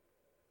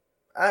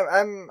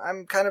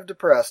I'm kind of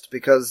depressed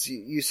because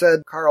you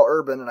said Carl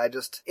Urban, and I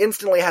just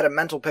instantly had a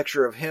mental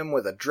picture of him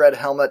with a dread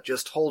helmet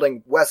just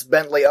holding Wes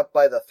Bentley up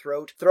by the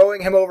throat,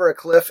 throwing him over a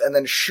cliff, and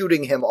then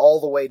shooting him all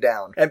the way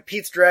down. And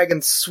Pete's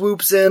Dragon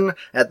swoops in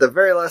at the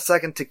very last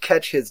second to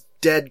catch his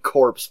dead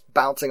corpse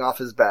bouncing off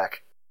his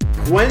back.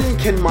 When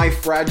can my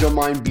fragile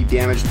mind be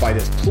damaged by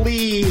this?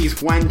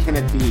 Please, when can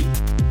it be?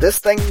 This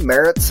thing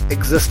merits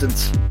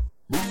existence.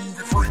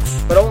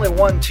 But only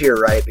one tier,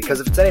 right?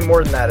 Because if it's any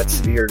more than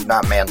that, you're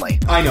not manly.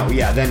 I know,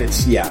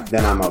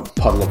 then I'm a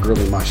puddle of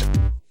girly mush.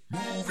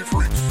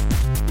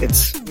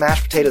 It's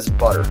mashed potatoes and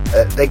butter.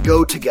 They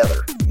go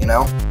together, you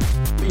know?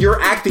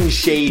 You're acting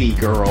shady,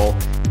 girl.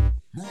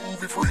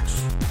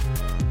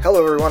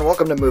 Hello everyone,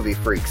 welcome to Movie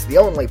Freaks, the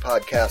only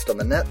podcast on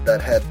the net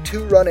that had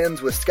 2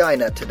 run-ins with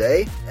Skynet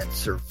today, and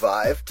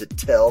survived to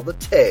tell the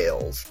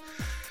tales.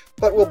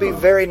 But we'll be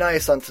very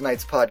nice on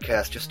tonight's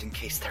podcast, just in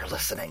case they're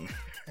listening.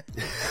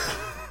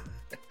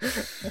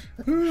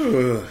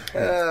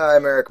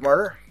 I'm Eric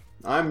Marner.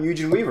 I'm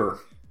Eugene Weaver.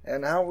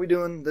 And how are we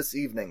doing this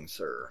evening,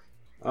 sir?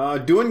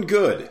 Doing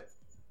good.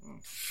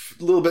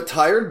 A little bit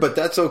tired, but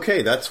that's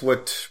okay. That's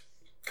what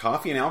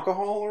coffee and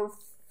alcohol are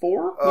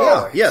for?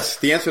 Oh, yeah. Yes,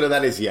 the answer to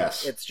that is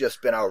yes. It's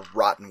just been a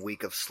rotten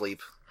week of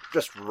sleep.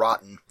 Just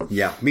rotten.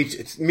 Yeah, me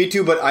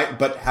too,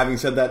 but having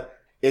said that,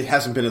 it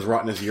hasn't been as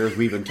rotten as yours.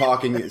 We've been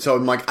talking, so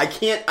I'm like, I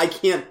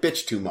can't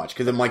bitch too much,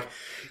 because I'm like,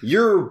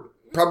 you're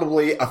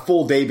probably a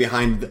full day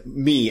behind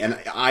me, and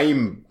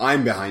I'm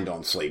behind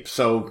on sleep.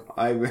 So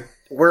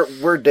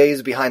we're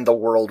days behind the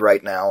world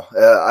right now.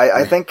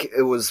 I think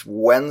it was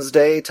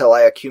Wednesday till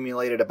I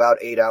accumulated about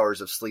 8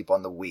 hours of sleep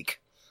on the week.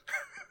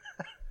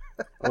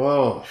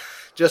 Oh,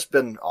 just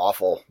been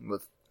awful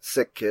with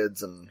sick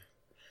kids and.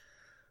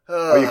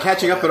 Are you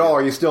catching up at all?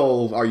 Are you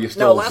still?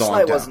 No, last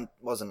night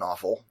wasn't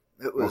awful.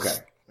 It was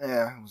okay.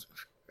 Yeah, it was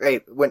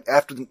great. When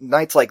after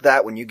nights like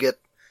that, when you get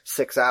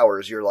 6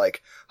 hours, you're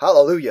like,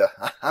 hallelujah,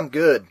 I'm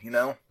good, you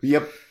know?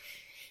 Yep.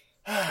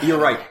 You're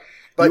right.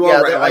 But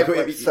right. I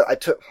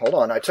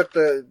took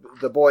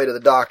the boy to the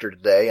doctor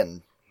today,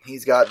 and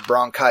he's got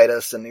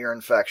bronchitis and ear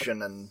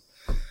infection, and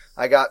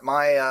I got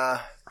my,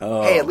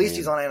 hey, at least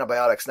he's on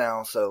antibiotics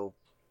now, so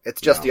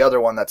it's just the other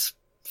one that's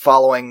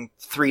following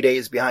 3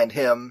 days behind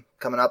him,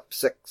 coming up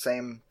sick,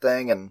 same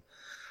thing, and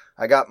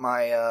I got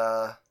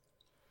my,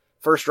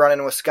 first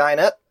run-in with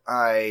Skynet.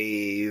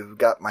 I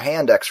got my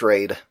hand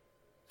x-rayed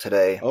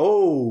today.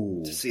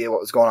 Oh. To see what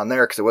was going on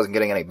there, because it wasn't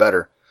getting any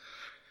better.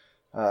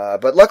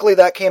 But luckily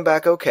that came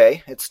back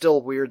okay. It's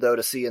still weird, though,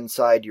 to see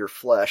inside your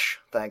flesh,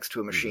 thanks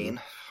to a machine.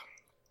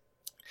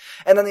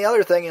 Mm-hmm. And then the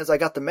other thing is I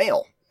got the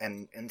mail,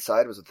 and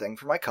inside was a thing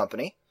for my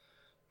company,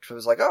 which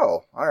was like,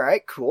 oh,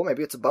 alright, cool,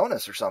 maybe it's a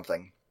bonus or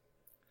something.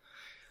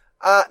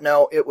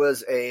 No, it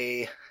was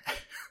a...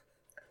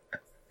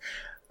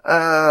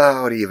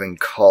 what do you even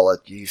call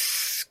it, you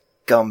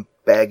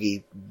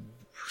scumbaggy,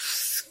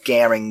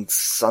 scamming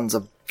sons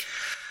of...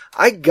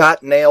 I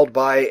got nailed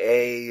by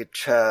a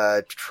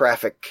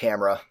traffic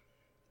camera.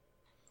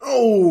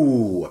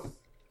 Oh,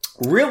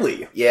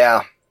 really?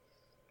 Yeah.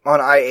 On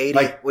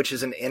I-80, which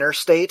is an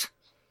interstate.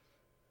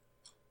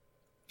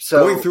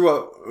 So going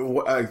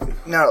through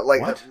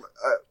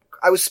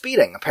I was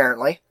speeding,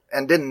 apparently,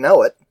 and didn't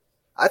know it.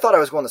 I thought I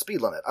was going the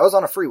speed limit. I was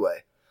on a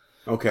freeway.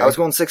 Okay. I was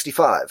going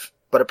 65.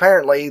 But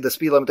apparently the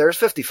speed limit there is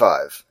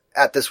 55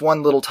 at this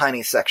one little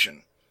tiny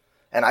section.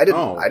 And I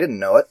didn't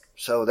know it.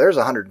 So there's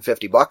 $150.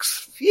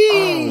 Yeesh.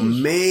 Oh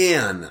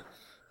man.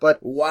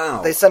 But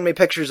wow. They send me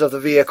pictures of the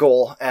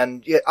vehicle,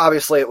 and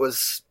obviously it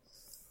was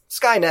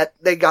Skynet.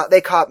 They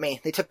caught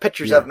me. They took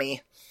pictures of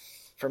me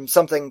from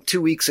something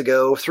 2 weeks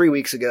ago, 3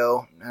 weeks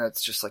ago. And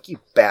it's just like, you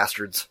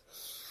bastards.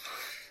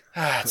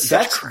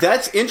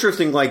 That's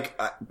interesting. Like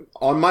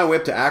on my way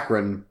up to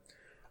Akron,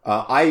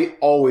 I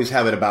always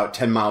have it about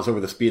 10 miles over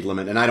the speed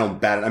limit, and I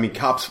don't bat it. I mean,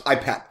 cops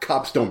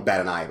don't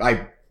bat an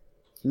eye.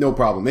 No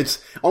problem.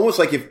 It's almost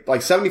like if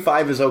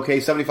 75 is okay,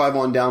 75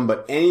 on down,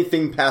 but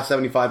anything past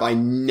 75, I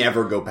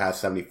never go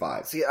past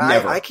 75. See,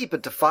 never. I keep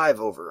it to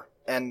 5 over,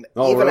 and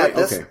even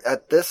really?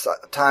 At this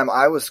time,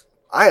 I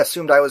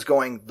assumed I was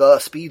going the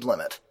speed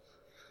limit.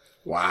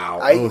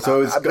 Wow.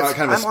 So it's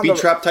kind of a speed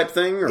trap type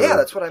thing? Or? Yeah,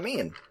 that's what I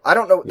mean. I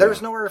don't know.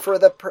 There's nowhere for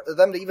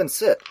them to even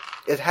sit.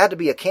 It had to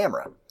be a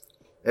camera.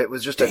 It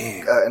was just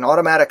an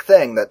automatic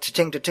thing that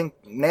ting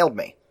nailed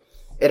me.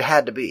 It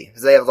had to be.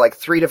 They have like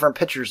 3 different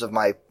pictures of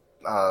my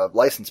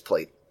license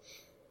plate.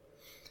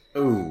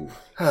 Ooh.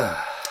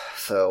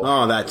 So.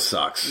 Oh, that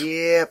sucks.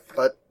 Yeah,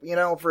 but,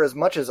 for as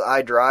much as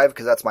I drive,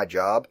 because that's my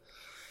job,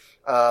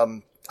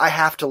 I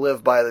have to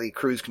live by the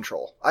cruise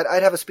control.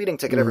 I'd have a speeding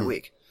ticket every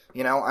week.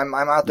 I'm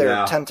out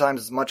there 10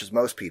 times as much as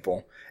most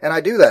people. And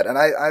I do that, and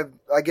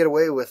I get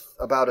away with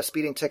about a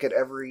speeding ticket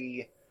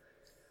every...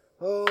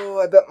 Oh,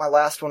 I bet my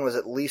last one was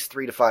at least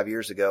 3 to 5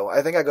 years ago.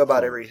 I think I go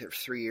about every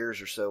 3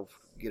 years or so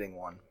getting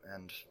one.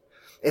 And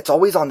it's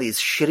always on these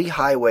shitty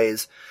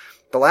highways.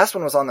 The last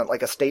one was on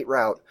a state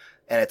route,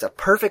 and it's a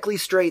perfectly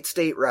straight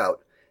state route.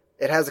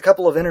 It has a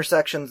couple of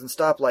intersections and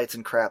stoplights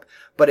and crap,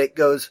 but it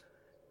goes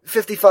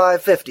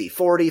 55, 50,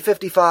 40,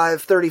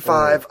 55,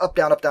 35, up,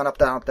 down, up, down, up,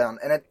 down, up, down.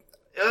 And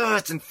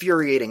it's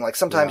infuriating. Like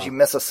sometimes you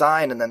miss a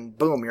sign and then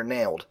boom, you're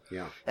nailed.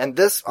 Yeah. And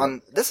this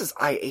is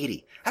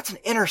I-80. That's an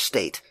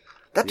interstate.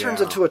 That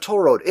turns into a toll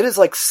road. It is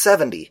like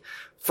 70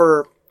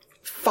 for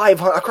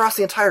 500 across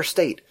the entire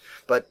state.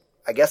 But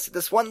I guess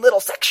this one little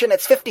section,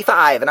 it's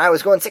 55 and I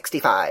was going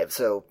 65.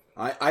 So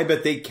I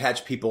bet they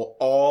catch people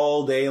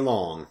all day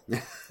long.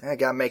 I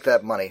gotta make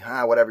that money.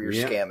 Whatever your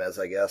scam is,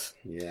 I guess.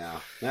 Yeah,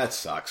 that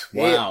sucks.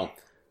 Wow.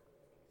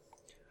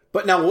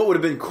 But now what would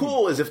have been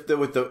cool is if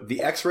with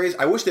the x-rays,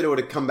 I wish that it would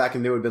have come back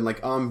and they would have been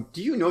like,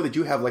 do you know that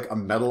you have like a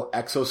metal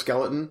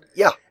exoskeleton?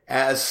 Yeah.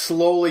 As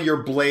slowly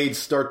your blades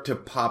start to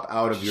pop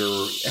out of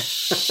your...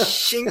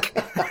 Shink.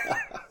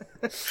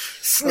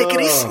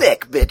 Snickety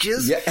snick,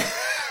 bitches. Yeah.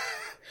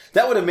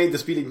 That would have made the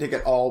speeding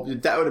ticket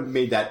that would have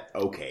made that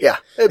okay. Yeah,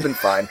 it'd been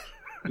fine.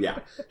 Yeah.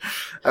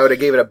 I would have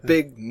gave it a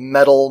big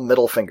metal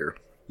middle finger.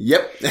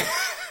 Yep.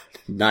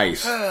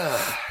 Nice.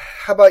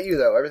 How about you,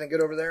 though? Everything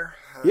good over there?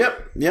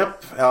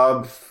 Yep.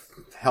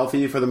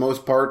 Healthy for the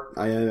most part,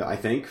 I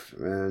think.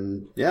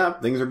 And yeah,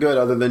 things are good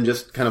other than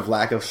just kind of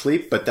lack of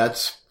sleep, but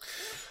that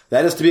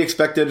is to be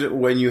expected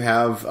when you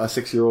have a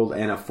 6-year-old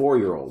and a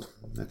 4-year-old.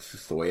 That's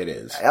just the way it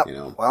is. Yep. You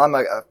know? Well, I'm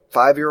a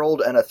 5-year-old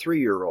and a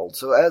 3-year-old,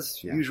 so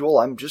as usual,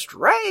 I'm just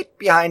right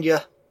behind you.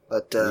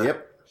 But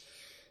yep.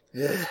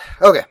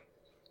 Okay.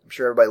 I'm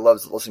sure everybody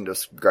loves listening to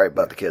us gripe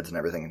about the kids and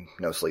everything and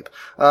no sleep.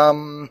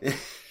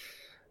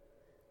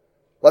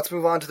 Let's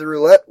move on to the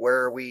roulette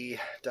where we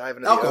dive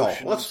into alcohol.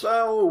 the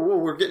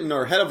ocean. We're getting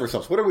ahead of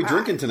ourselves. What are we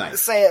drinking tonight?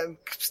 Same,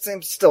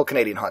 still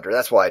Canadian Hunter.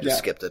 That's why I just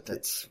skipped it.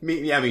 It's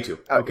me too.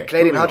 Okay.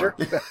 Canadian Hunter?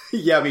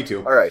 Yeah, me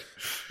too. All right.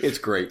 It's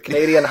great.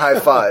 Canadian high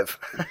five.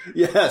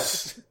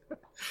 Yes.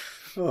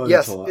 Oh,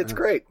 yes, it's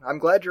great. I'm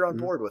glad you're on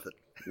board with it.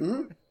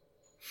 Mm-hmm.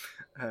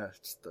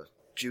 It's the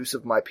juice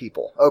of my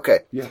people. Okay.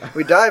 Yeah.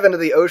 We dive into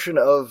the ocean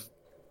of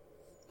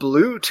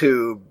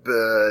BlueTube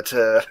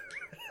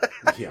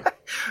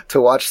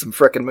to watch some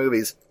frickin'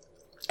 movies.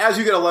 As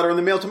you get a letter in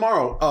the mail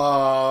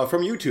tomorrow,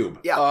 from YouTube.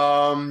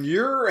 Yeah.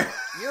 You're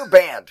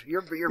banned.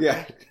 You're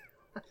banned.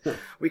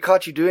 We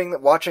caught you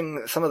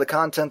watching some of the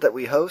content that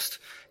we host,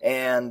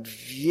 and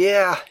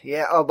yeah.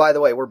 Oh, by the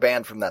way, we're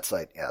banned from that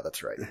site. Yeah,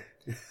 that's right.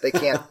 They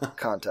can't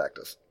contact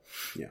us.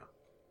 Yeah.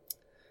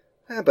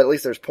 But at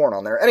least there's porn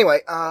on there.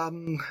 Anyway,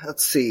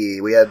 let's see.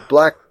 We had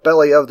Black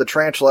Belly of the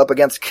Tarantula up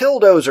against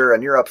Killdozer,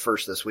 and you're up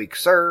first this week,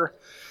 sir.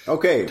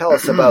 Okay. Tell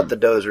us about the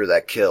dozer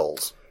that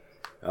kills.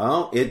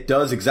 Oh, it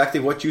does exactly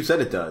what you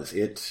said it does.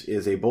 It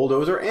is a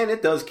bulldozer, and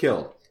it does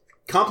kill.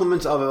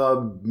 Compliments of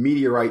a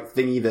meteorite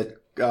thingy that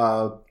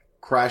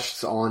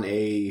crashes on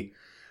a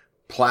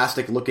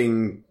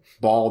plastic-looking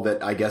ball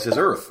that I guess is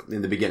Earth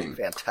in the beginning.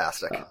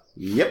 Fantastic.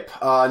 Yep.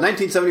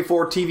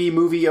 1974 TV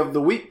movie of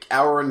the week,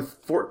 hour and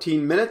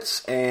 14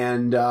 minutes,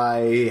 and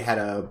I had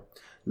a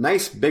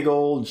nice big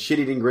old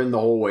shit-eating grin the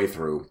whole way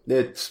through.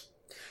 It's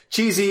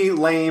cheesy,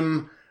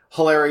 lame,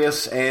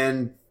 hilarious,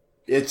 and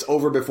it's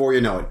over before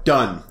you know it.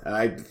 Done.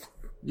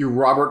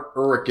 Robert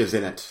Urich is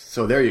in it,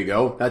 so there you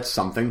go. That's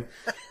something.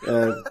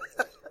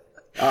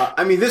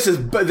 I mean, this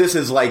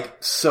is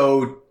like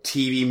so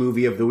TV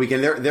movie of the week,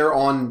 and they're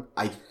on,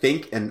 I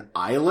think, an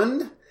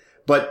island,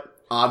 but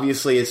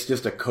obviously it's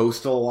just a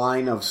coastal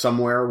line of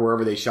somewhere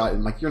wherever they shot.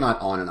 And like, you're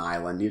not on an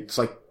island. It's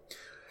like,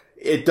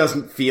 it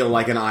doesn't feel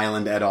like an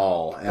island at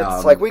all.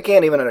 It's like we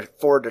can't even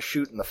afford to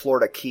shoot in the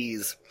Florida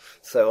Keys.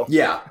 So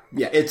yeah,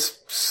 it's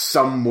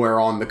somewhere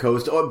on the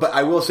coast. But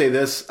I will say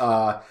this: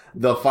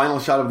 the final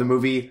shot of the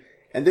movie,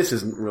 and this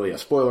isn't really a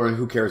spoiler, and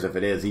who cares if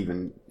it is,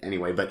 even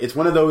anyway. But it's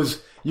one of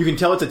those you can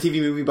tell it's a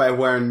TV movie by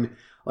when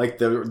like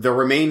the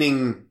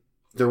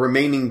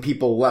remaining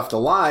people left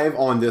alive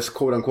on this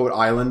quote unquote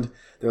island.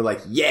 They're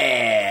like,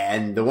 yeah,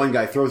 and the one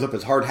guy throws up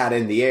his hard hat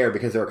in the air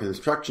because they're a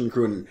construction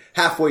crew, and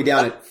halfway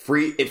down it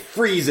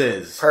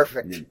freezes.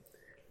 Perfect.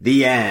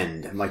 The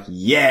end. I'm like,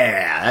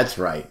 yeah, that's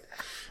right.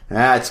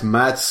 That's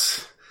my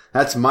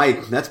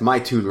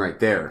tune right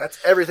there.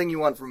 That's everything you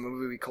want from a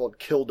movie called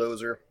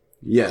Killdozer.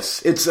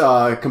 Yes, it's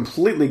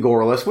completely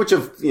goreless, which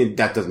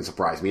that doesn't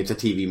surprise me. It's a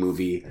TV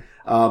movie,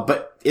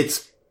 but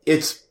it's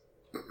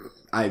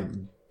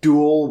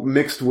dual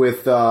mixed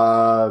with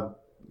the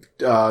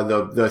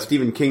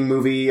Stephen King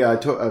movie,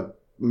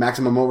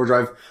 Maximum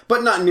Overdrive,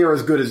 but not near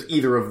as good as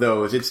either of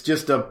those. It's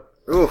just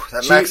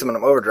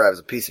Maximum Overdrive is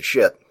a piece of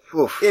shit.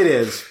 Oof. It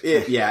is.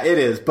 It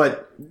is.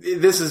 But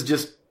this is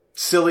just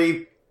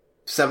silly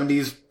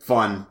 70s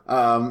fun.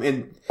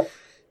 And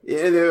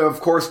of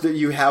course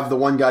you have the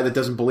one guy that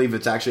doesn't believe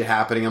it's actually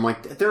happening. I'm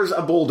like, there's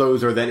a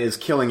bulldozer that is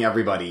killing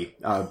everybody.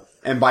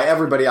 And by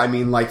everybody, I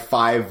mean like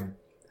five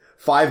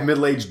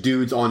middle-aged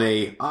dudes on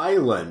a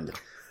island.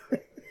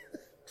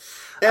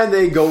 And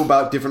they go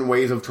about different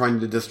ways of trying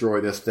to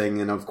destroy this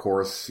thing, and of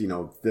course,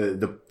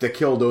 the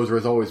Killdozer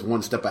is always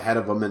one step ahead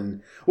of them,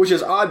 and which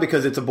is odd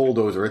because it's a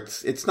bulldozer.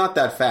 It's not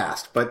that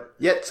fast, but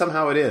yet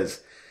somehow it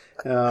is.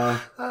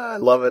 I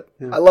love it.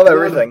 Yeah. I love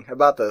everything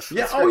about this.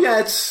 Yeah. Oh yeah.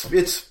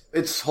 It's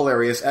it's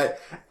hilarious.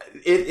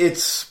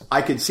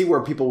 I could see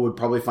where people would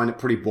probably find it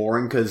pretty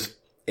boring because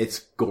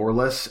it's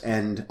goreless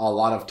and a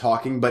lot of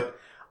talking, but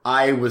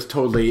I was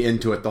totally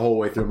into it the whole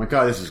way through. I'm like,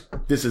 oh,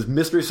 this is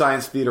Mystery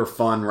Science Theater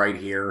fun right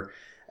here.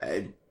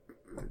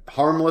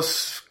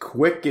 Harmless,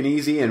 quick and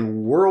easy,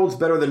 and worlds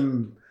better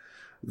than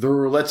the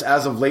roulettes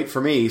as of late for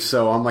me.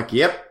 So I'm like,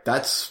 yep,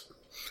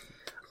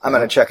 I'm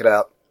going to check it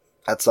out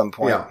at some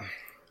point. Yeah,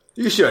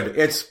 you should.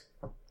 It's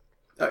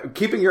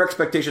keeping your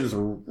expectations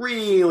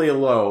really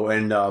low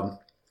and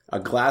a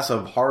glass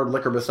of hard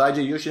liquor beside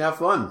you. You should have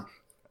fun.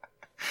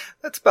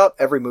 That's about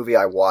every movie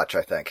I watch,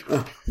 I think.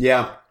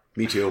 Yeah,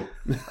 me too.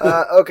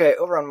 Okay,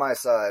 over on my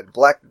side,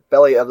 Black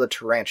Belly of the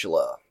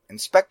Tarantula.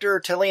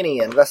 Inspector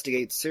Tellini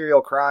investigates serial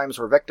crimes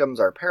where victims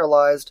are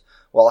paralyzed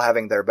while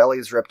having their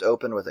bellies ripped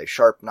open with a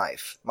sharp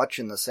knife, much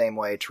in the same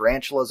way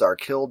tarantulas are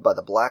killed by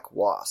the black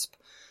wasp.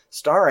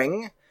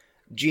 Starring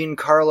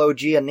Giancarlo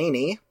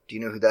Giannini. Do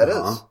you know who that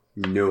is?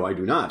 No, I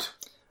do not.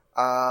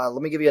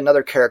 Let me give you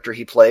another character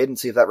he played and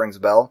see if that rings a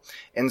bell.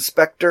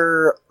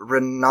 Inspector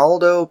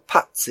Rinaldo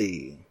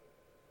Pazzi.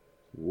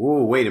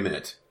 Whoa, wait a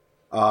minute.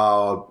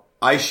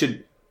 I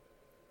should...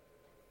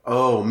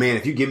 Oh, man,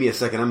 if you give me a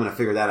second, I'm going to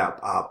figure that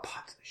out.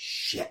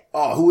 Shit.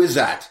 Oh, who is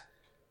that?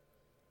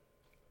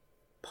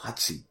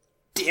 Pazzi.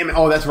 Damn it.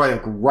 Oh, that's right.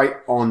 Like right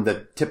on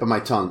the tip of my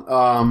tongue.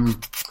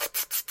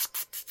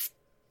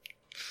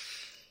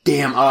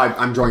 Damn. Oh,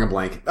 I'm drawing a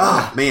blank.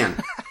 Oh,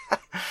 man.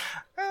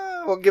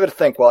 Well, give it a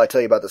think while I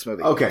tell you about this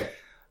movie. Okay.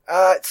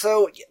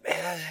 So,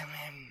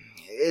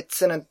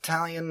 it's an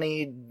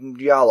Italian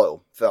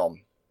giallo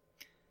film.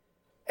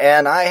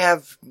 And I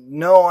have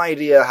no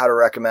idea how to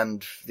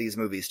recommend these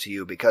movies to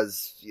you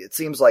because it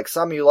seems like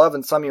some you love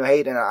and some you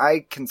hate, and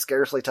I can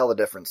scarcely tell the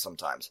difference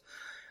sometimes.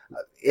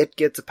 It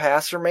gets a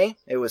pass for me.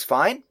 It was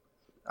fine.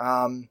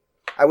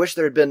 I wish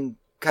there had been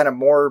kind of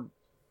more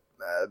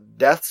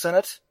deaths in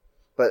it,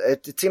 but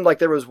it seemed like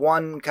there was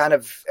one kind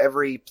of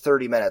every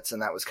 30 minutes,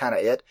 and that was kind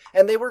of it.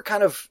 And they were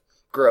kind of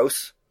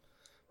gross,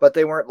 but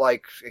they weren't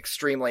like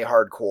extremely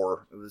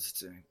hardcore. It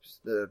was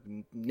the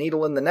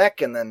needle in the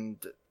neck, and then...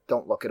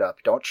 Don't look it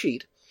up. Don't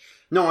cheat.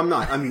 No, I'm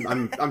not.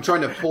 I'm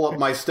trying to pull up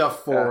my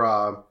stuff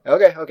for.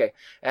 Okay.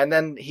 And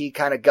then he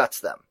kind of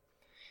guts them.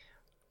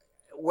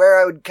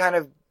 Where I would kind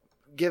of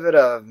give it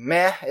a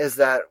meh is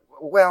that,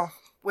 well,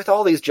 with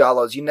all these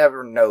giallos, you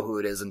never know who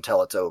it is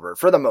until it's over,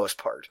 for the most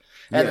part,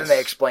 and then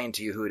they explain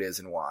to you who it is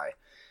and why.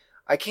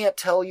 I can't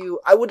tell you.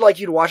 I would like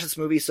you to watch this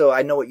movie so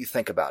I know what you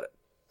think about it,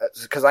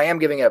 because I am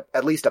giving it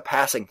at least a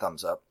passing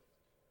thumbs up.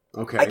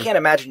 Okay. I can't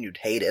imagine you'd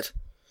hate it.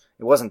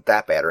 It wasn't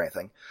that bad or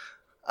anything.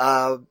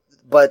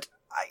 But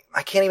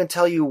I can't even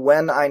tell you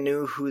when I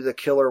knew who the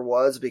killer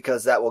was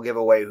because that will give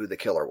away who the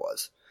killer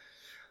was.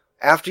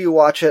 After you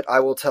watch it,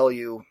 I will tell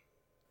you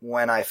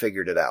when I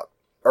figured it out.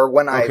 Or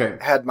when I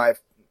had my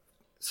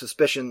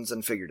suspicions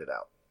and figured it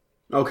out.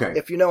 Okay.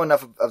 If you know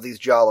enough of these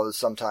giallos,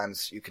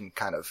 sometimes you can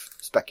kind of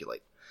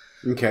speculate.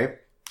 Okay.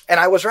 And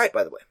I was right,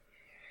 by the way.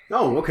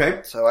 Oh,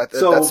 okay. So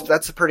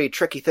that's a pretty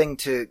tricky thing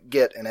to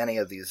get in any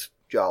of these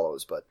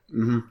giallos, but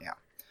yeah.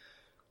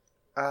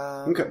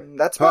 Okay.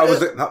 That's about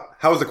it.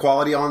 How was the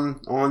quality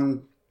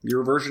on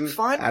your version?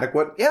 Fine.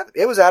 Adequate? Yeah,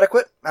 it was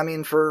adequate. I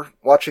mean, for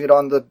watching it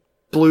on the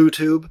blue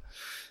tube.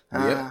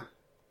 Yeah.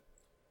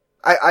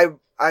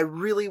 I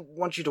really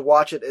want you to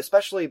watch it,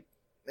 especially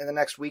in the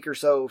next week or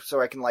so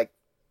I can, like,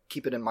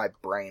 keep it in my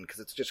brain, because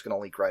it's just going to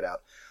leak right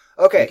out.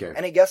 Okay.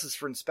 Any guesses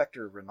for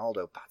Inspector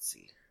Rinaldo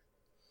Pazzi?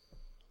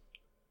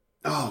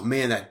 Oh,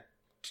 man,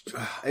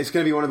 it's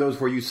going to be one of those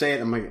where you say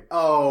it, and I'm like,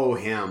 oh,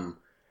 him.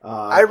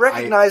 I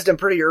recognized him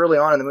pretty early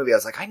on in the movie. I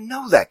was like, I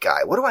know that guy.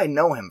 What do I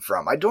know him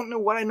from? I don't know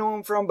what I know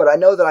him from, but I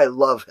know that I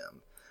love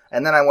him.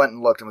 And then I went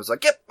and looked and was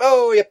like, yep,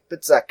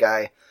 it's that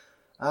guy.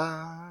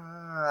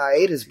 I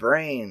ate his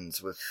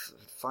brains with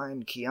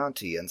fine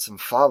Chianti and some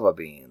fava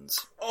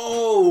beans.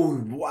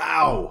 Oh,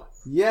 wow.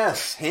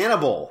 Yes,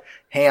 Hannibal.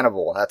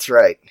 Hannibal, that's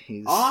right.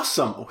 He's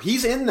awesome.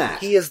 He's in that.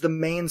 He is the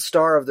main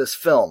star of this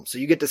film. So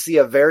you get to see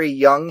a very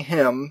young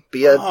him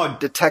be a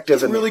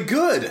detective. He's really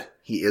good.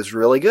 He is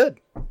really good.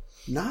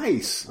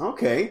 Nice.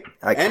 Okay.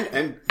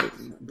 And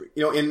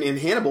you know, in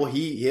Hannibal,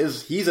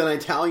 he's an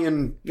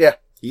Italian. Yeah.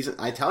 He's an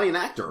Italian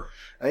actor.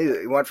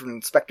 He went from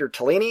Inspector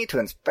Tellini to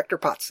Inspector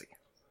Pazzi.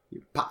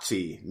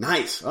 Pazzi.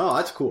 Nice. Oh,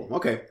 that's cool.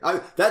 Okay.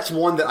 That's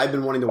one that I've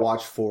been wanting to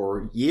watch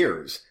for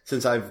years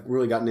since I've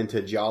really gotten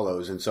into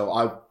giallos. And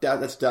so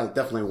that's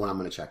definitely one I'm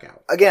going to check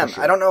out. Again,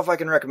 sure. I don't know if I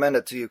can recommend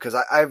it to you because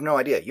I have no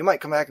idea. You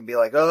might come back and be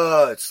like,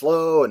 oh, it's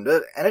slow and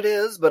it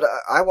is, but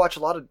I watch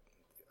a lot of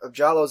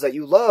giallos that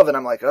you love and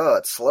I'm like, oh,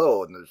 it's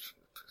slow and there's,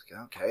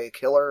 okay,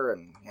 killer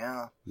and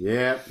yeah.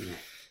 Yeah.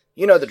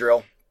 You know the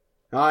drill.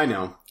 I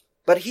know.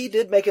 But he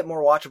did make it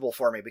more watchable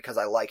for me because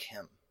I like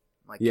him.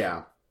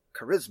 Yeah.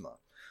 Charisma.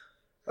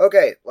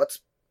 Okay, let's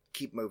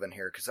keep moving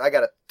here, because I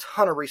got a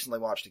ton of recently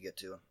watched to get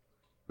to.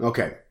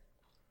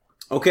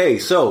 Okay,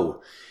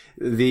 so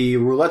the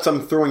roulettes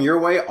I'm throwing your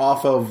way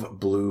off of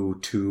Blue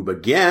Tube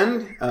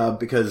again,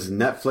 because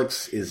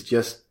Netflix is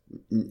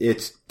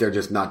they're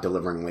just not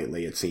delivering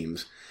lately, it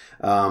seems.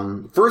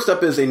 First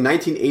up is a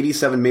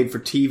 1987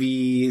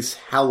 made-for-TV's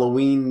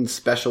Halloween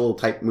special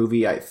type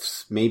movie,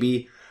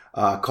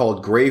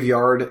 called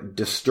Graveyard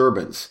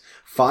Disturbance.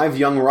 5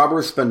 young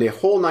robbers spend a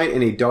whole night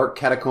in a dark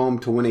catacomb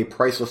to win a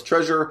priceless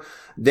treasure.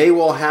 They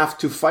will have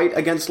to fight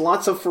against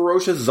lots of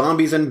ferocious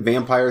zombies and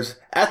vampires.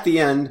 At the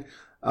end,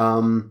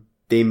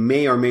 they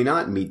may or may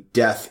not meet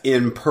death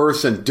in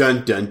person.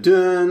 Dun, dun,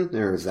 dun.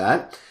 There's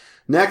that.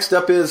 Next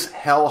up is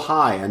Hell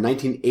High, a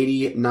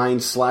 1989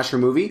 slasher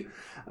movie.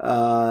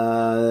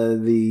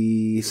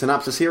 The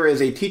synopsis here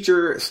is a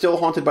teacher still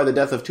haunted by the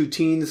death of 2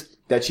 teens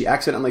that she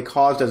accidentally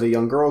caused as a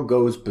young girl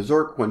goes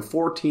berserk when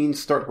 4 teens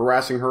start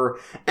harassing her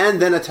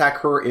and then attack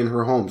her in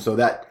her home. So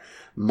that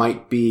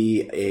might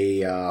be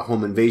a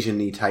home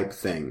invasion-y type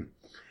thing.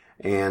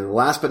 And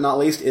last but not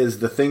least is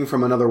The Thing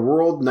from Another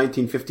World,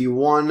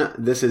 1951.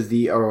 This is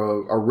the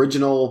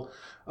original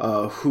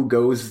Who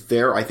Goes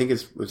There. I think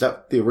was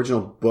that the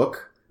original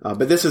book?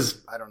 But this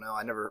is... I don't know.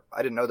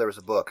 I didn't know there was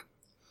a book.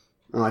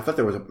 Oh, I thought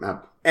there was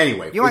a...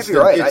 Anyway. You might be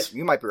right.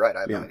 You might be right.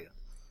 I have no idea.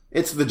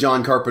 It's the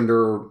John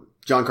Carpenter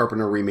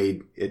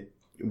remade it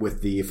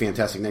with the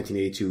fantastic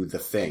 1982 The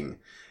Thing.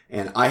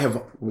 And I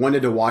have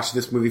wanted to watch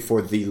this movie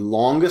for the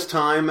longest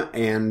time,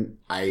 and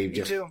I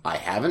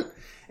haven't.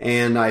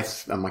 And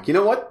I'm like, you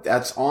know what?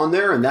 That's on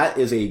there, and that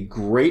is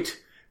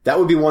that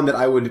would be one that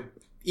I would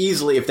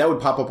easily, if that would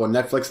pop up on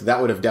Netflix,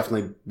 that would have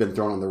definitely been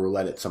thrown on the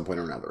roulette at some point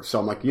or another. So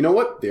I'm like, you know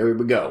what? There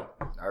we go.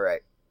 All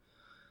right.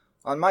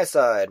 On my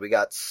side, we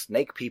got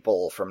Snake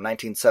People from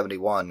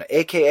 1971,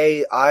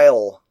 aka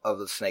Isle of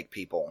the Snake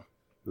People.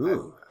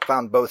 Ooh. I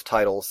found both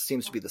titles.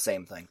 Seems to be the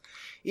same thing.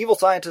 Evil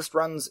scientist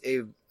runs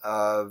a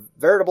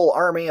veritable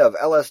army of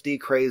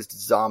LSD-crazed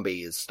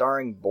zombies,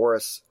 starring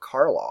Boris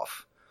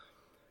Karloff.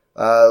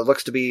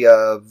 Looks to be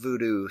a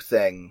voodoo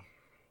thing.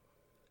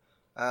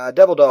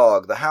 Devil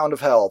Dog, the Hound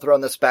of Hell.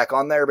 Throwing this back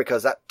on there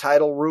because that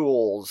title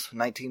rules.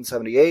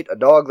 1978, a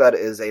dog that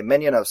is a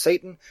minion of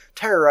Satan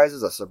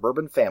terrorizes a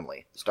suburban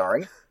family,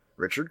 starring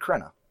Richard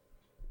Crenna.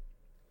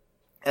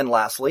 And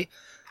lastly,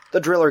 The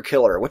Driller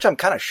Killer, which I'm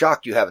kind of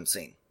shocked you haven't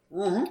seen.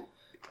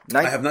 Mm-hmm.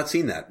 I have not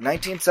seen that.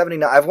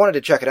 1979. I've wanted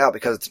to check it out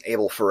because it's an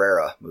Abel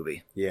Ferrara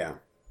movie. Yeah.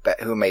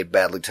 Who made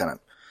Bad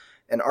Lieutenant.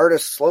 An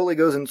artist slowly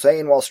goes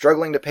insane while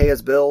struggling to pay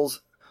his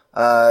bills,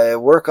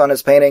 work on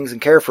his paintings, and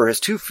care for his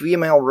 2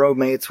 female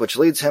roommates, which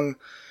leads him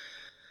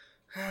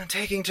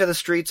taking to the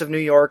streets of New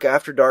York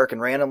after dark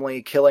and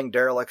randomly killing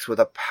derelicts with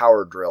a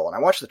power drill. And I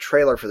watched the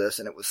trailer for this,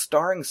 and it was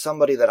starring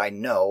somebody that I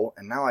know,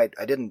 and now I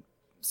didn't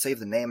save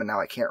the name, and now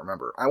I can't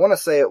remember. I want to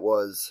say it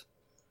was...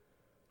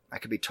 I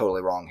could be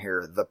totally wrong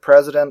here. The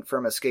president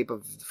from Escape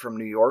from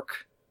New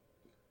York.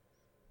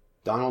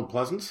 Donald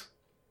Pleasance?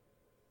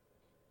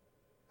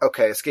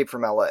 Okay, Escape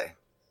from L.A.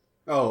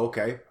 Oh,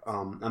 okay.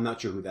 I'm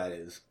not sure who that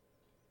is.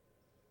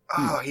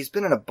 Oh, he's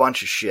been in a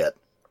bunch of shit.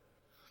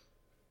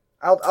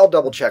 I'll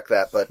double check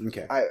that, but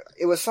okay.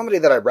 It was somebody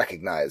that I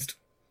recognized.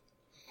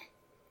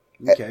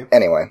 Okay.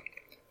 Anyway,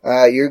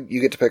 you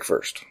get to pick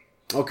first.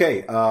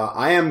 Okay,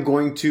 I am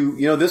going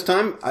to, this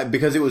time,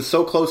 because it was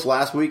so close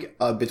last week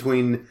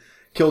between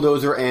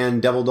Killdozer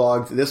and Devil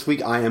Dog, this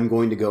week I am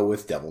going to go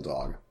with Devil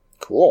Dog.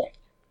 Cool.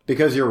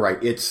 Because you're right,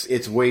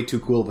 it's way too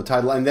cool of a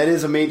title, and that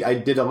is I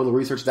did a little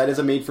research, that is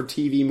a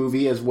made-for-TV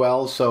movie as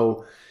well,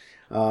 so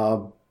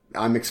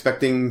I'm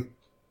expecting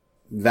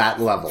that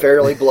level.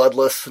 Fairly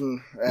bloodless,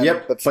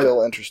 but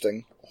still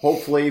interesting.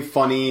 Hopefully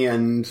funny,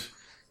 and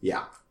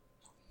yeah.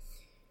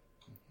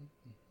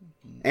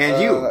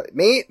 And you?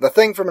 Me? The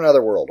Thing from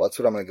Another World. That's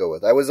what I'm going to go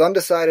with. I was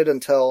undecided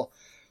until...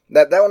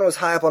 That one was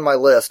high up on my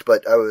list,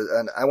 but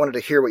I wanted to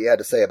hear what you had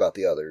to say about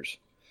the others.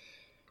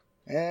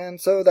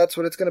 And so that's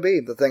what it's going to be.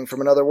 The Thing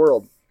from Another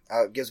World.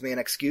 It gives me an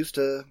excuse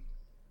to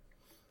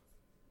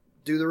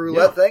do the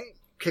roulette thing,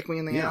 kick me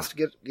in the ass to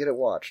get it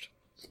watched.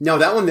 Now,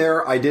 that one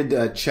there, I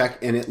did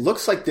check, and it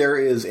looks like there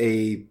is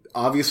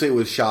obviously it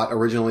was shot,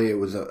 originally it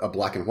was a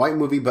black and white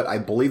movie, but I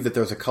believe that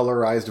there's a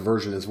colorized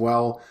version as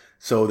well.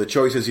 So the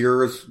choice is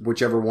yours,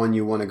 whichever one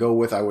you want to go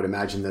with. I would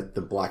imagine that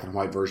the black and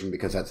white version,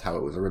 because that's how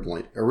it was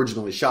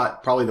originally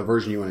shot, probably the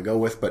version you want to go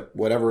with, but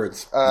whatever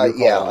it's...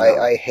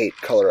 I hate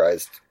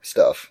colorized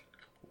stuff.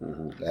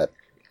 Mm-hmm.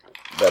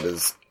 That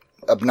is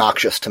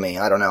obnoxious to me.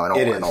 I don't know. I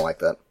don't like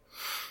that.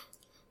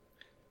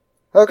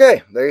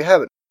 Okay, there you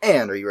have it.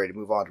 And are you ready to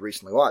move on to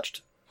Recently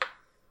Watched?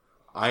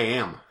 I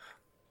am.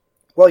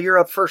 Well, you're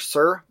up first,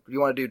 sir. You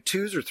want to do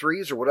 2s or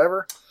 3s or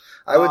whatever?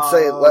 I would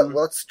say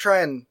let's try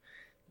and...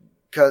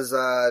 Because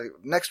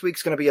next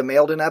week's going to be a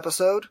mailed-in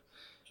episode.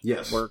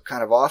 Yes. We're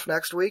kind of off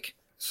next week.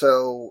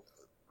 So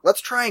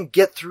let's try and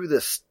get through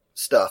this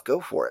stuff.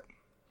 Go for it.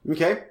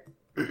 Okay.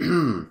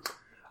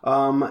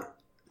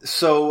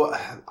 So,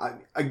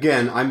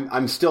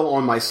 I'm still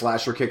on my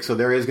slasher kick, so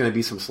there is going to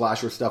be some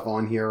slasher stuff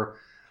on here.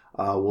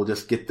 We'll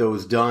just get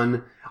those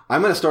done.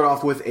 I'm going to start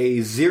off with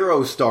a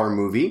 0-star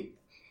movie.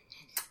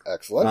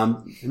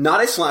 Excellent.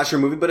 Not a slasher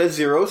movie, but a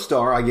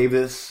 0-star. I gave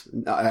this,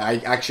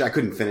 I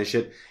couldn't finish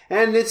it.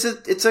 And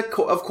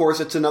of course,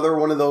 it's another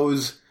one of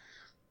those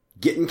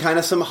getting kind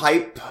of some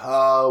hype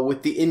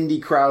with the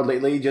indie crowd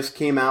lately. Just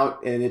came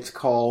out, and it's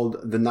called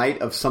The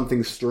Night of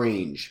Something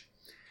Strange.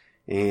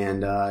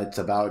 And it's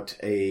about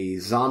a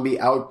zombie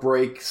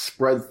outbreak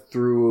spread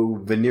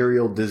through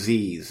venereal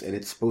disease. And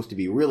it's supposed to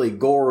be really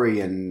gory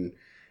and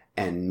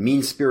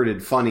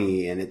mean-spirited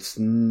funny. And it's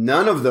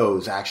none of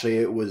those, actually.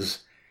 It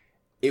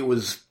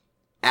was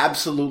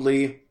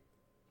absolutely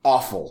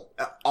awful.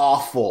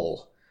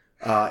 Awful.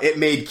 It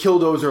made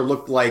Killdozer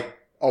look like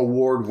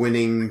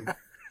award-winning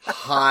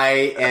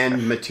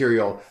high-end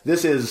material.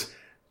 This is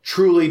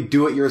truly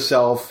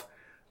do-it-yourself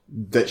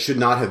that should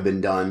not have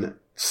been done.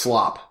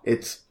 Slop.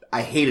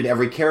 I hated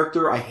every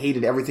character. I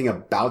hated everything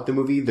about the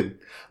movie.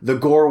 The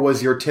gore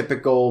was your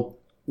typical,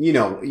 you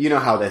know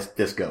how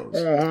this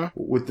goes.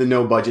 With the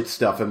no budget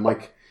stuff. And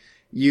like,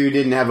 you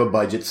didn't have a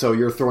budget, so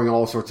you're throwing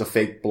all sorts of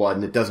fake blood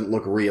and it doesn't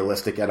look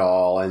realistic at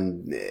all.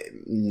 And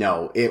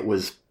no, it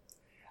was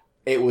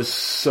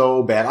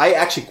so bad. I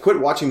actually quit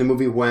watching the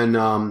movie when,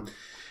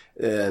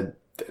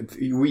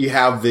 we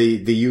have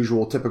the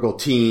usual typical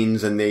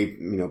teens and they,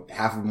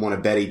 half of them want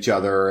to bet each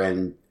other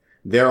and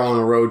they're on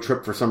a road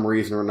trip for some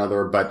reason or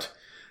another, but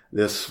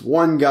this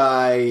one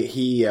guy,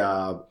 he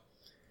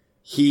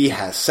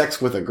has sex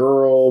with a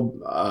girl,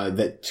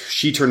 that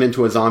she turned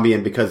into a zombie,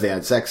 and because they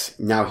had sex,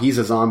 now he's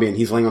a zombie and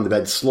he's laying on the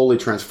bed slowly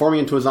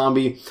transforming into a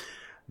zombie.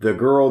 The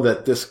girl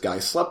that this guy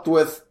slept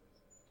with,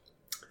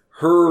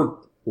 her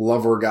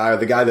lover guy, or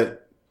the guy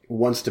that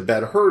wants to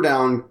bed her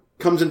down,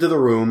 comes into the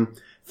room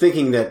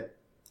thinking that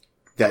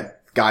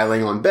guy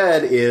laying on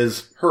bed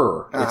is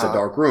her. It's a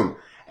dark room.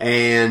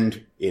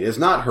 And it is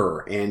not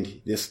her,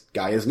 and this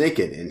guy is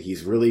naked, and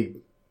he's really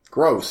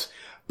gross.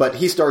 But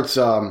he starts,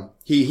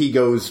 he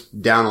goes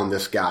down on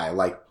this guy,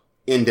 like,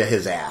 into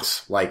his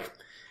ass, like,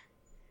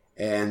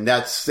 and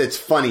it's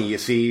funny, you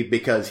see,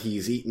 because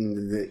he's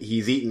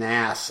eating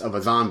ass of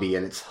a zombie,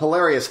 and it's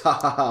hilarious, ha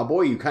ha ha,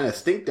 boy, you kind of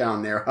stink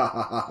down there, ha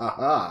ha ha ha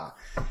ha.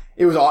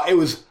 It was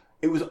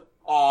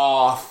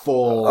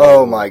awful.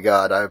 Oh my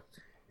god,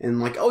 And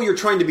like, oh, you're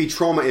trying to be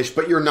Trauma-ish,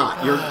 but you're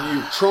not. Your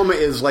Trauma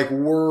is like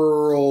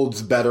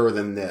worlds better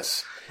than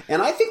this.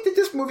 And I think that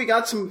this movie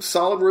got some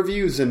solid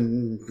reviews,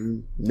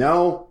 and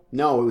no,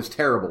 it was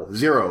terrible.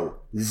 Zero.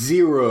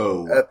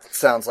 That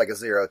sounds like a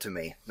 0 to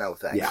me. No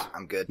thanks. Yeah.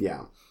 I'm good.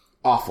 Yeah.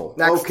 Awful.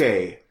 Next.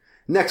 Okay.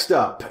 Next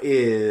up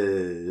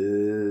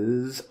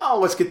is,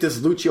 let's get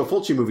this Lucio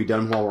Fulci movie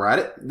done while we're at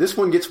it. This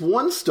one gets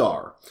 1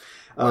 star.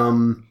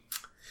 Wow.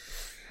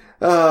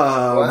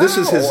 This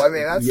is his,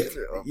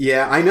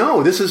 yeah, I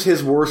know. This is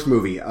his worst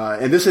movie.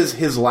 And this is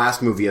his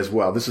last movie as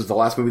well. This is the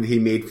last movie that he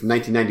made from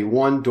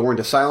 1991, Door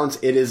into Silence.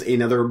 It is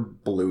another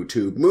Blue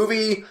Tube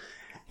movie.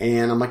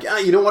 And I'm like,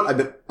 you know what?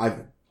 I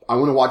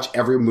want to watch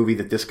every movie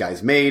that this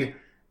guy's made.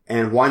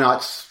 And why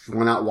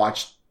not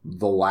watch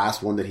the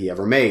last one that he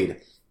ever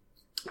made?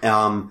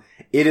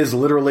 It is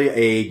literally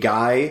a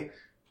guy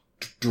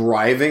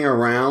driving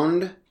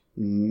around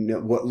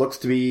what looks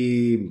to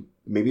be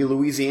maybe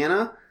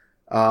Louisiana,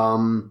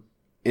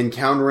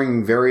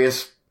 encountering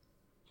various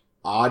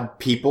odd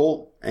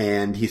people,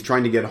 and he's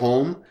trying to get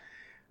home.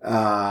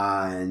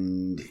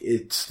 And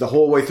it's the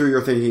whole way through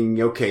you're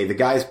thinking, okay, the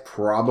guy's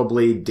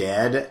probably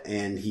dead,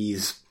 and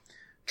he's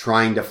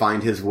trying to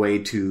find his way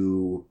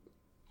to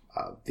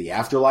the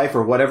afterlife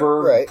or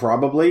whatever, right.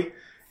 Probably.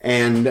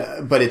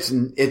 But it's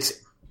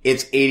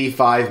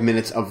 85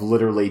 minutes of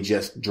literally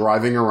just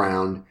driving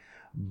around,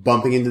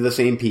 bumping into the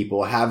same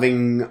people,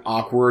 having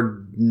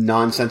awkward,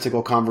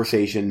 nonsensical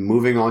conversation,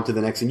 moving on to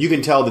the next. And you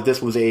can tell that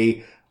this was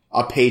a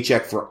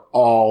paycheck for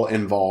all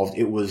involved.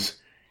 It was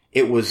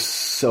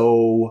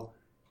so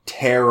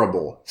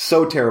terrible.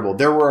 So terrible.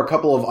 There were a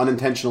couple of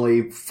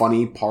unintentionally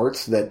funny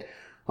parts that,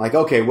 like,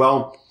 okay,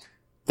 well,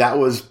 that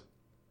was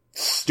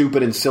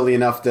stupid and silly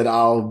enough that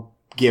I'll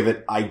give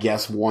it, I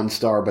guess, 1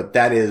 star, but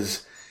that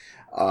is,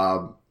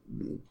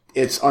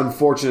 it's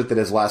unfortunate that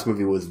his last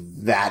movie was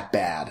that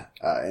bad.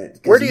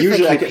 Where do you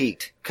think he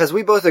peaked? Because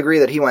we both agree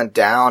that he went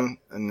down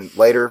in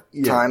later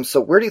times. So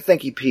where do you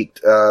think he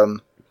peaked? The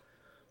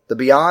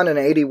Beyond in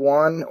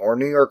 81 or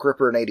New York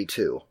Ripper in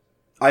 82?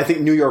 I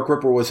think New York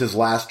Ripper was his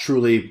last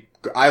truly.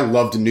 I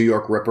loved New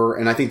York Ripper,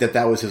 and I think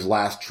that was his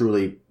last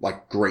truly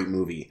great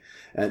movie.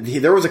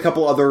 There was a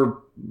couple other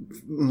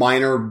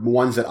minor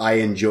ones that I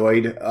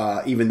enjoyed,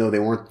 even though they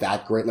weren't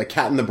that great, like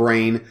Cat in the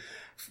Brain.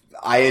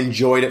 I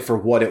enjoyed it for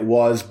what it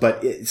was,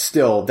 but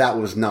still, that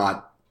was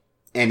not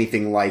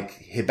anything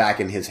like back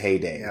in his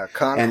heyday. Yeah,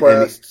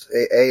 Conquest,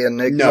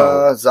 Enigma,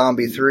 no.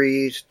 Zombie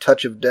 3,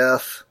 Touch of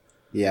Death.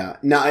 Yeah.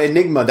 Now,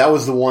 Enigma, that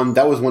was one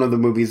of the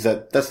movies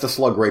that's the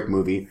slug rape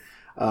movie.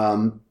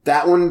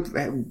 That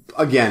one,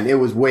 again, it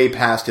was way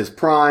past his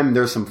prime.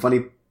 There's some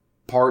funny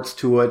parts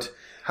to it.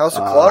 House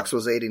of Clocks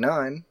was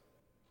 89.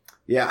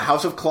 Yeah,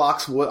 House of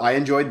Clocks, I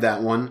enjoyed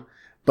that one.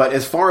 But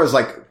as far as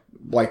like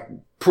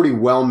pretty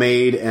well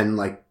made and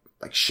like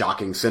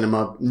shocking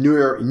cinema, New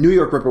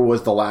York Ripper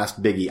was the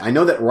last biggie. I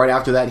know that right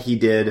after that he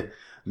did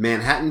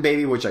Manhattan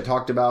Baby, which I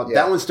talked about. Yeah.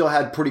 That one still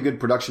had pretty good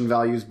production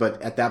values, but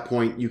at that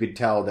point you could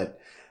tell that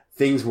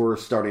things were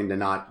starting to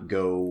not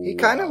go. He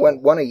kind of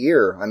went one a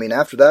year. I mean,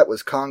 after that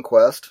was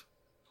Conquest,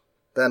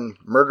 then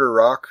Murder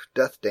Rock,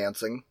 Death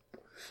Dancing.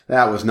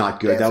 That was not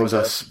good.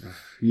 Dancing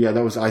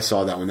That was I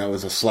saw that one. That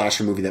was a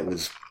slasher movie that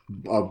was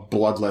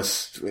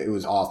bloodless. It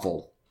was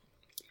awful.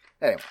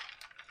 Anyway.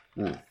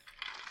 Yeah.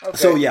 Okay.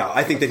 So yeah,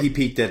 I think that he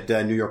peaked at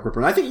New York Ripper.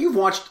 And I think you've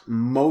watched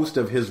most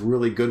of his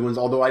really good ones,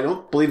 although I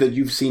don't believe that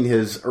you've seen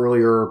his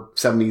earlier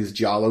 70s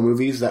Giallo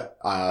movies that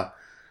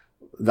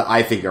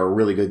I think are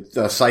really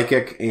good.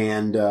 Psychic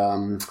and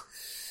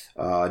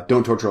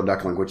Don't Torture a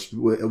Duckling, which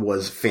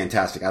was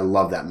fantastic. I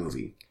love that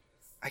movie.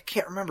 I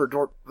can't remember.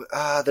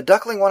 The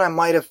Duckling one I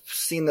might have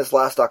seen this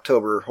last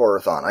October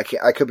Horror-thon.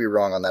 I could be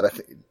wrong on that. I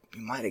think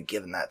you might have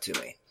given that to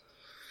me.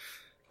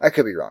 I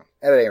could be wrong.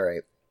 At any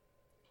rate.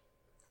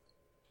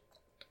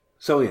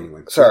 So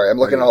anyway. Sorry, I'm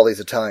looking at all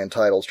these Italian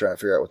titles trying to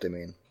figure out what they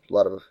mean.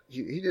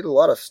 He did a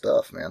lot of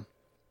stuff, man.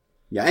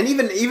 Yeah, and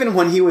even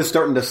when he was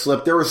starting to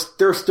slip, there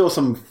were still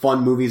some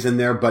fun movies in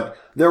there, but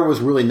there was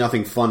really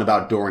nothing fun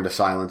about Door into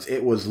Silence.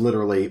 It was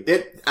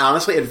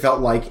honestly, it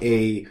felt like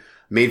a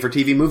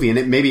made-for-TV movie,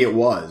 and maybe it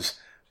was,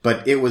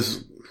 but it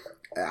was,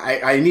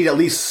 I need at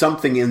least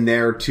something in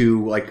there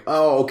to, like,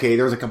 oh, okay,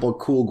 there's a couple of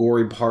cool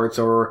gory parts,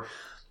 or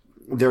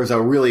there's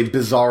a really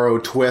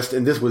bizarro twist,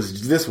 and this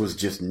was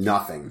just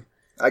nothing.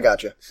 I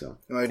gotcha. So,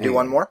 you want to do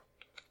one more?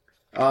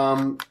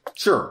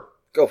 Sure.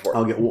 Go for it.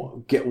 I'll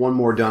get one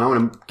more done. I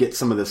want to get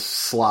some of this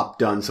slop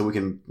done so we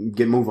can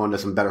move on to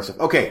some better stuff.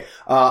 Okay.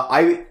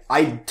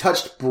 I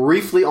touched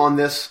briefly on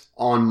this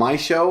on my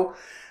show.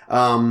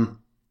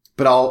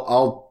 But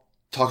I'll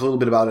talk a little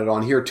bit about it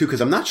on here too,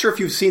 because I'm not sure if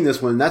you've seen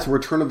this one. That's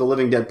Return of the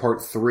Living Dead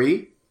Part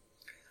 3.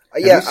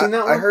 Have you seen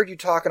that one? I heard you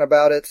talking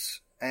about it,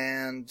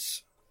 and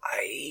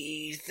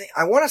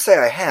I want to say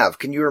I have.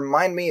 Can you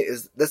remind me?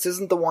 This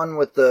isn't the one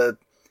with the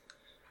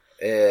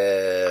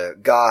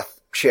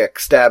goth chick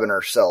stabbing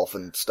herself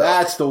and stuff?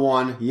 That's the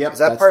one. Yep,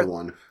 that's the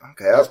one.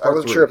 Okay, I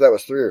wasn't sure if that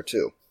was 3 or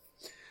 2.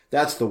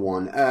 That's the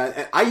one.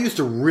 I used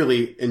to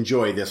really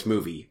enjoy this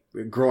movie.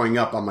 Growing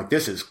up, I'm like,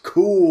 this is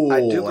cool. I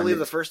do believe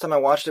the first time I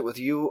watched it with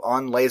you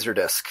on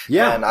Laserdisc.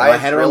 Yeah. And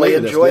I really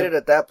enjoyed it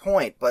at that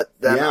point. But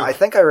then I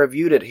think I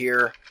reviewed it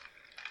here,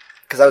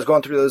 because I was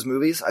going through those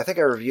movies. I think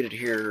I reviewed it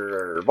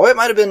here. Boy, it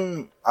might have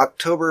been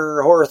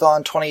October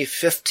Horror-thon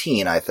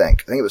 2015, I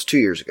think. I think it was 2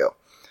 years ago.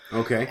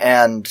 Okay.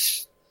 And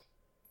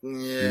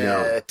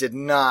it did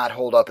not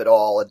hold up at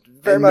all.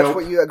 Very much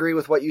what you agree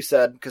with what you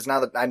said, because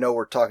now that I know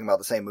we're talking about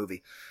the same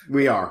movie.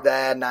 We are.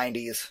 The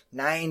 90s,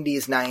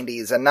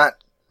 and not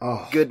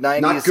good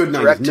 90s, not good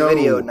 90s.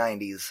 Direct-to-video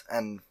 90s.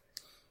 And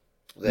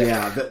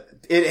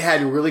it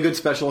had really good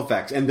special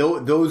effects, and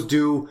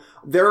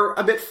they're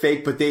a bit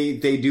fake, but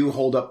they do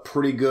hold up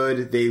pretty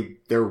good.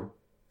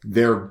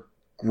 They're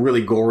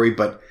really gory,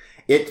 but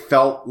it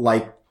felt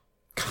like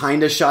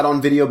kind of shot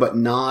on video, but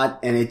not,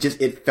 and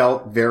it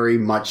felt very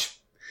much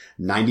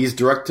 90s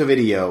direct to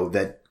video,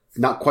 that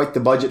not quite the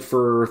budget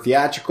for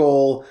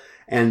theatrical,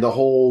 and the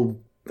whole,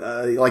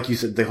 like you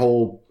said, I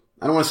don't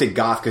want to say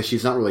goth, because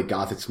she's not really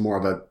goth, it's more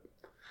of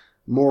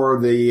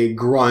the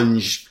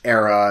grunge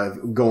era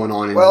going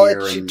on in here.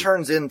 Well, she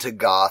turns into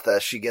goth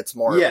as she gets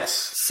more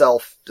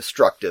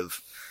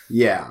self-destructive.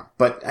 Yeah,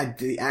 but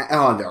the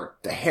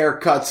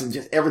haircuts and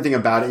just everything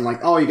about it, and like,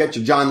 oh, you got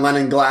your John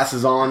Lennon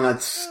glasses on,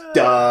 that's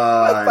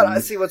done. But I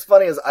see what's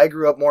funny is I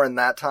grew up more in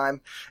that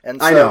time, and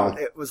so I know.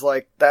 It was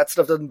like, that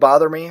stuff doesn't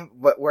bother me,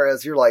 but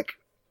whereas you're like,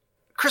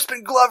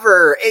 Crispin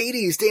Glover,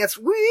 80s dance,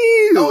 woo!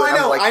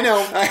 Oh, I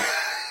know.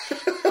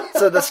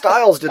 So the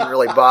styles didn't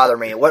really bother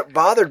me. What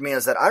bothered me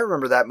is that I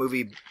remember that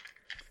movie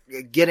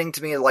getting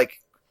to me, like,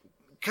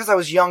 because I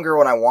was younger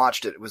when I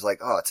watched it, it was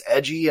like, oh, it's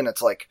edgy, and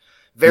it's like,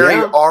 very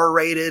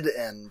R-rated,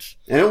 and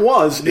it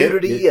was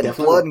nudity and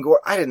blood and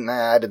gore. I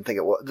didn't think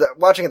it was.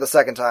 Watching it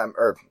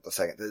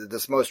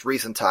this most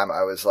recent time,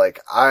 I was like,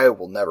 I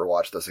will never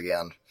watch this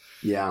again.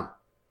 Yeah.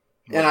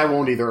 And I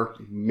won't either.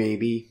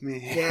 Maybe.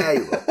 Yeah,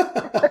 you will.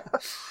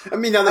 I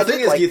mean, now the thing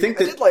is, do you think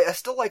that... I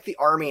still like the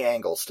Army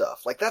Angle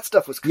stuff. Like, that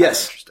stuff was kind of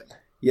interesting.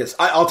 Yes.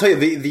 I'll tell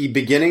you, the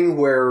beginning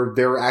where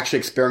they're actually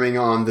experimenting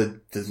on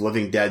the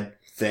Living Dead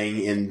thing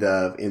in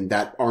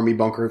that army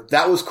bunker,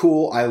 that was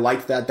cool. I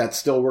liked that. That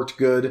still worked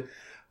good.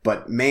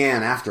 But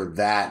man, after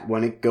that,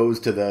 when it goes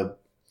to the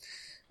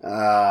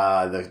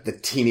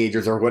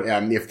teenagers, or what,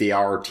 if they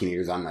are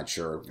teenagers, I'm not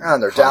sure.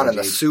 And they're down in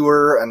the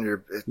sewer,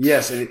 and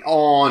yes, and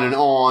on and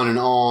on and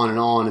on and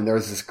on, and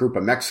there's this group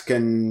of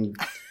Mexican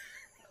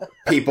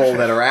people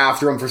that are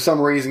after them for some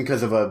reason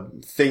because of a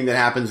thing that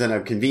happens in a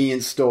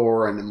convenience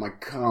store, and I'm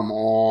like, come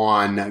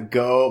on,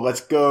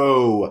 let's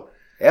go.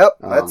 Yep,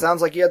 that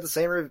sounds like you had the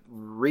same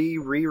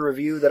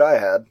review that I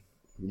had.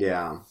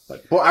 Yeah,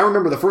 but I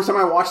remember the first time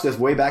I watched this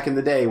way back in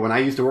the day when I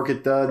used to work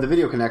at the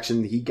Video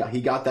Connection. He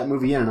got that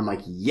movie in, and I'm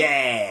like,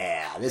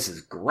 yeah, this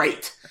is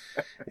great.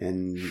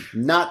 And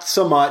not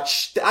so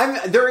much.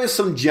 There is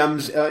some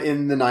gems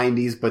in the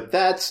 90s, but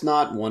that's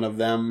not one of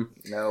them.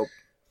 Nope.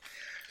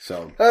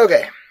 So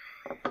okay,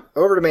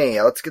 over to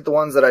me. Let's get the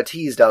ones that I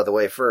teased out of the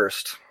way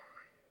first.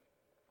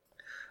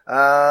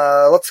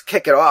 Let's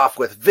kick it off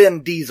with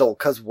Vin Diesel,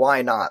 cause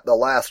why not? The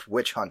Last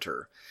Witch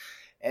Hunter.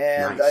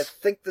 And nice. I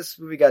think this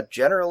movie got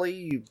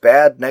generally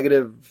bad,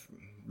 negative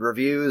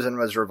reviews and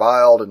was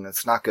reviled and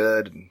it's not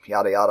good and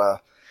yada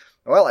yada.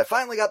 Well, I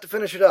finally got to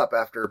finish it up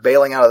after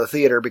bailing out of the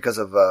theater because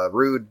of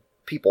rude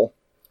people.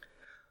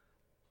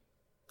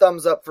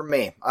 Thumbs up from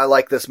me. I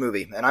like this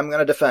movie and I'm going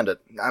to defend it.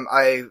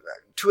 I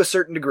to a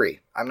certain degree.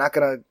 I'm not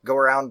going to go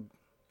around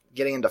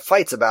getting into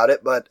fights about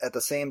it, but at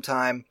the same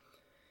time,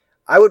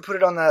 I would put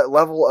it on that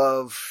level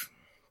of,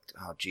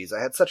 oh geez,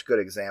 I had such good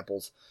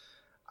examples.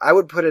 I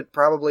would put it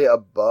probably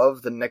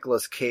above the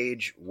Nicolas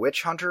Cage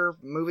Witch Hunter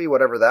movie,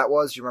 whatever that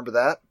was. Do you remember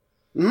that?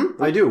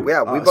 Mm-hmm, I do.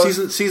 Yeah, we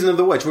both... Season of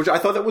the Witch, which I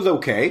thought that was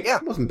okay. Yeah.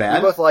 It wasn't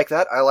bad. We both like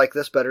that. I like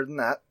this better than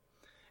that.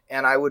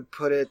 And I would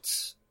put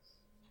it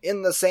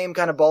in the same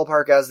kind of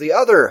ballpark as the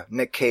other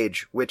Nick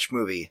Cage Witch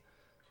movie,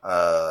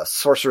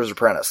 Sorcerer's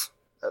Apprentice.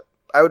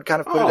 I would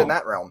kind of put it in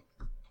that realm.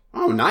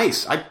 Oh,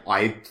 nice.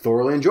 I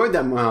thoroughly enjoyed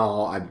that.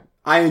 Well,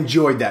 I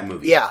enjoyed that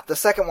movie. Yeah, the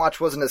second watch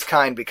wasn't as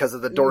kind because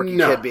of the dorky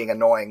kid being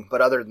annoying,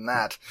 but other than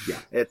that,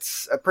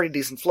 it's a pretty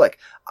decent flick.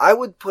 I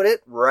would put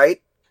it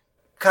right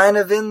kind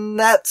of in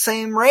that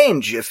same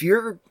range. If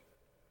you're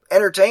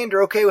entertained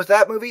or okay with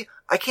that movie,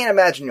 I can't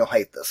imagine you'll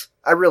hate this.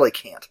 I really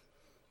can't.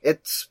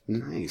 It's...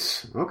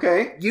 Nice.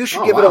 Okay. You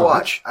should give it a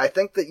watch. I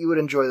think that you would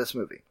enjoy this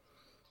movie.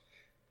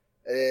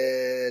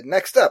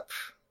 Next up,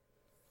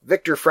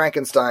 Victor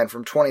Frankenstein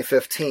from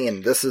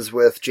 2015. This is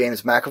with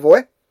James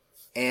McAvoy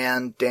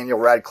and Daniel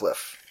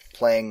Radcliffe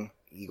playing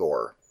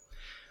Igor.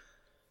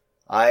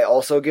 I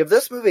also give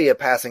this movie a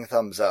passing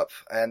thumbs up,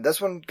 and this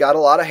one got a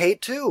lot of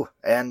hate too.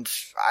 And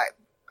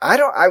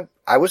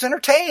I was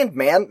entertained,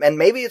 man. And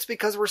maybe it's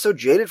because we're so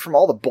jaded from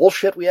all the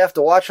bullshit we have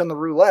to watch on the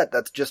roulette.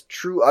 That's just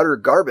true utter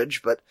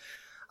garbage. But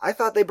I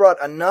thought they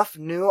brought enough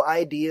new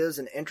ideas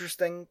and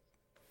interesting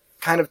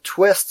kind of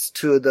twists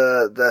to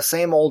the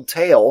same old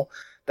tale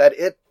that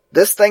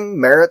this thing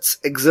merits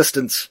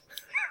existence.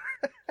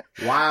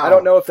 Wow. I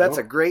don't know if that's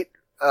a great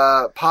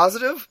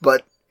positive,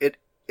 but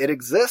it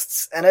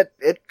exists and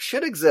it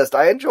should exist.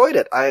 I enjoyed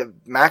it.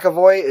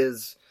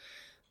 McAvoy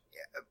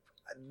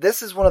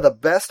this is one of the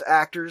best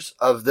actors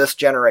of this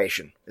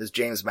generation, is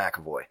James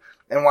McAvoy.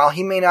 And while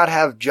he may not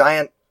have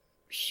giant,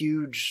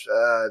 huge,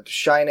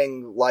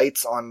 shining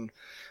lights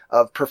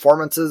of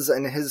performances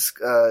in his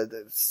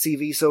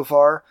CV so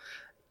far,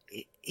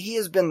 he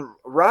has been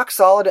rock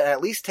solid and at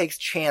least takes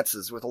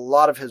chances with a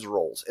lot of his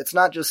roles. It's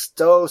not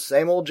just,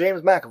 same old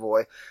James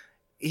McAvoy.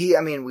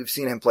 We've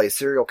seen him play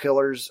serial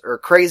killers or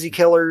crazy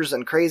killers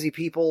and crazy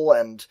people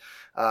and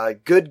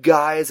good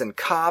guys and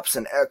cops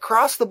and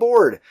across the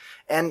board.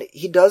 And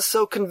he does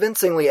so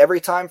convincingly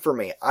every time for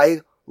me.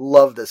 I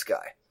love this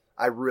guy.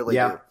 I really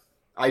do.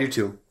 I do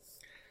too.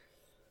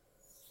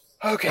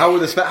 Okay. How were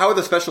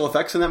the special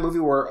effects in that movie?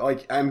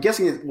 I'm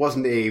guessing it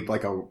wasn't a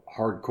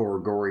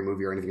hardcore gory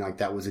movie or anything like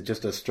that. Was it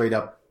just a straight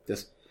up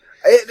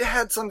It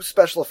had some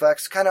special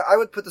effects. I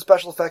would put the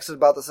special effects at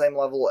about the same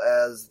level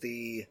as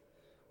the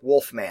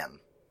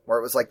Wolfman, where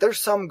it was like there's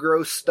some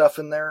gross stuff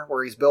in there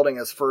where he's building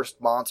his first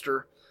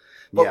monster.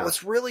 But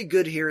what's really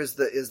good here is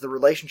the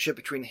relationship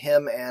between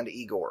him and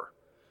Igor.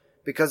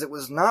 Because it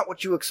was not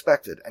what you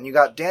expected. And you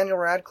got Daniel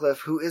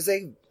Radcliffe, who is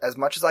as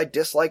much as I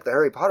dislike the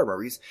Harry Potter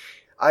movies,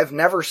 I've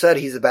never said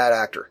he's a bad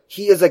actor.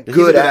 He is a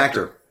good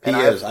actor. He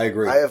is, I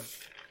agree.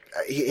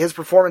 His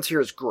performance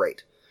here is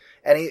great.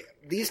 And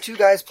these two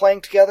guys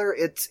playing together,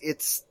 it's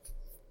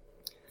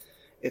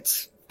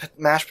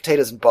mashed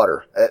potatoes and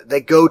butter.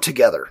 They go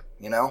together,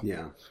 you know?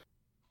 Yeah.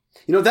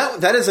 You know,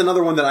 that is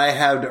another one that I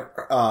had,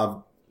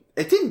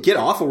 it didn't get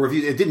awful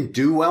reviews. It didn't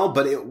do well,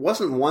 but it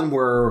wasn't one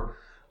where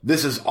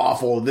this is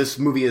awful. This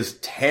movie is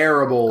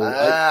terrible.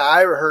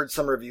 I heard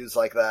some reviews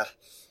like that.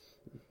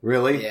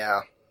 Really?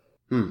 Yeah.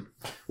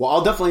 Well,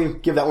 I'll definitely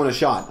give that one a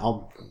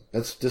shot.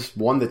 That's just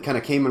one that kind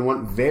of came and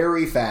went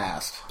very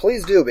fast.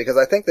 Please do, because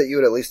I think that you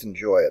would at least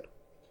enjoy it.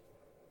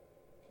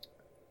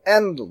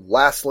 And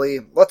lastly,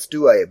 let's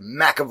do a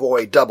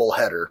McAvoy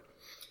doubleheader.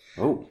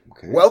 Oh,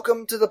 okay.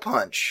 Welcome to the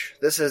Punch.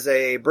 This is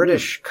a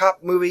British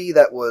cop movie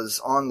that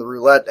was on the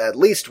roulette at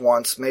least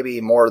once,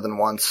 maybe more than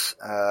once,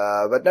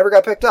 but never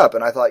got picked up.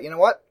 And I thought, you know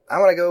what? I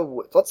want to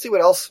go, let's see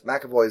what else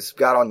McAvoy's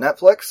got on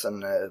Netflix.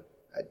 And I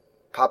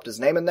popped his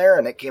name in there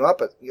and it came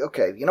up.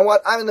 Okay, you know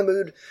what? I'm in the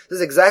mood. This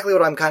is exactly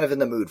what I'm kind of in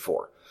the mood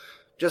for.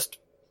 Just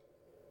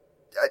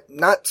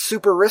not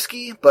super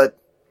risky, but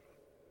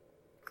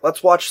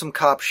let's watch some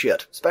cop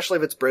shit, especially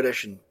if it's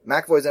British and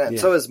McAvoy's in it. Yeah. And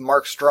so is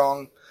Mark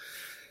Strong,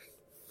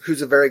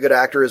 who's a very good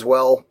actor as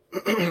well.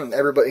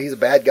 He's a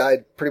bad guy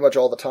pretty much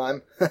all the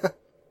time.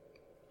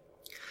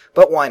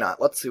 But why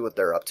not? Let's see what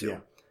they're up to. Yeah.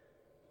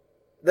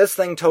 This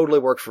thing totally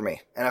worked for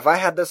me. And if I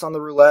had this on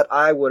the roulette,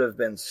 I would have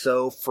been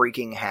so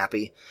freaking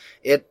happy.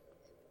 It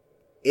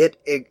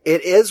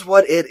is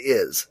what it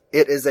is.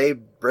 It is a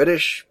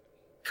British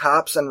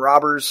cops and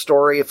robbers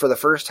story for the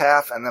first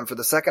half, and then for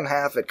the second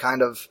half, it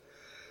kind of,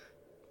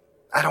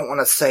 I don't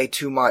want to say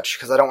too much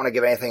because I don't want to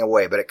give anything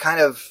away, but it kind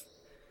of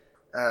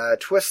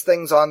twists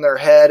things on their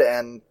head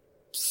and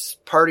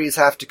parties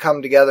have to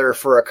come together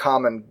for a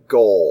common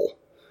goal.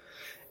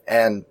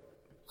 And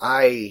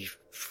I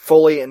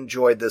fully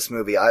enjoyed this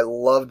movie. I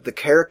loved the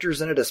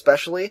characters in it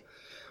especially,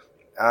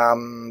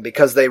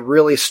 because they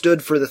really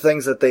stood for the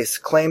things that they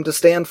claimed to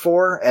stand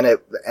for,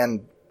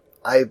 and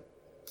I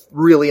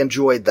really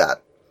enjoyed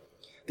that.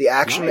 The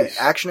action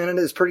in it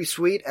is pretty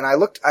sweet, and I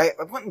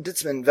went and did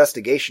some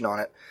investigation on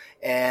it,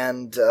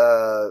 and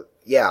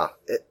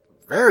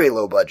very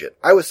low budget.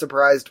 I was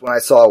surprised when I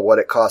saw what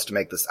it cost to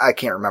make this. I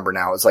can't remember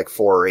now. It was like $4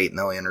 or $8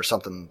 million or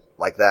something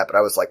like that, but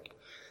I was like,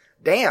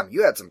 damn,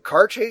 you had some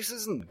car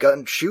chases and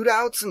gun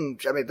shootouts, and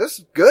I mean, this is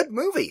a good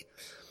movie.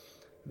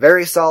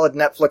 Very solid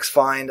Netflix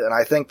find, and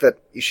I think that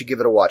you should give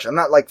it a watch. I'm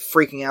not like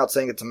freaking out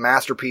saying it's a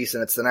masterpiece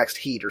and it's the next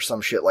Heat or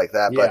some shit like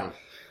that, but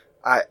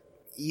I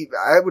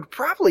would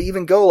probably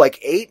even go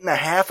like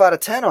 8.5 out of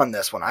 10 on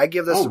this one. I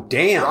give this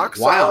rock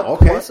solid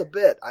plus a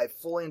bit. I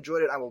fully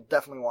enjoyed it. I will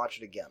definitely watch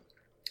it again.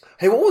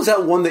 Hey, what was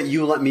that one that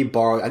you let me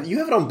borrow? You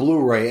have it on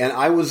Blu-ray, and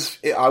I was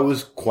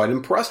quite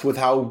impressed with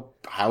how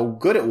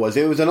good it was.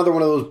 It was another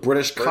one of those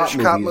British cop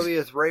movie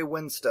with Ray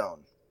Winstone.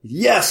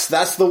 Yes,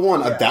 that's the one.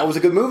 Yeah. That was a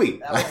good movie.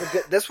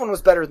 This one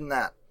was better than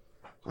that.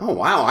 Oh,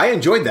 wow. I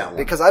enjoyed that one.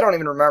 Because I don't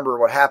even remember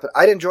what happened.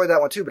 I enjoyed that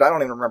one too, but I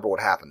don't even remember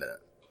what happened in it.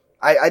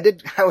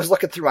 I was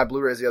looking through my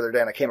Blu-rays the other day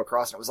and I came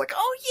across it and it was like,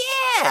 oh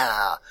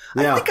yeah!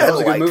 I think I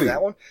liked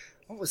that one.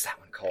 What was that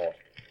one called?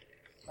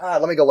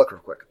 Let me go look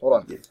real quick. Hold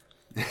on.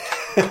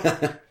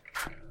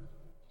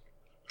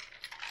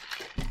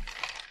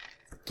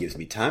 Gives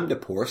me time to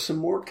pour some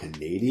more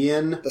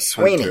Canadian The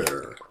Sweeney.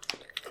 Hunter.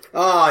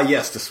 Ah,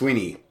 yes, The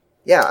Sweeney.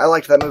 Yeah, I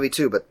liked that movie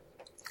too, but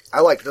I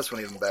liked this one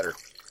even better.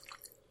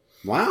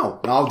 Wow.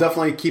 I'll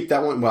definitely keep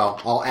that one.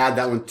 Well, I'll add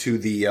that one to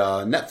the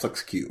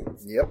Netflix queue.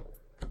 Yep.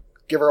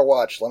 Give her a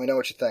watch. Let me know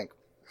what you think.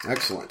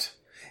 Excellent.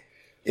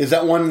 Is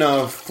that one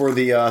for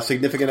the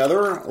significant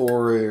other,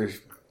 or?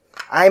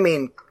 I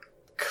mean,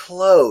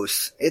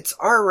 close. It's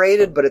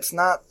R-rated, but it's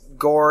not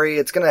gory.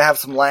 It's going to have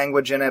some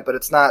language in it, but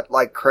it's not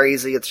like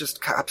crazy. It's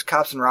just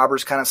cops and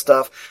robbers kind of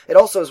stuff. It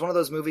also is one of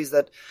those movies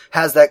that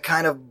has that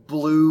kind of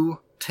blue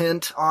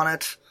tint on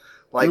it,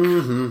 like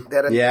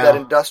that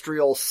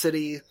industrial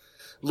city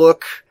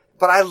look.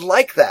 But I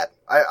like that.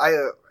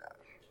 I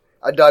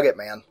dug it,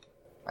 man.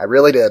 I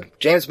really did.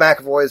 James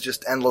McAvoy is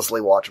just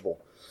endlessly watchable.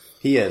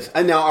 He is.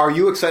 And now, are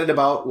you excited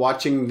about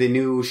watching the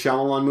new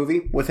Shyamalan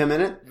movie with him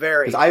in it?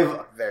 Very.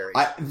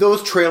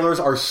 Those trailers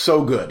are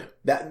so good.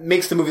 That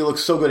makes the movie look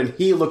so good, and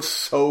he looks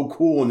so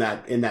cool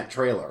in that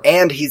trailer.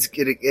 And it's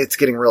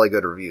getting really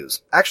good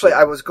reviews. Actually,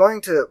 I was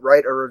going to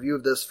write a review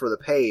of this for the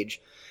page,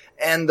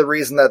 and the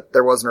reason that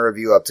there wasn't a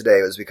review up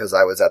today was because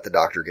I was at the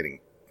doctor getting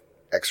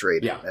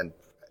x-rayed. Yeah. And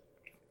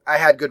I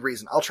had good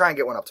reason. I'll try and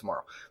get one up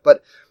tomorrow.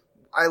 But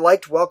I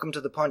liked Welcome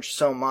to the Punch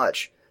so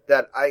much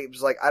that I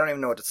was like, I don't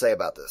even know what to say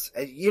about this.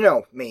 And you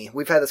know me.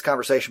 We've had this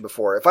conversation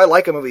before. If I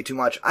like a movie too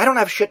much, I don't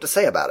have shit to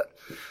say about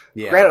it.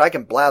 Yeah. Granted, I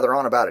can blather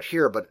on about it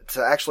here, but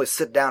to actually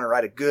sit down and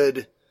write a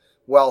good,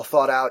 well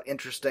thought out,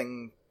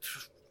 interesting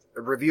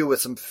review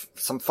with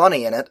some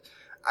funny in it,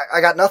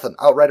 I got nothing.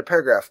 I'll write a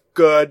paragraph.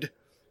 Good.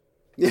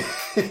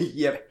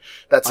 Yep.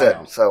 That's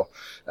it. So,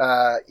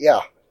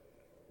 yeah.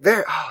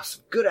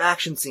 Some good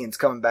action scenes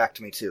coming back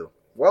to me too.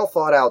 Well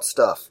thought out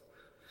stuff.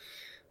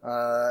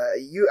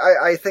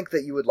 I think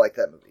that you would like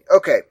that movie.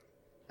 Okay.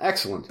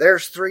 Excellent.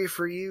 There's 3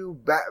 for you.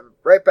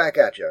 Right back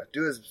at you.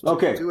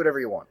 Do whatever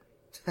you want.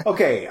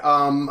 Okay.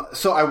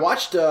 So I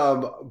watched,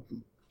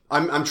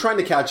 I'm trying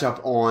to catch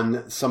up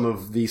on some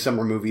of the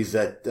summer movies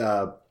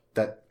that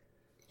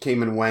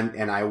came and went,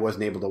 and I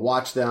wasn't able to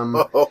watch them.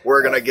 Oh,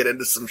 we're gonna get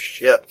into some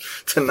shit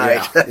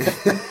tonight.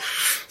 Yeah.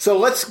 So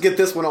let's get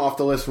this one off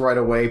the list right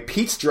away.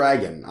 Pete's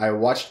Dragon. I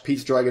watched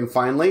Pete's Dragon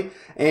finally,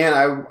 and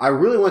I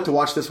really went to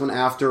watch this one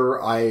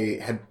after I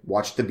had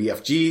watched the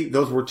BFG.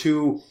 Those were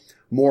 2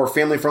 more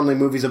family-friendly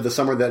movies of the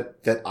summer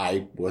that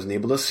I wasn't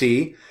able to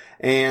see.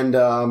 And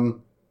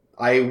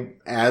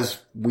as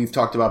we've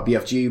talked about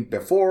BFG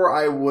before,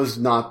 I was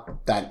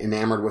not that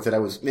enamored with it.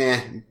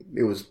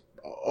 It was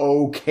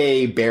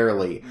okay,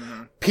 barely.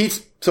 Mm-hmm.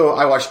 So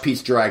I watched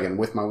Pete's Dragon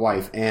with my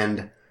wife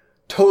and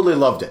totally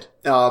loved it.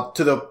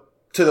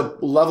 To the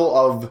level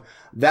of,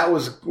 that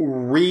was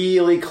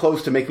really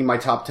close to making my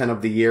top 10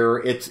 of the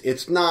year.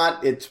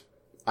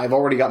 I've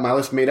already got my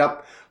list made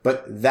up,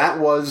 but that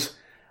was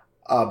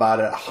about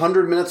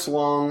 100 minutes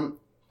long.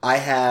 I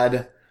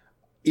had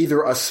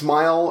either a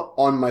smile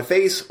on my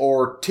face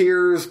or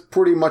tears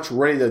pretty much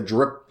ready to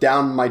drip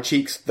down my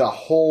cheeks the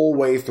whole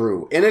way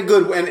through. In a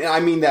good way, and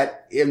I mean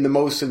that in the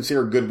most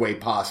sincere good way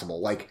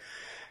possible. Like,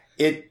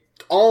 it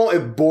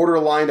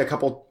borderlined a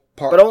couple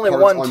but only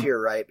one tear,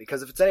 right?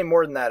 Because if it's any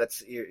more than that,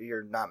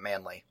 you're not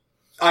manly.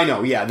 I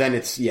know, yeah.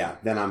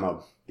 Then I'm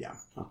a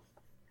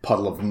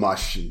puddle of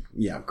mush,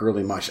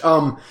 girly mush.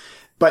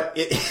 But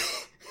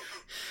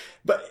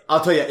I'll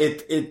tell you,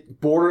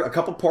 it bordered, a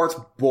couple parts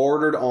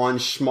bordered on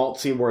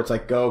schmaltzy where it's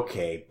like,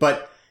 okay,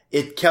 but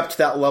it kept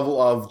that level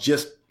of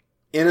just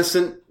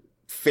innocent,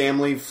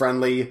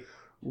 family-friendly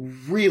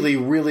really,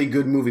 really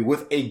good movie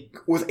with a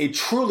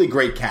truly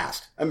great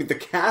cast. I mean, the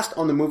cast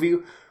on the movie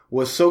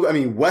was so, I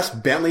mean, Wes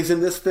Bentley's in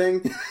this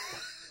thing.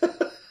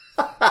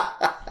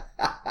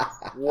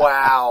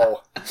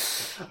 Wow.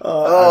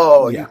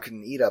 Yeah. You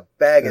can eat a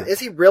bag of... Is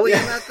he really in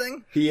that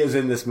thing? He is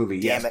in this movie,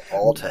 Damn yes. it,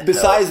 all to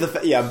Besides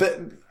hell. but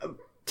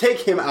take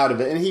him out of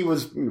it, and he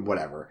was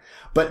whatever.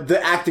 But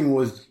the acting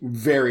was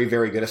very,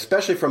 very good,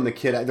 especially from the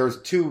kid.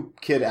 There's 2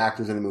 kid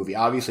actors in the movie.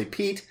 Obviously,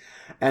 Pete,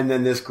 and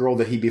then this girl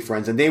that he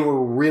befriends. And they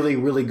were really,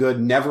 really good,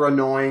 never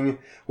annoying,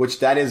 which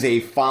that is a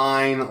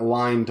fine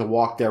line to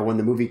walk there when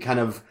the movie kind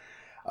of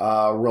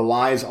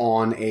relies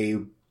on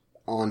a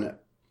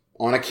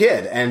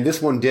kid. And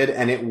this one did,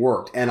 and it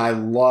worked. And I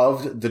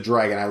loved the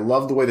dragon. I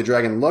loved the way the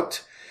dragon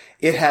looked.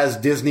 It has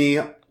Disney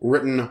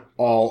written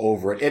all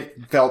over it.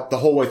 It felt the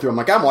whole way through. I'm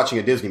like, I'm watching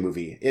a Disney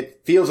movie.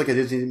 It feels like a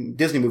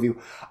Disney movie.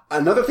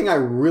 Another thing I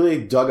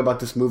really dug about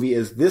this movie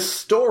is this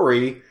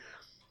story.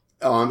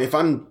 If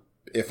I'm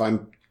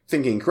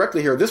thinking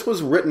correctly here, this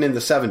was written in the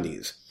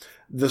 70s.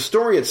 The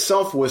story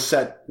itself was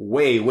set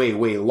way, way,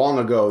 way long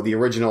ago, the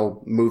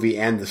original movie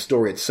and the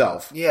story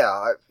itself.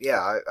 Yeah,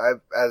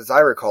 as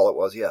I recall it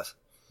was, yes.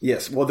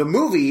 Yes, well, the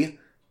movie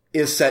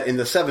is set in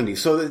the 70s,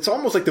 so it's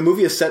almost like the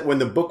movie is set when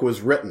the book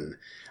was written.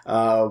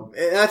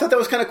 And I thought that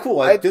was kind of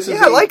cool. I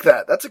like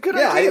that. That's a good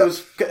idea. Yeah, it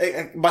was,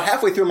 about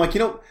halfway through, I'm like,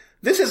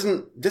 this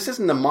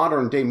isn't a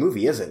modern day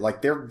movie, is it?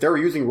 Like, they're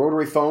using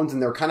rotary phones,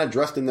 and they're kind of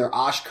dressed in their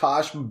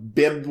Oshkosh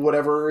bib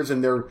whatevers,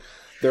 and they're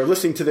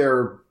listening to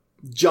their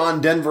John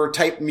Denver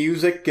type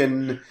music,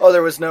 and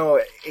there was no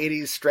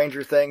 80s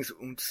Stranger Things.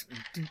 Oops.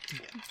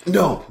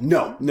 No.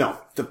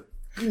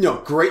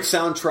 Great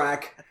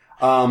soundtrack.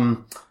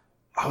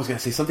 I was gonna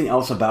say something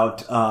else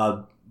about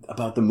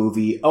the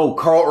movie. Oh,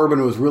 Carl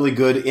Urban was really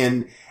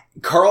good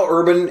Carl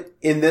Urban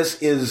in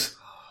this is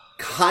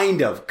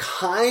kind of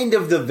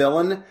the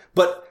villain,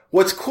 but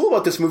what's cool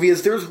about this movie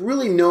is there's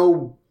really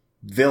no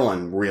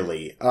villain,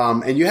 really.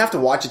 And you have to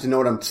watch it to know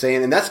what I'm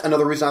saying, and that's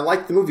another reason I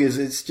like the movie is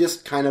it's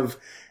just kind of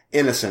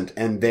innocent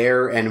and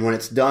when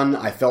it's done,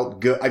 I felt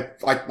good.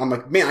 I'm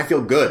like, man, I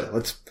feel good.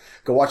 Let's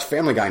go watch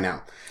Family Guy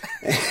now.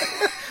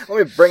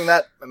 Let me bring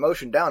that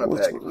emotion down a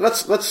peg.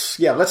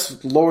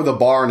 Let's lower the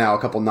bar now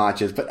a couple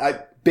notches,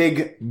 but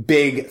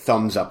big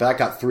thumbs up. That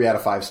got 3 out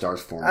of 5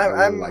 stars for me.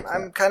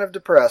 I'm kind of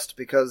depressed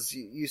because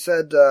you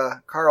said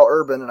Carl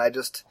Urban, and I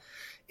just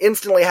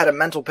instantly had a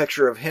mental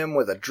picture of him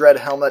with a dread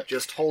helmet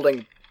just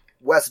holding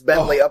Wes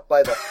Bentley up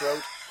by the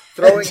throat,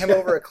 throwing him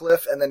over a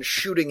cliff, and then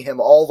shooting him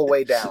all the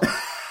way down.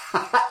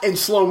 In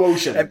slow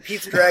motion. And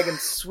Pete's dragon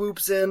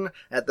swoops in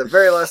at the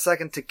very last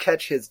second to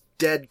catch his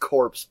dead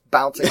corpse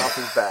bouncing off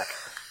his back.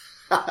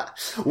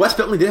 Wes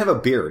Bentley did have a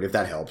beard, if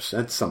that helps.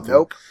 That's something.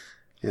 Nope.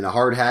 And a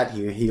hard hat.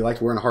 He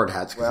liked wearing hard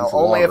hats. Well,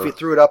 only if he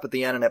threw it up at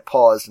the end and it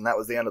paused, and that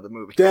was the end of the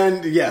movie.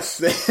 Then, yes.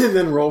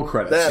 Then roll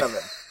credits. Then I'm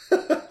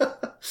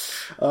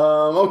in.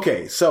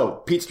 Okay, so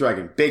Pete's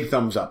Dragon, big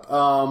thumbs up.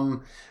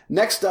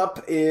 Next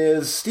up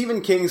is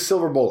Stephen King's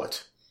Silver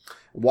Bullet.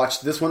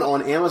 Watched this one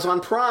on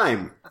Amazon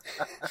Prime.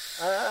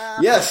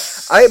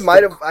 Yes. I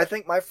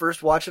think my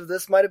first watch of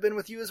this might have been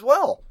with you as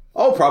well.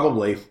 Oh,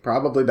 probably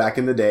back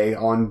in the day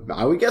on,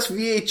 I would guess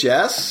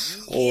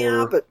VHS.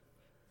 Yeah, but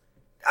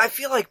I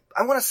feel like,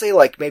 I want to say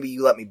like maybe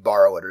you let me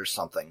borrow it or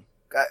something.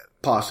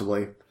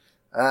 Possibly.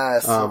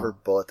 Silver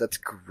Bullet, that's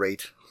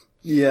great.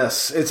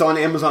 Yes, it's on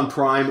Amazon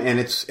Prime, and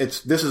this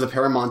is a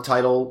Paramount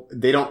title.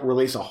 They don't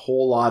release a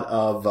whole lot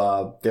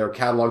of their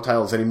catalog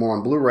titles anymore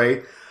on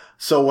Blu-ray.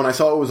 So when I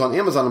saw it was on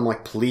Amazon, I'm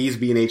like, please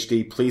be in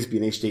HD, please be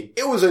in HD.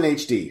 It was in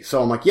HD.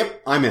 So I'm like, yep,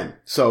 I'm in.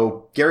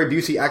 So Gary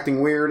Busey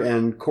acting weird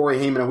and Corey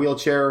Haim in a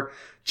wheelchair.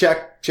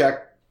 Check.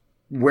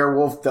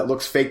 Werewolf that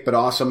looks fake but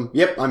awesome.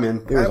 Yep, I'm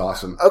in. It was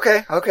awesome.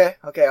 Okay. I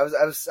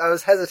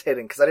was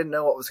hesitating because I didn't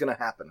know what was going to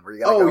happen. Were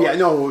you gonna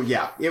go?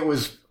 It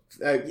was.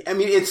 I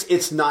mean,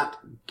 it's not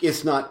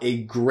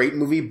a great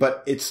movie,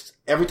 but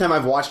every time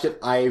I've watched it,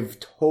 I've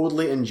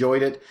totally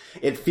enjoyed it.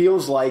 It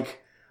feels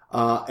like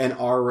an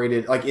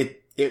R-rated, like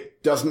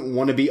it doesn't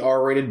want to be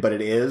R-rated, but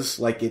it is.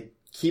 Like, it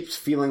keeps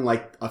feeling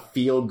like a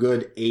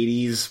feel-good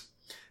 80s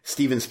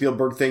Steven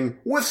Spielberg thing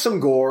with some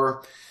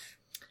gore,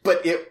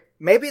 but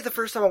maybe the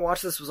first time I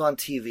watched this was on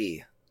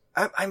TV.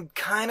 I'm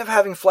kind of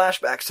having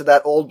flashbacks to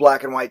that old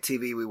black and white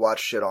TV we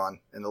watched shit on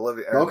in the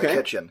living or in the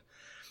kitchen.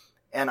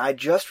 And I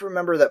just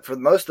remember that for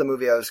most of the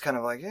movie I was kind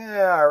of like,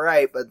 yeah,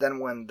 alright, but then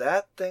when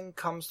that thing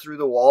comes through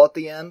the wall at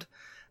the end,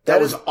 that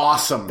was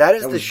awesome. That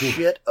is the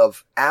shit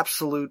of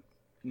absolute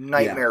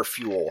nightmare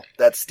fuel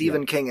that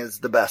Stephen King is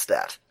the best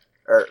at.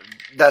 Or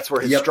that's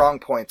where his strong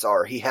points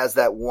are. He has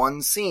that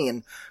one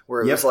scene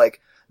where it was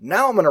like,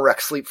 now I'm going to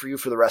wreck sleep for you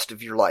for the rest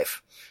of your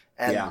life.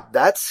 And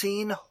that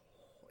scene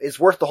is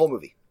worth the whole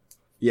movie.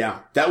 Yeah,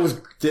 that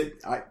was...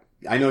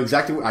 I know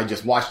exactly what I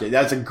just watched it.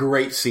 That's a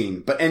great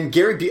scene.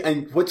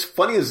 And what's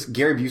funny is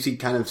Gary Busey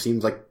kind of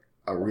seems like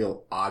a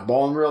real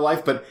oddball in real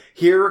life, but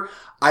here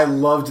I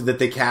loved that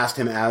they cast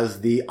him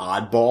as the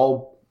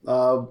oddball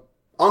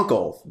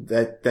uncle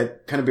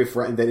that kind of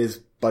befriend that is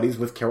buddies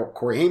with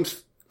Corey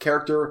Haim's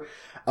character.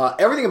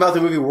 Everything about the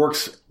movie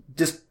works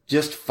just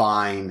just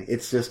fine.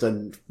 It's just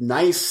a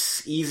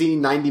nice, easy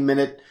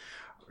 90-minute,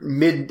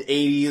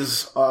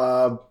 mid-80s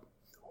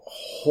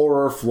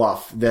horror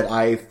fluff that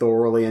I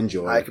thoroughly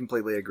enjoyed. I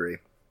completely agree.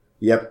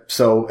 Yep.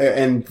 So,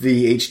 and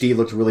the HD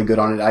looked really good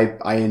on it.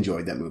 I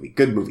enjoyed that movie.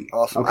 Good movie.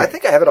 Awesome. Okay. I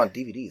think I have it on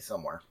DVD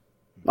somewhere.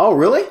 Oh,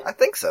 really? I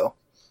think so.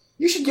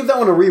 You should give that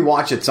one a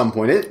rewatch at some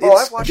point.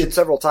 I've watched it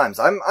several times.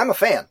 I'm a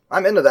fan.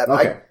 I'm into that.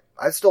 Okay.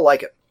 I still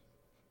like it.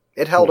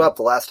 It held up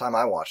the last time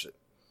I watched it.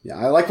 Yeah,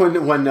 I like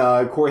when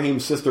Corey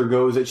Haim's sister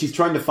goes, she's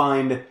trying to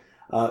find,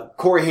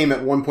 Corey Haim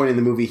at one point in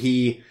the movie,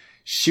 he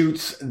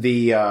shoots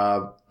the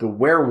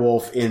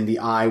werewolf in the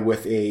eye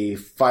with a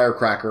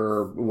firecracker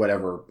or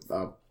whatever,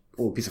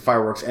 little piece of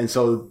fireworks. And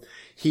so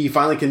he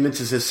finally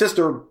convinces his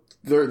sister,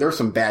 there's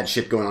some bad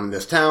shit going on in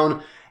this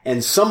town,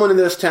 and someone in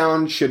this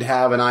town should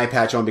have an eye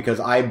patch on because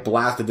I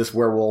blasted this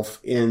werewolf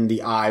in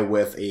the eye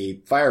with a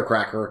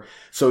firecracker.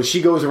 So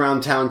she goes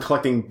around town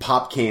collecting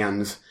pop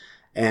cans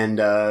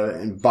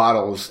and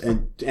bottles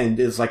and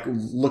is like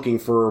looking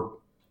for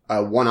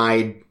a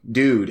one-eyed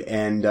dude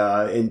and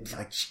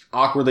like she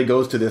awkwardly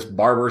goes to this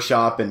barber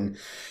shop and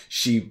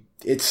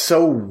it's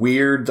so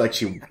weird. Like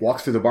she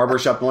walks through the barber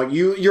shop and like,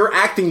 you're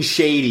acting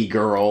shady,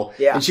 girl.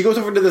 Yeah. And she goes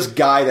over to this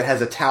guy that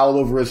has a towel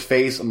over his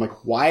face. I'm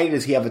like, why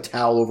does he have a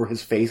towel over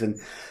his face?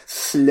 And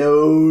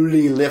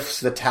slowly lifts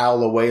the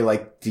towel away.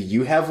 Like, do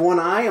you have one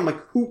eye? I'm like,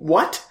 who,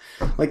 what?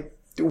 Like,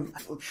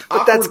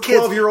 but that's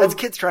kids. That's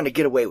kids trying to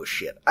get away with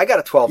shit. I got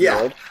a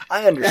 12-year-old. Yeah.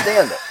 I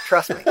understand it.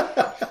 Trust me.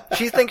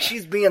 She thinks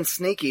she's being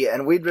sneaky,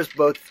 and we just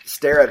both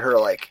stare at her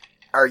like,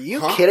 "Are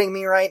you kidding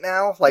me right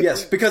now?" Like,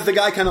 yes, because the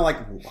guy kind of like,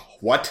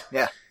 "What?"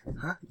 Yeah.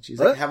 Huh? She's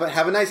like, "Have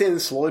a nice day," and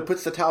slowly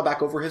puts the towel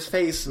back over his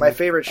face. My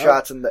favorite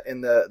shots in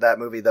that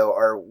movie though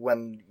are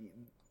when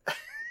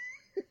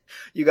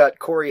you got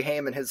Corey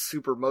Haim in his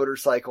super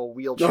motorcycle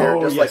wheelchair,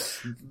 like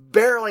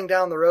barreling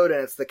down the road,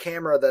 and it's the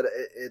camera that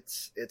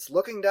it's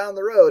looking down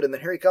the road, and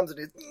then here he comes,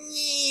 and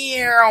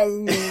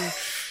yes.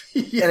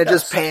 And it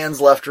just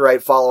pans left to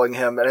right, following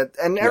him,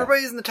 and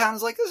everybody's in the town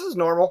is like, "This is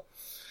normal."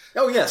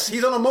 Oh yes,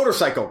 he's on a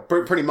motorcycle,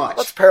 pretty much.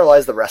 Let's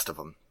paralyze the rest of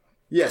them.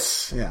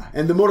 Yes, yeah,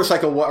 and the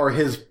motorcycle or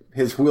his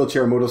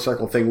wheelchair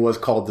motorcycle thing was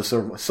called the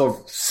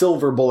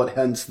Silver Bullet,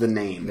 hence the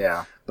name.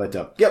 Yeah. But,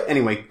 yep,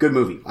 anyway, good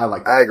movie. I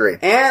like that. I agree.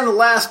 And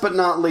last but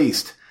not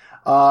least,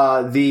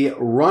 the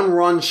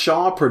Run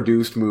Shaw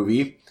produced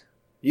movie,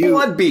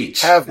 Blood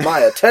Beach. Have my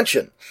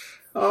attention.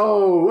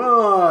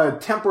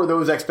 Temper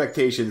those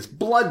expectations.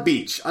 Blood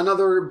Beach,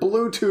 another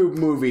BlueTube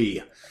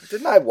movie.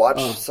 Didn't I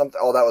watch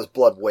something? Oh, that was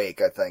Blood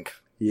Wake, I think.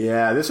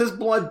 Yeah, this is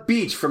Blood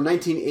Beach from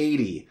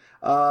 1980.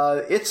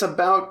 It's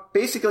about,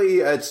 basically,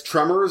 it's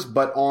Tremors,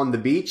 but on the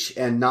beach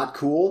and not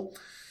cool.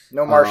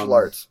 No martial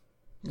arts.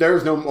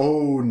 There's no.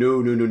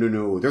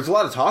 There's a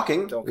lot of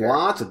talking. Don't care.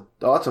 Lots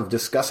of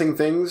discussing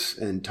things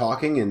and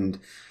talking. And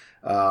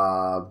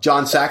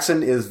John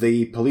Saxon is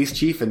the police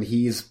chief, and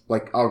he's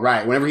like, all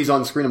right. Whenever he's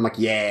on screen, I'm like,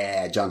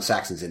 yeah, John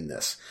Saxon's in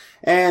this.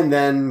 And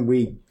then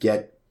we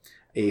get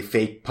a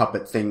fake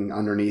puppet thing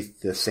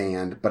underneath the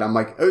sand. But I'm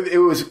like, it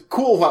was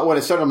cool when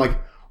it started. I'm like,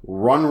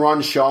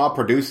 Run Shaw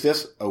produced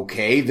this.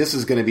 Okay, this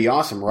is going to be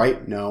awesome,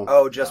 right? No.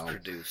 Oh, just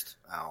produced.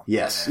 Oh.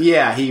 Yes.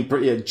 Yeah.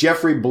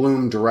 Jeffrey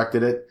Bloom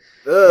directed it.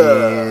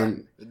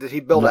 And did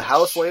he build a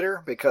house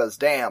later? Because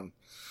damn.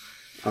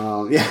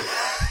 Yeah.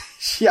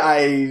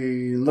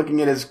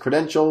 Looking at his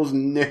credentials,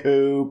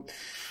 no.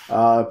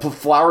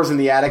 Flowers in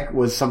the Attic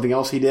was something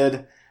else he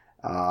did.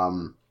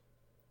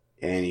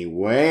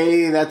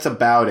 Anyway, that's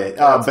about it.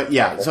 But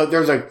yeah, so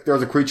there's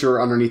a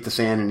creature underneath the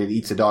sand and it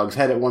eats a dog's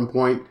head at one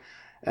point.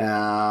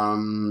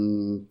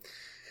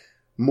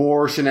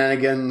 More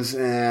shenanigans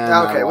and...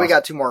 Okay, we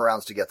got 2 more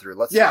rounds to get through.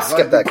 Let's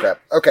skip that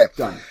crap. Okay.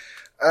 Done.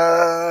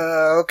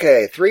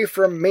 Okay, 3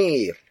 from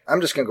me.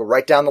 I'm just gonna go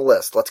right down the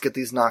list. Let's get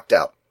these knocked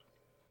out.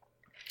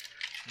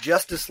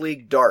 Justice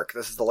League Dark.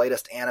 This is the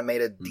latest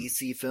animated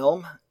DC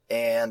film.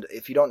 And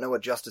if you don't know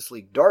what Justice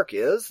League Dark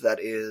is, that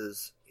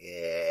is...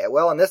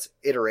 in this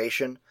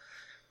iteration...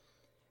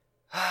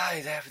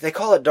 They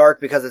call it dark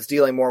because it's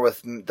dealing more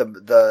with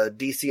the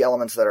DC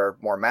elements that are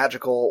more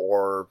magical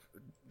or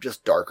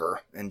just darker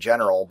in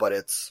general, but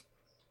it's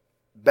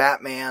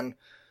Batman,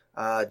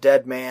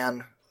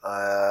 Deadman,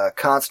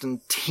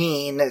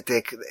 Constantine.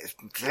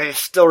 They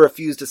still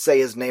refuse to say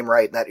his name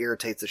right, and that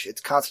irritates the shit.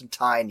 It's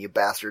Constantine, you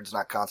bastards,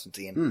 not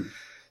Constantine.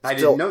 I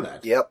didn't know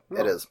that. Yep,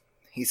 it is.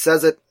 He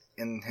says it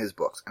in his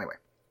books. Anyway.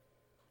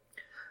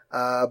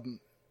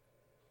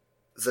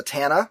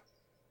 Zatanna,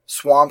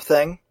 Swamp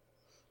Thing.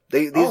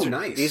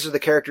 These are the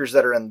characters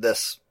that are in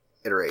this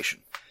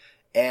iteration.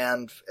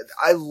 And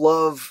I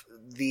love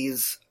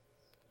these,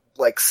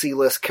 like,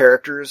 C-list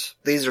characters.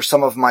 These are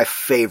some of my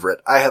favorite.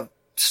 I have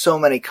so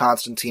many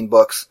Constantine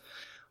books.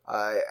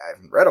 I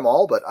haven't read them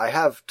all, but I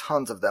have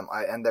tons of them,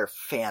 and they're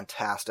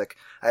fantastic.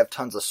 I have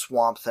tons of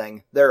Swamp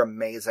Thing. They're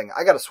amazing.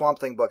 I got a Swamp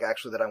Thing book,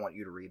 actually, that I want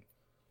you to read.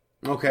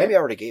 Okay. Maybe I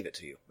already gave it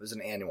to you. It was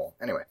an annual.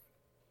 Anyway.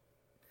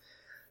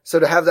 So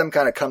to have them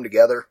kind of come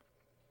together...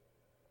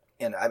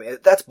 And I mean,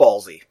 that's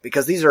ballsy,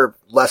 because these are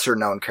lesser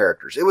known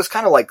characters. It was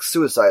kind of like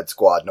Suicide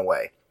Squad in a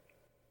way.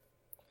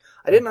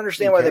 I didn't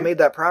understand why they made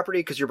that property,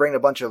 because you're bringing a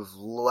bunch of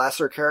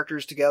lesser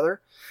characters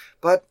together,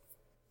 but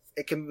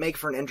it can make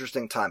for an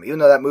interesting time. Even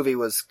though that movie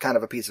was kind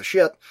of a piece of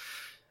shit,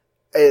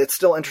 it's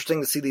still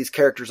interesting to see these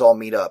characters all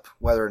meet up,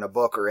 whether in a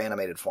book or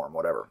animated form,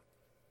 whatever.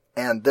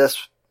 And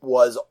this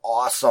was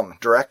awesome.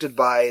 Directed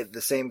by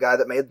the same guy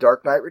that made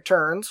Dark Knight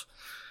Returns,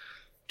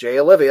 Jay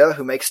Olivia,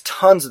 who makes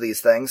tons of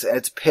these things, and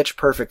it's pitch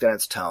perfect in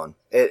its tone.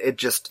 It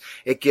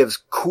gives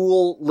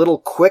cool little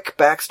quick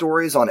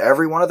backstories on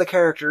every one of the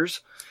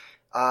characters,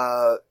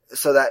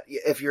 so that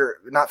if you're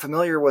not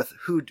familiar with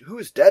who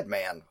is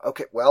Deadman,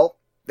 okay, well,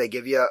 they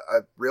give you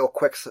a real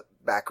quick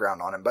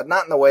background on him, but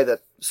not in the way that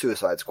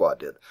Suicide Squad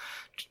did.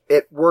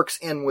 It works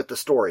in with the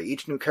story.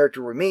 Each new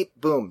character we meet,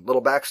 boom,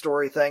 little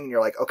backstory thing, and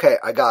you're like, okay,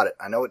 I got it.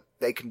 I know what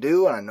they can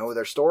do, and I know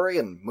their story,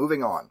 and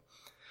moving on.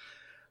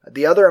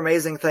 The other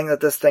amazing thing that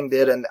this thing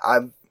did, and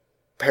I'm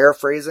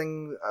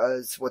paraphrasing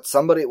what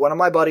one of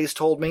my buddies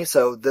told me,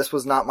 so this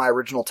was not my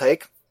original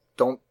take.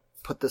 Don't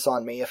put this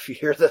on me if you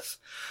hear this.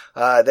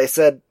 They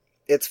said,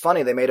 it's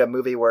funny, they made a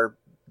movie where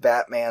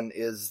Batman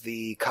is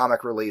the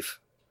comic relief.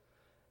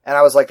 And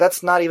I was like,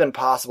 that's not even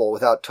possible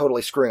without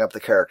totally screwing up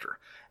the character.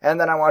 And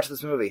then I watched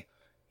this movie.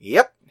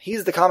 Yep,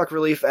 he's the comic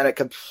relief, and it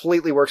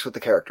completely works with the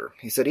character.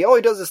 He said, he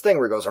does this thing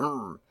where he goes,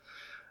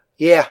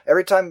 Yeah,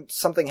 every time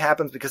something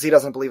happens, because he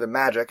doesn't believe in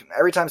magic,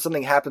 every time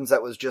something happens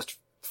that was just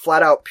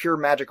flat out pure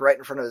magic right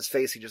in front of his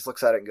face, he just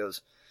looks at it and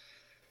goes,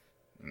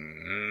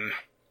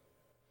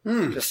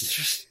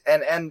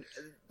 And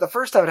the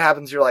first time it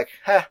happens, you're like,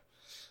 heh.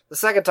 The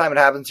second time it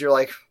happens, you're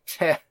like,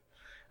 heh.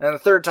 And the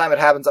third time it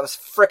happens, I was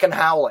frickin'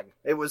 howling.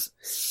 It was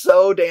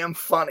so damn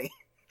funny.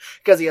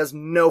 Because he has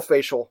no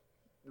facial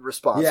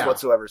response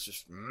whatsoever. It's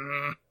just,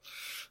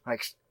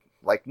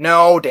 like,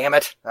 no, damn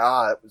it.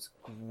 It was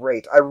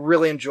great. I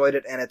really enjoyed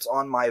it, and it's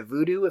on my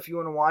Vudu if you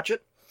want to watch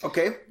it.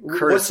 Okay.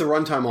 What's the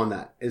runtime on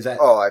that? Is that...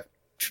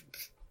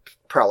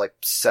 probably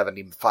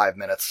 75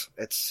 minutes.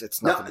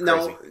 It's nothing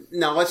crazy.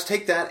 Now, let's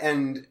take that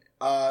and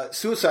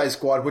Suicide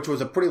Squad, which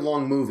was a pretty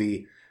long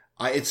movie.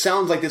 It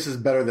sounds like this is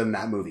better than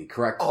that movie,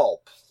 correct? Oh,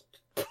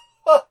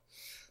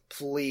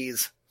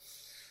 please.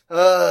 Isn't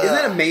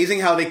that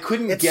amazing how they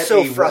couldn't get It's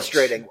so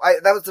frustrating.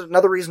 That was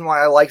another reason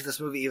why I liked this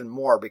movie even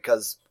more,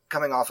 because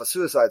coming off of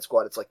Suicide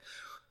Squad, it's like,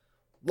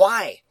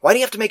 why? Why do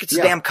you have to make it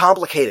so damn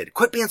complicated?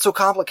 Quit being so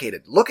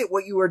complicated. Look at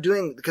what you are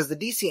doing, because the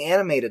DC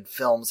animated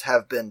films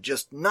have been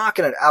just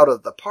knocking it out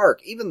of the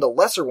park. Even the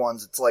lesser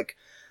ones, it's like,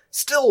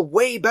 still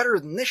way better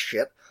than this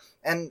shit.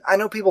 And I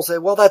know people say,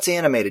 well, that's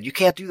animated. You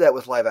can't do that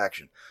with live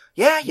action.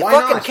 Yeah, you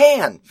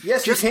can.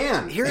 Yes, you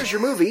can. Here's your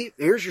movie.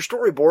 Here's your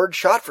storyboard,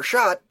 shot for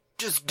shot.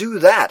 Just do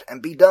that and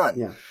be done.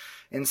 Yeah.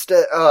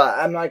 Instead,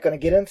 I'm not going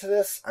to get into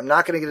this. I'm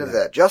not going to get into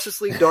that.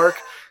 Justice League Dark,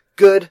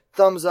 good,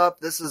 thumbs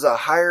up. This is a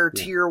higher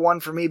tier one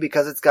for me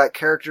because it's got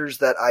characters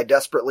that I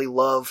desperately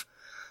love,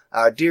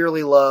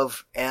 dearly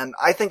love, and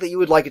I think that you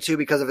would like it too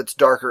because of its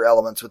darker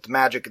elements with the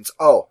magic. And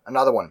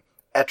another one,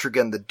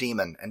 Etrigan the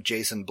Demon and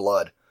Jason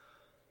Blood.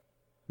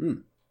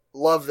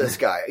 Love this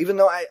guy. Even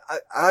though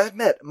I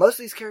admit, most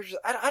of these characters,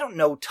 I don't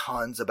know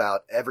tons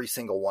about every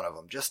single one of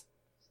them.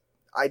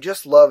 I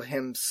just love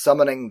him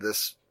summoning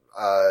this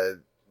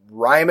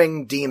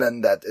rhyming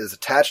demon that is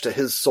attached to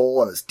his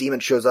soul, and this demon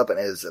shows up and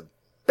is a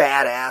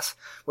badass,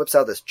 whips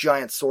out this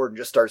giant sword and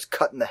just starts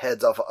cutting the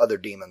heads off of other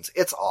demons.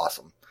 It's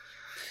awesome.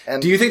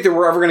 And do you think that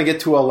we're ever going to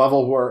get to a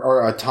level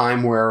or a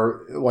time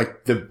where,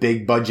 like, the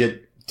big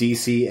budget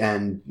DC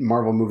and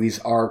Marvel movies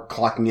are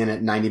clocking in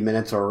at 90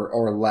 minutes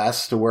or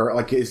less, to where,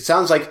 like, it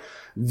sounds like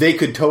they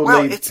could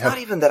totally... Well, it's not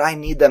even that I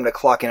need them to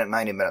clock in at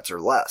 90 minutes or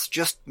less.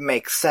 Just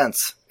makes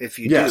sense if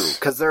you do.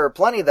 Because there are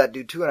plenty that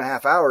do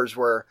 2.5 hours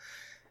where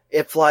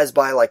it flies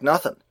by like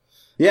nothing.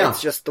 Yeah.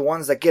 It's just the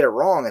ones that get it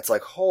wrong, it's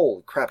like,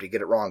 holy crap, you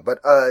get it wrong. But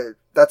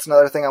that's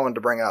another thing I wanted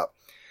to bring up.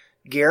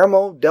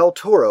 Guillermo del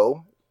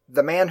Toro,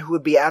 the man who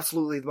would be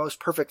absolutely the most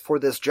perfect for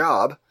this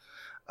job,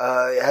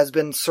 has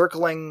been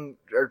circling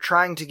or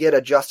trying to get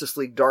a Justice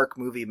League Dark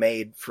movie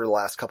made for the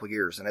last couple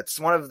years. And it's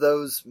one of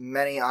those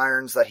many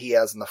irons that he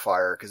has in the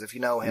fire. Because if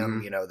you know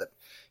him, you know that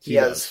he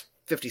has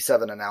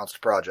 57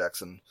 announced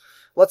projects. And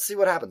let's see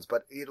what happens.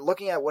 But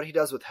looking at what he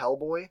does with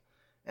Hellboy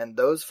and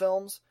those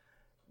films,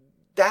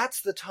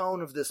 that's the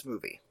tone of this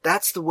movie.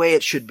 That's the way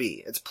it should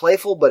be. It's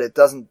playful, but it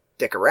doesn't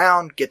dick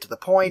around, get to the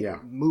point,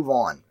 move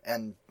on.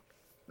 And,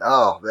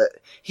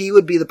 he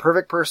would be the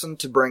perfect person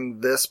to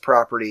bring this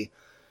property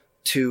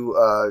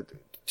to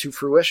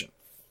fruition.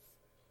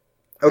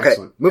 Okay,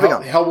 excellent. Moving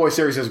on. Hellboy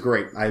series is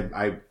great.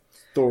 I'm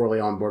thoroughly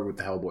on board with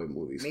the Hellboy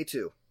movies. Me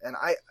too. And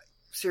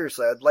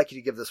seriously, I'd like you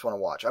to give this one a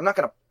watch. I'm not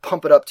going to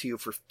pump it up to you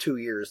for 2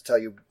 years till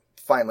you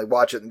finally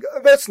watch it and go,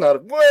 that's not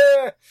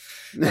a...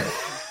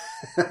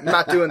 I'm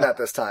not doing that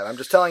this time. I'm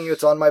just telling you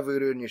it's on my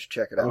Vudu and you should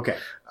check it out. Okay.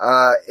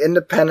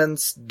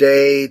 Independence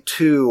Day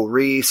 2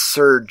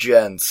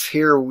 Resurgence.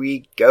 Here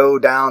we go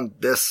down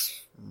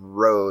this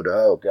road.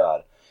 Oh,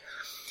 God.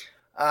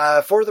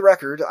 For the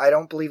record, I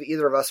don't believe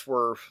either of us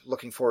were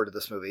looking forward to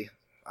this movie.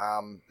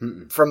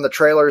 From the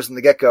trailers and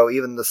the get-go,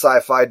 even the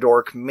sci-fi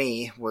dork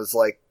me was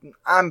like,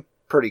 I'm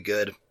pretty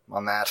good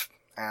on that.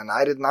 and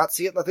I did not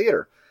see it in the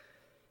theater.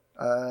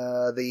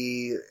 I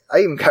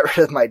even got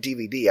rid of my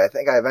DVD. I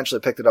think I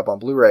eventually picked it up on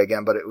Blu-ray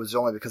again, but it was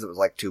only because it was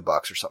like $2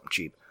 or something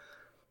cheap.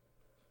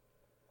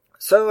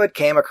 So it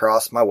came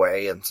across my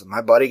way, and so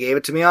my buddy gave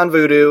it to me on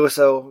Vudu.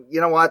 So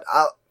you know what?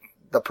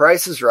 The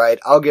price is right.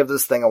 I'll give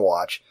this thing a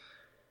watch.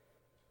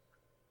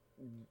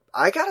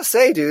 I gotta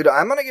say, dude,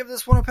 I'm gonna give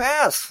this one a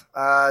pass.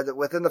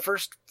 Within the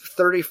first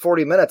 30,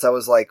 40 minutes, I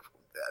was like,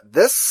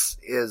 this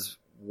is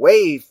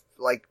way,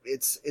 like,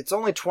 it's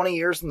only 20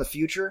 years in the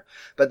future,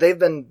 but they've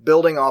been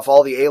building off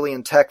all the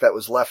alien tech that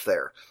was left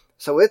there.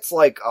 So it's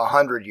like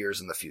 100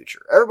 years in the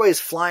future. Everybody's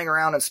flying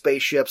around in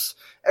spaceships.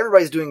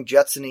 Everybody's doing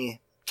Jetson-y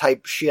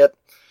type shit.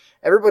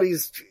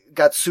 Everybody's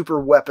got super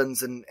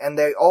weapons, and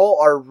they all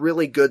are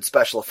really good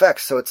special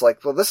effects. So it's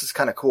like, well, this is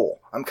kind of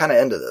cool. I'm kind of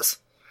into this.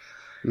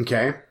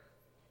 Okay.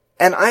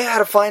 And I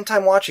had a fine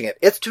time watching it.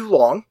 It's too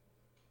long,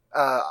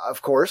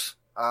 of course.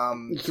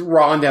 It's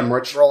Roland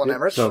Emmerich. Roland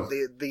Emmerich. So.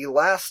 The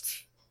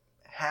last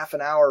half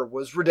an hour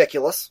was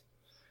ridiculous.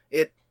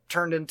 It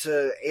turned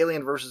into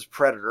Alien versus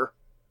Predator,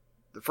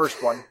 the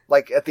first one.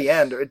 Like at the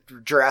end,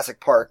 Jurassic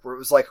Park, where it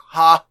was like,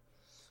 "Ha,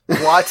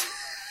 what?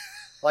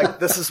 Like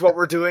this is what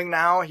we're doing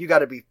now? You got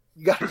to be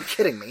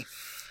kidding me."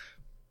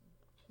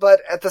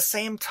 But at the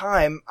same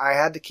time, I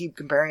had to keep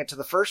comparing it to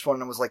the first one,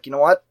 and was like, you know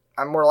what?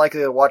 I'm more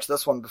likely to watch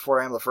this one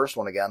before I am the first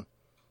one again.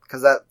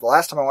 Because the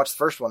last time I watched the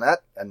first one,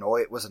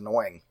 it was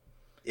annoying.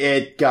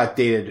 It got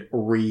dated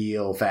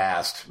real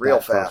fast.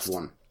 Real fast. First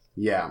one.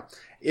 Yeah.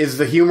 Is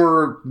the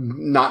humor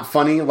not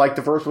funny like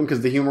the first one?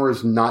 Because the humor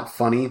is not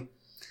funny.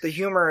 The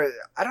humor,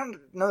 I don't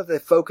know that they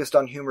focused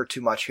on humor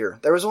too much here.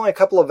 There was only a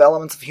couple of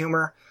elements of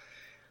humor,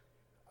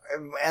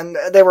 and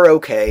they were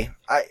okay.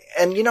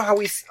 And you know how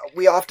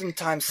we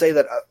oftentimes say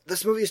that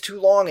this movie is too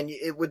long, and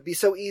it would be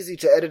so easy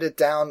to edit it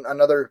down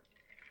another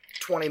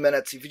 20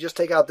 minutes if you just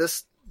take out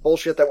this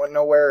bullshit that went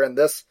nowhere and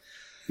this.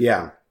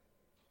 Yeah.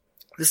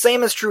 The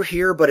same is true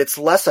here, but it's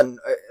less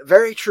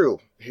very true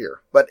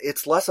here, but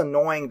it's less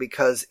annoying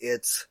because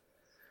it's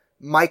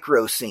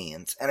micro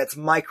scenes and it's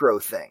micro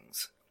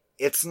things.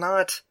 It's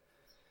not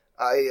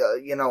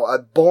a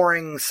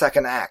boring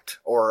second act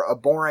or a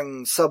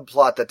boring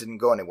subplot that didn't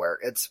go anywhere.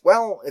 It's,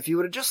 well, if you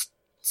would have just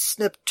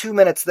snipped 2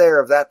 minutes there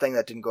of that thing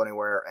that didn't go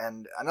anywhere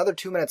and another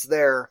 2 minutes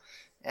there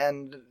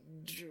and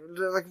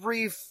like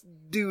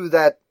redo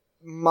that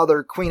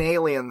Mother Queen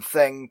Alien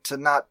thing to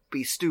not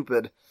be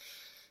stupid,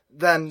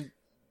 then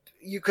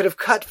you could have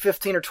cut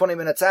 15 or 20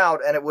 minutes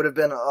out and it would have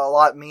been a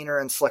lot meaner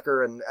and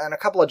slicker and a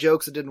couple of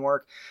jokes that didn't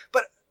work.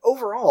 But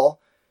overall,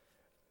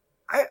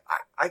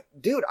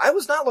 dude, I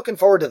was not looking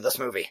forward to this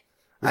movie.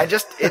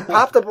 It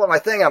popped up on my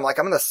thing. I'm like,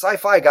 I'm the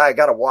sci-fi guy. I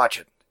gotta watch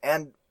it.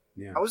 And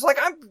yeah. I was like,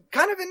 I'm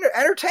kind of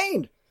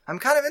entertained. I'm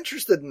kind of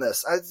interested in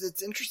this.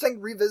 It's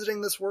interesting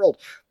revisiting this world.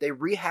 They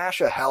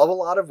rehash a hell of a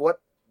lot of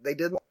what they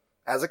did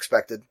as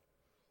expected.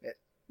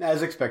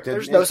 As expected.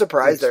 There's no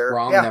surprise there.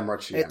 Wrong yeah,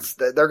 Emmerich, yeah.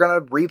 They're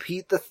going to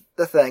repeat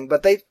the thing,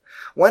 but they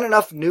went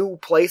enough new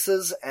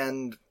places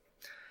and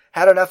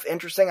had enough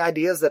interesting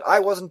ideas that I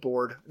wasn't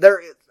bored.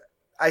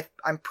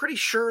 I'm pretty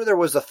sure there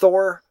was a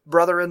Thor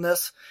brother in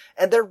this,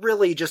 and there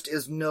really just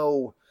is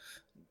none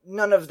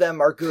of them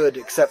are good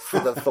except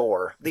for the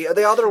Thor.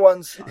 The other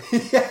ones,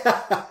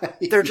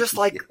 they're just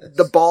like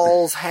the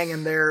balls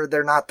hanging there.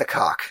 They're not the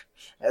cock.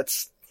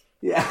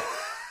 Yeah.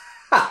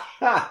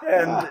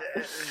 And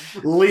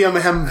Liam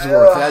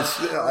Hemsworth.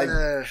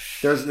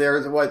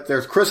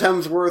 There's Chris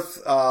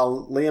Hemsworth,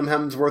 Liam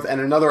Hemsworth,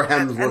 and another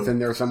Hemsworth in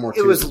there somewhere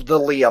too. It was the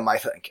Liam, I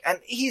think, and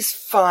he's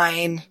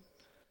fine.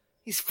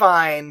 He's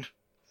fine.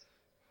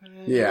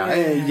 Yeah,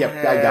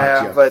 I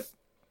got you. But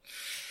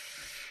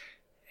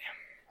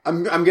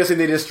I'm guessing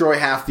they destroy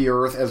half the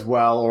Earth as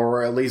well,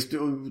 or at least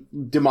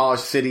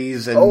demolish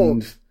cities.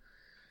 And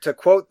to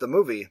quote the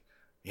movie,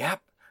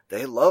 "Yep,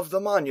 they love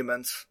the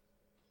monuments."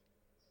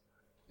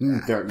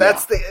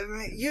 That's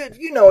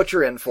you know what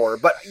you're in for,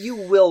 but you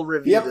will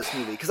review this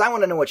movie because I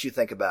want to know what you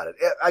think about it.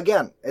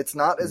 Again, it's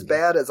not as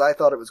bad as I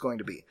thought it was going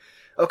to be.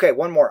 Okay,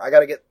 one more. I got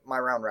to get my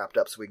round wrapped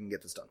up so we can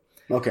get this done.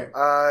 Okay.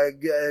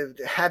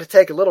 Had to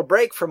take a little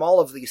break from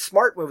all of the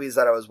smart movies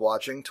that I was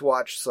watching to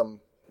watch some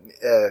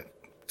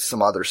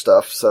other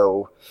stuff.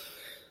 So,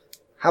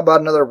 how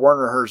about another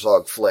Werner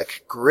Herzog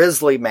flick,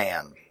 Grizzly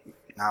Man?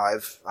 Now,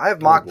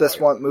 I've mocked this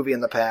one movie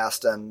in the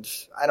past, and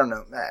I don't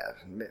know,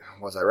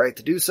 was I right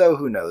to do so?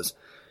 Who knows?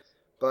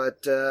 But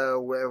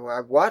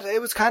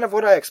it was kind of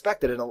what I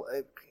expected, and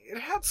it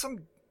had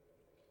some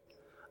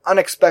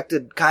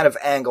unexpected kind of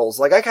angles.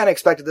 Like, I kind of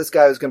expected this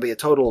guy was going to be a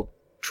total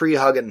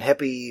tree-hugging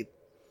hippie,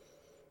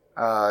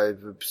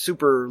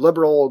 super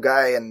liberal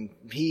guy, and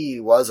he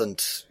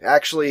wasn't.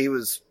 Actually, he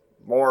was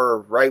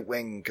more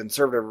right-wing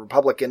conservative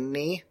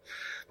Republican-y.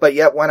 But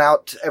yet went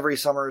out every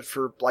summer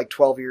for like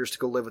 12 years to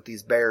go live with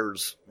these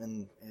bears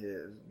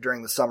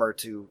during the summer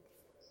to,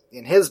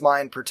 in his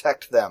mind,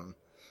 protect them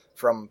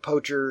from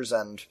poachers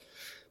and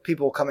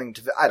people coming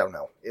to, I don't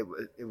know.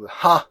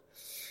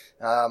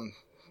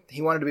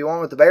 he wanted to be one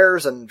with the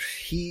bears, and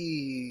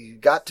he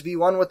got to be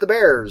one with the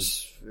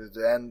bears,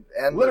 and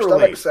their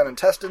stomachs and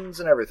intestines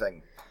and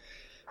everything.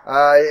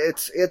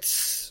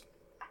 It's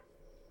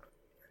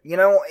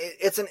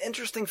an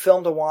interesting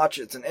film to watch.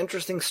 It's an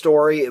interesting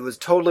story. It was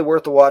totally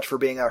worth the watch for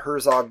being a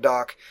Herzog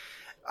doc.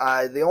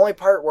 The only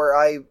part where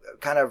I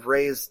kind of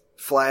raise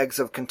flags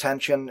of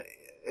contention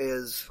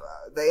is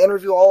they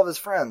interview all of his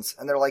friends,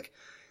 and they're like,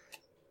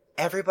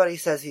 everybody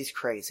says he's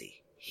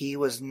crazy. He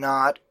was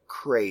not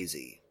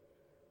crazy.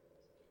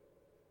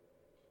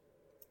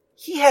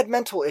 He had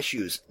mental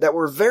issues that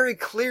were very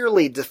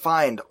clearly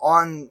defined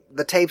on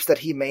the tapes that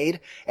he made,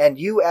 and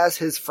you as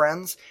his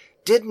friends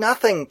did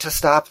nothing to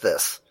stop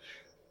this.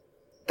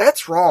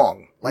 That's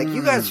wrong. Like,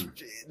 you guys,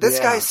 this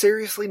guy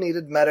seriously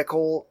needed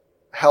medical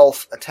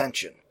health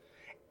attention.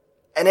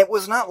 And it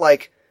was not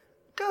like,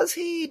 does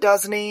he,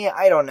 doesn't he?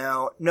 I don't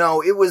know.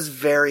 No, it was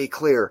very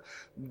clear.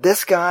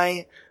 This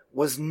guy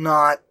was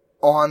not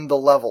on the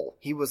level.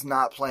 He was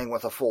not playing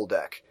with a full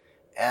deck.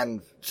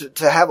 And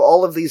to have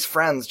all of these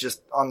friends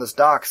just on this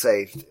doc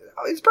say,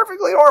 oh, he's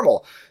perfectly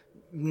normal.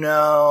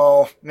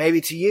 No,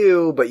 maybe to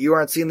you, but you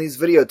aren't seeing these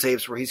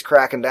videotapes where he's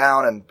cracking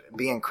down and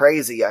being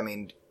crazy. I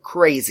mean,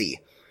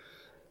 crazy.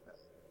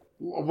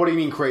 What do you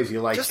mean crazy?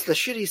 Like, just the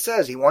shit he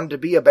says. He wanted to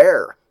be a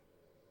bear.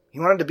 He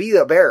wanted to be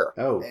a bear.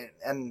 Oh.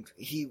 And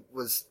he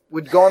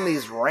would go on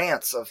these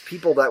rants of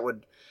people that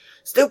would,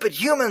 stupid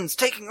humans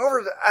taking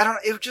over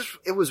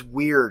it was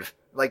weird.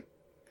 Like,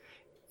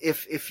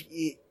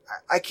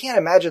 I can't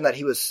imagine that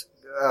he was,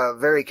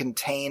 very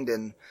contained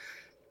in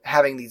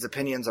having these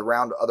opinions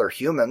around other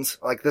humans.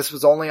 Like, this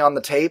was only on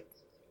the tape.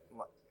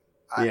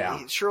 Yeah.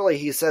 Surely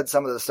he said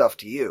some of the stuff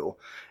to you.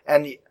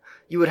 And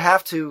you would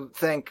have to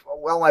think,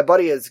 well, my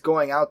buddy is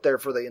going out there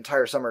for the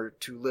entire summer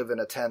to live in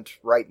a tent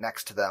right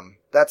next to them.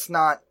 That's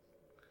not,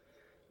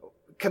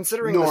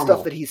 considering normal. The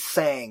stuff that he's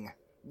saying,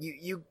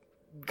 you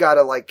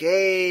gotta like,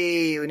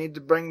 hey, we need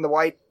to bring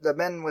the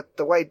men with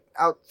the white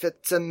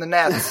outfits in the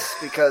nets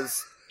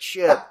because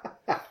shit,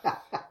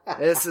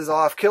 this is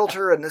off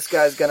kilter and this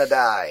guy's gonna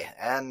die.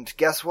 And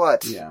guess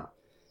what? Yeah.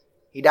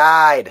 He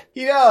died.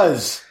 He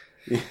does.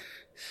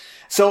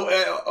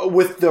 So,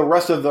 with the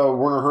rest of the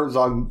Werner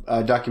Herzog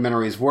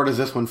documentaries, where does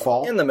this one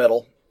fall? In the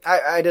middle.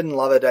 I didn't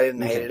love it. I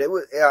didn't hate it.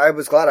 I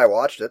was glad I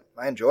watched it.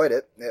 I enjoyed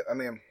it. I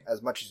mean,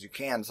 as much as you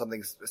can.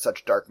 Something's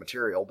such dark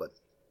material, but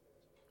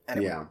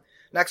anyway. Yeah.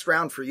 Next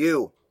round for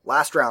you.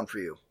 Last round for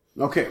you.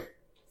 Okay.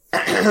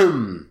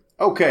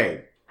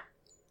 Okay.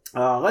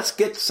 Let's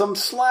get some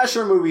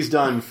slasher movies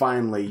done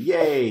finally.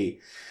 Yay.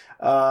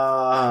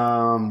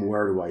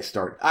 Where do I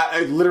start?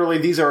 I literally,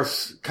 these are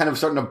kind of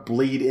starting to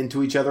bleed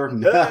into each other.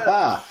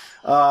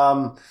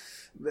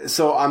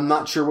 So I'm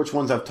not sure which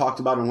ones I've talked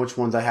about and which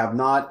ones I have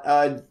not.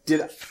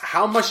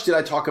 How much did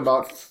I talk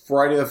about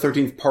Friday the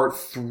 13th Part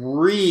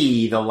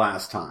 3 the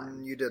last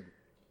time? You did.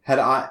 Had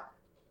I?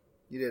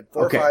 You did.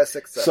 4, 5,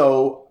 6, 7.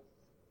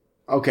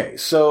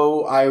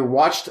 So I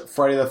watched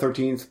Friday the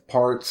 13th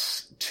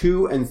Parts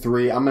 2 and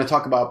 3. I'm going to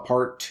talk about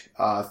Part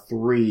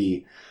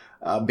 3.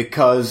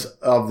 Because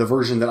of the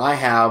version that I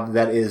have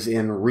that is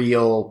in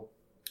real,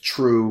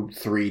 true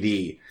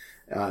 3D.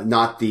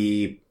 Not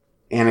the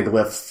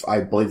anaglyph, I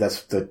believe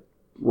that's the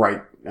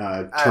right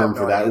term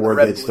for that. Word.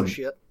 It's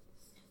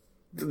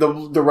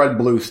the red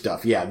blue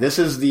stuff. Yeah, this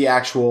is the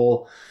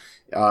actual,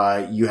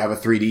 you have a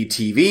 3D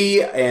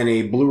TV and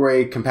a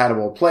Blu-ray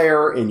compatible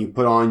player and you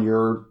put on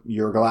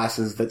your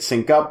glasses that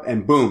sync up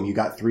and boom, you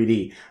got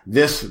 3D.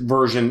 This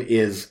version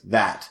is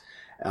that.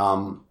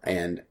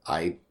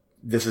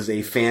 This is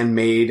a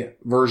fan-made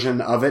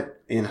version of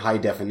it in high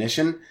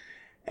definition,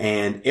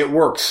 and it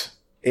works.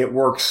 It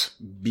works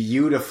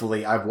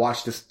beautifully. I've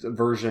watched this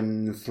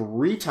version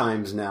 3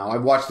 times now.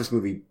 I've watched this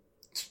movie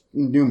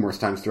numerous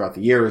times throughout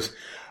the years,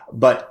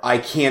 but I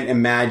can't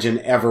imagine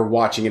ever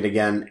watching it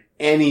again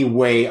any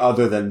way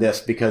other than this,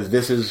 because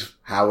this is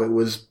how it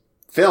was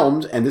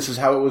filmed, and this is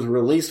how it was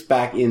released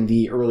back in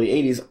the early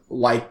 80s,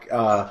 like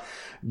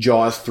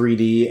Jaws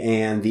 3D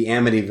and the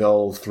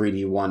Amityville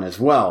 3D one as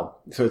well.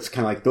 So it's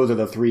kind of like those are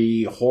the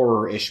 3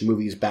 horror-ish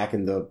movies back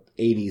in the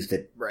 80s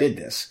that did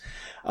this.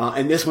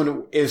 And this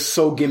one is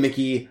so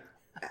gimmicky,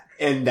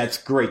 and that's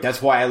great.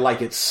 That's why I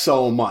like it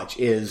so much,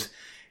 is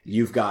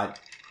you've got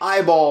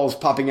eyeballs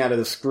popping out of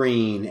the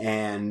screen,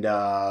 and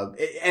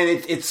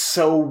it's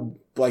so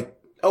like,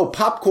 oh,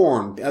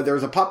 popcorn.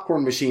 There's a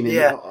popcorn machine.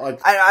 Yeah.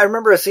 I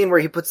remember a scene where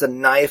he puts a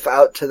knife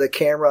out to the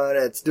camera and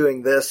it's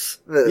doing this.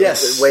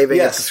 Waving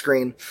at the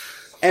screen.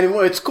 And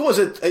what's cool is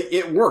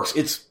it works.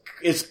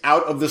 It's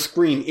out of the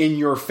screen in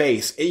your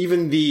face.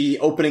 Even the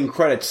opening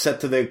credits set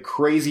to the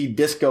crazy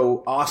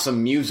disco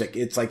awesome music.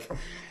 It's like,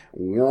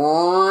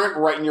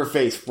 right in your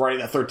face.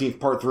 Friday the 13th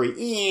Part 3.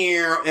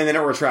 And then it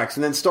retracts.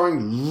 And then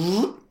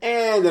starting,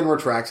 and then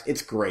retracts.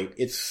 It's great.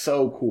 It's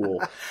so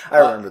cool. I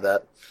remember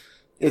that.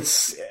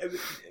 It's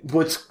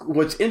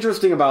what's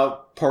interesting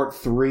about Part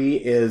 3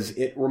 is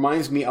it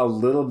reminds me a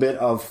little bit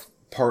of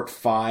Part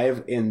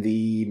 5 in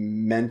the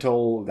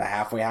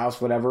halfway house,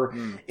 whatever,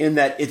 in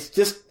that it's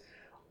just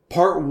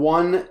Part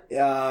 1,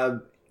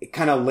 it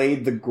kind of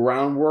laid the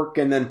groundwork,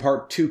 and then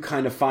part 2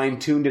 kind of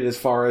fine-tuned it as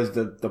far as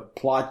the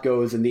plot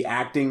goes, and the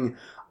acting,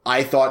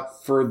 I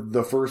thought, for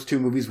the first 2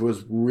 movies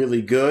was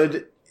really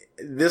good.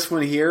 This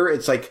one here,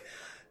 it's like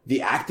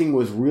the acting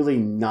was really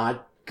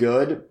not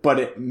good, but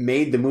it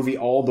made the movie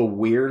all the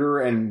weirder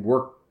and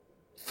worked.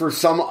 For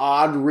some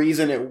odd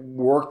reason, it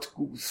worked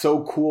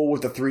so cool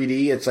with the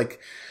 3D. It's like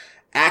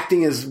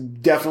acting is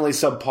definitely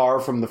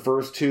subpar from the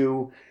first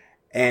 2,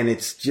 and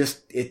it's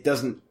just, it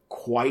doesn't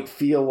quite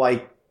feel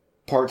like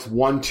parts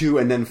 1, 2,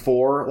 and then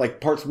 4. Like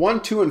parts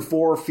 1, 2, and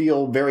 4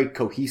 feel very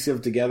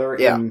cohesive together.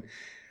 Yeah.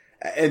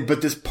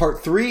 But this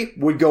part 3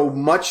 would go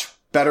much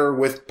better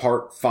with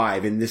part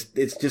 5. And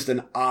it's just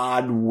an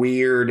odd,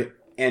 weird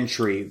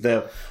entry.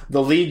 The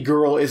lead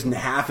girl isn't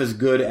half as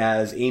good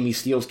as Amy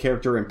Steele's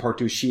character in part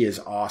 2. She is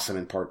awesome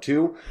in part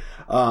 2.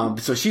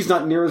 So she's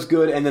not near as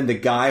good. And then the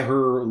guy,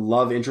 her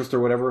love interest or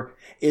whatever,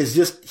 is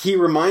just, he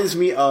reminds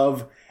me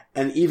of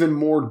an even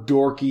more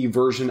dorky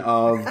version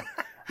of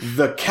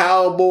the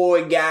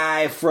cowboy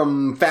guy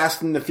from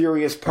Fast and the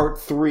Furious Part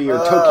 3 or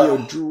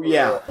Tokyo.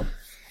 Yeah.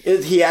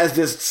 He has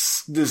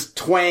this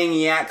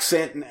twangy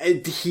accent,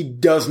 and he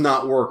does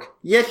not work.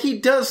 Yet he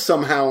does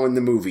somehow in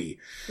the movie.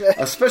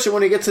 Especially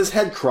when he gets his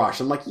head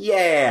crushed. I'm like,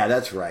 yeah,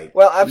 that's right.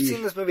 Well, I've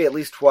seen this movie at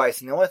least twice,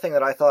 and the only thing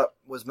that I thought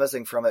was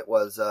missing from it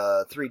was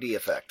 3D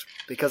effect.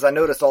 Because I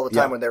noticed all the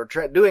time when they were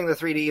doing the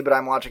 3D, but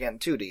I'm watching it in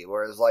 2D.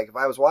 Whereas, like, if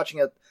I was watching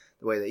it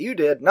the way that you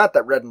did, not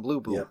that red and blue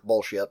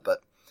bullshit,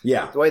 but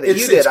the way that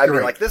you did, I'd be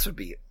like, this would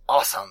be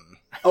awesome.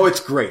 Oh, it's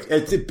great.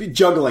 It's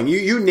juggling.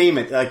 You name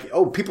it. Like,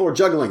 oh, people are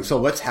juggling. So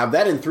let's have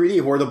that in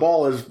 3D where the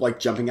ball is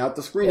like jumping out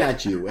the screen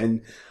at you.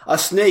 And a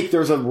snake,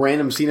 there's a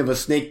random scene of a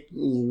snake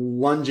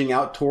lunging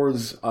out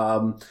towards,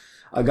 a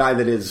guy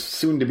that is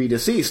soon to be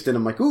deceased. And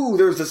I'm like, ooh,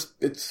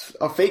 it's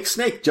a fake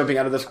snake jumping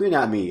out of the screen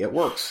at me. It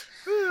works.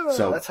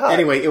 So that's hot.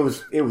 Anyway, it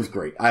was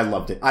great. I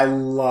loved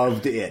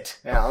it.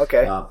 Yeah,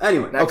 okay.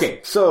 Anyway, next.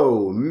 Okay.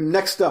 So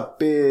next up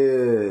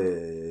is,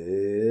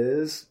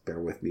 bear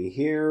with me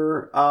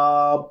here.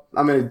 I'm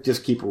going to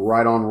just keep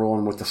right on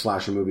rolling with the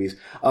slasher movies.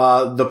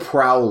 The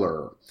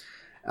Prowler.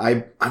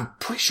 I'm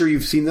pretty sure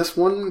you've seen this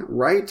one,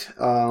 right?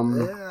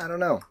 I don't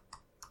know.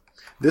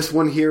 This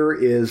one here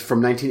is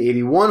from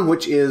 1981,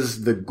 which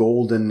is the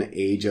golden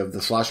age of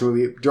the slasher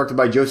movie, directed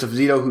by Joseph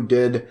Zito, who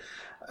did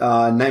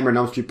Nightmare on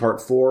Elm Street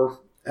Part 4.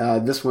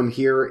 This one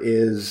here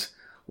is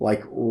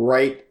like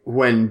right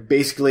when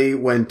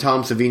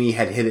Tom Savini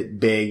had hit it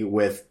big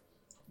with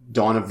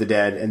Dawn of the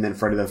Dead and then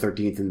Friday the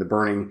 13th and The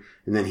Burning,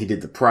 and then he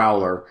did The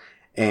Prowler.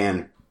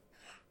 And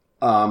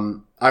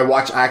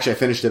I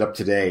finished it up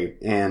today,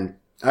 and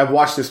I've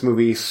watched this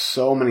movie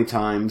so many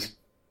times.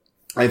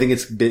 I think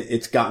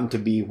it's gotten to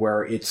be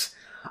where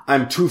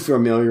I'm too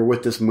familiar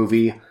with this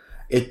movie.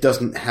 It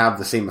doesn't have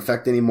the same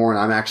effect anymore, and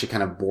I'm actually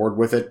kind of bored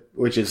with it,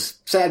 which is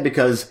sad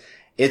because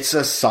it's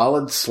a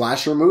solid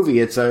slasher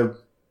movie.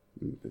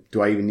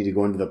 Do I even need to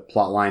go into the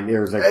plot line?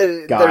 There's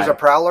a guy. There's a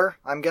prowler,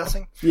 I'm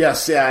guessing?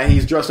 Yes, yeah.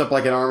 He's dressed up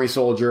like an army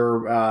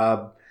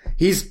soldier.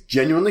 He's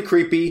genuinely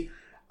creepy.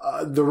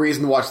 The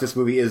reason to watch this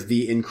movie is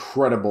the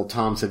incredible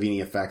Tom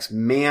Savini effects.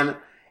 Man,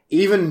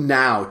 even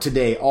now,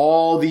 today,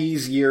 all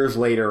these years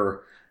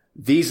later,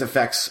 these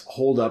effects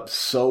hold up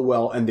so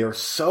well, and they're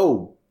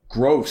so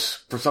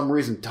gross. For some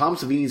reason, Tom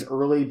Savini's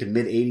early to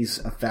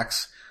mid-'80s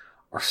effects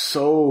are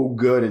so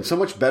good and so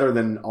much better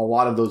than a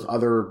lot of those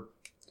other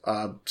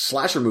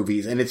slasher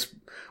movies. And it's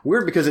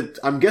weird because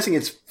I'm guessing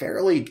it's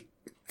fairly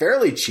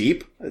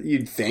cheap,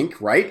 you'd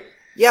think, right?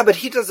 Yeah, but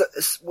he does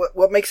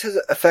what makes his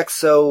effects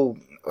so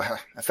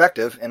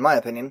effective, in my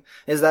opinion,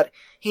 is that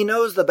he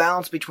knows the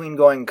balance between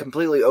going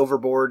completely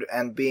overboard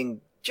and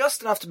being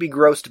just enough to be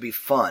gross to be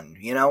fun.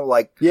 You know,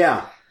 like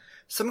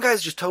some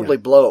guys just totally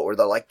blow it, where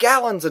they're like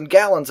gallons and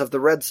gallons of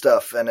the red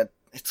stuff, and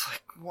it's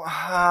like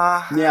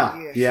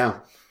yeah.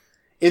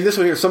 In this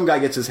one here, some guy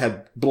gets his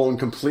head blown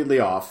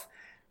completely off,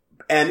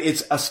 and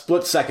it's a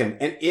split second,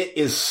 and it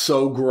is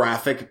so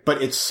graphic,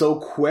 but it's so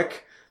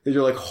quick that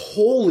you're like,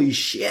 holy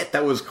shit,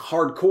 that was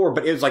hardcore,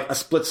 but it was like a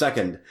split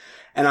second.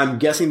 And I'm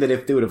guessing that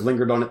if they would have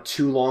lingered on it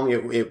too long,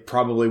 it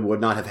probably would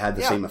not have had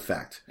the same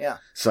effect. Yeah.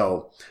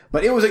 So,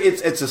 but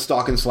it's a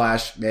stalk and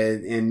slash,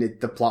 and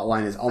the plot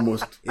line is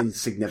almost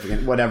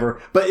insignificant,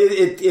 whatever. But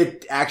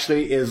it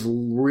actually is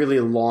really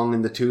long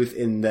in the tooth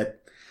in that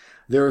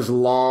there's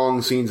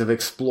long scenes of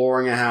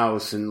exploring a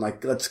house and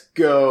like, let's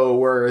go.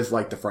 Whereas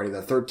like the Friday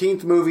the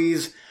 13th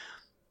movies,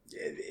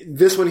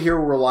 this one here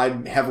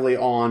relied heavily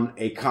on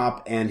a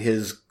cop and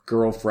his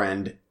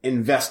girlfriend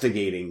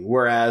investigating.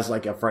 Whereas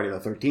like a Friday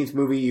the 13th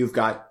movie, you've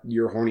got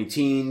your horny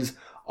teens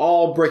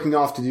all breaking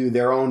off to do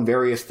their own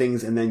various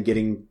things and then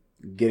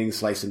getting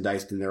sliced and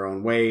diced in their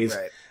own ways.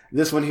 Right.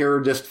 This one here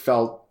just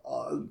felt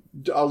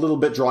a little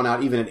bit drawn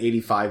out, even at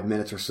 85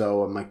 minutes or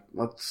so. I'm like,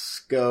 let's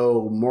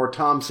go more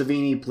Tom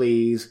Savini,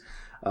 please.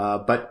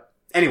 But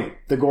anyway,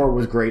 the gore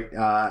was great.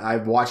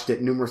 I've watched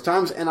it numerous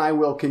times and I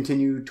will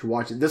continue to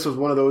watch it. This was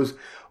one of those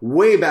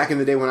way back in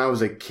the day when I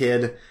was a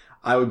kid.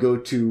 I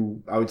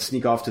would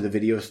sneak off to the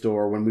video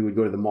store when we would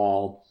go to the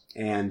mall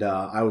and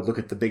I would look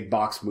at the big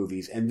box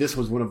movies, and this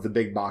was one of the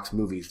big box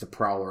movies, The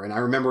Prowler. And I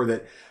remember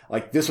that,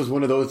 like, this was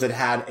one of those that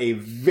had a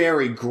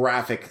very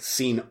graphic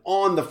scene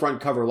on the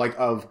front cover, like,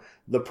 of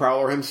the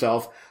Prowler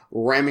himself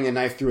ramming a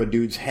knife through a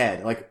dude's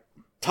head, like,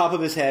 top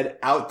of his head,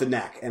 out the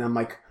neck. And I'm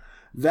like,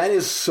 that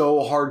is so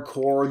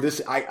hardcore.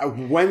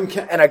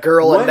 And a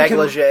girl in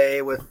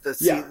negligee with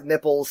the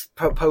nipples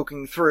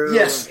poking through.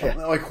 Yes.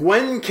 Like,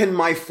 when can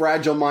my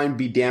fragile mind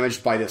be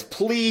damaged by this?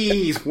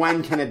 Please,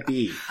 when can it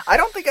be? I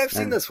don't think I've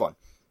seen this one.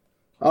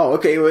 Oh,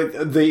 okay.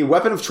 The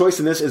weapon of choice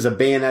in this is a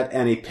bayonet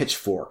and a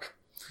pitchfork.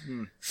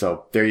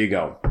 So, there you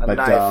go. A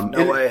knife.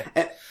 No way.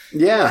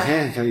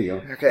 There you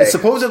go. Okay. And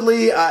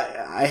supposedly,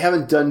 I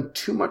haven't done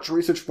too much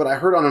research, but I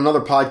heard on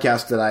another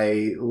podcast that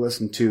I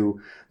listened to,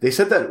 they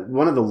said that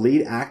one of the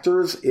lead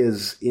actors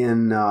is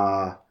in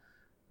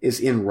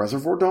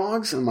Reservoir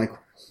Dogs. I'm like,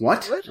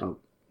 what? Oh,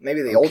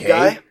 maybe the old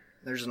guy?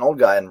 There's an old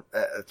guy in,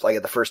 like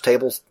at the first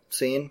table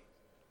scene.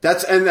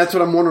 That's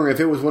what I'm wondering, if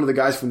it was one of the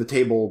guys from the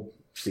table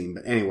scene.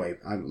 But anyway,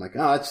 I'm like,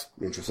 that's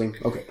interesting.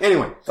 Okay.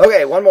 Anyway.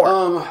 Okay, one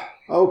more.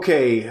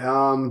 Okay.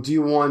 Do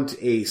you want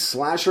a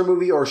slasher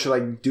movie, or should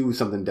I do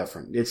something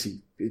different? It's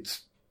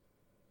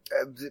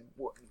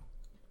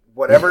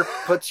whatever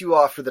puts you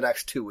off for the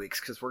next 2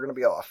 weeks, because we're going to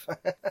be off.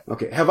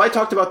 Okay. Have I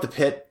talked about The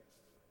Pit?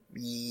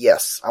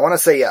 Yes. I want to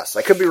say yes.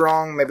 I could be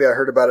wrong. Maybe I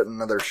heard about it in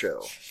another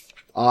show.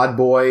 Odd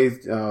Boy,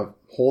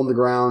 Hole in the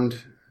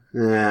Ground.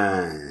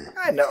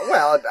 I know.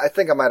 Well, I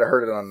think I might have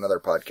heard it on another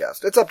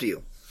podcast. It's up to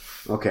you.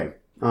 Okay.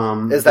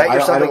 Is that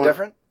your something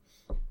different?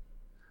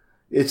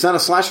 It's not a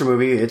slasher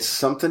movie. It's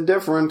something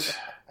different.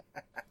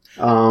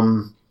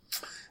 Oh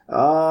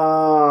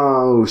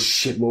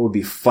shit! What would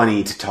be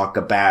funny to talk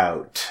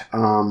about?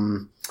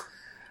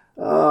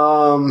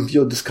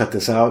 You'll just cut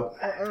this out,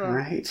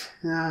 right?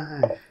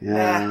 Nah.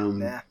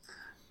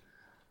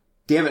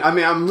 Damn it! I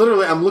mean,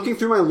 I'm looking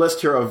through my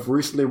list here of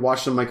recently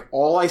watched them. Like,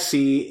 all I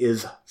see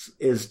is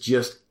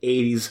just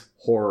 80s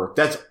horror.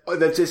 That's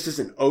just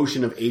an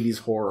ocean of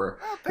 80s horror.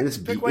 Well,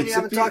 pick one you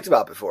haven't talked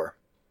about before.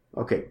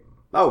 Okay.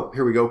 Oh,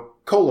 here we go.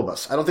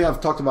 Colobus. I don't think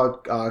I've talked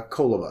about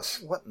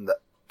Colobus. What in the...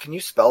 Can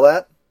you spell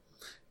that?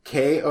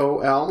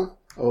 Kolobos.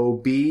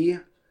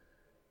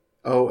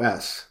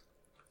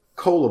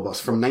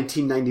 Colobus from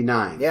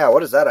 1999. Yeah,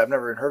 what is that? I've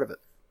never even heard of it.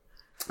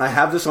 I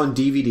have this on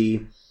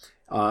DVD.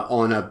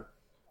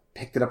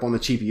 Picked it up on the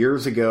cheap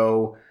years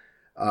ago.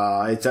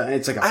 It's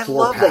like a 4-pack. I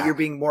love that you're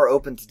being more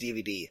open to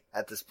DVD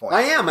at this point.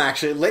 I am,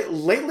 actually.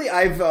 Lately,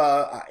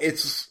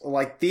 it's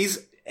like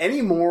these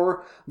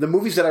anymore. The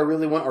movies that I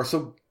really want are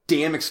so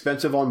damn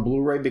expensive on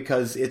Blu-ray,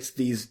 because it's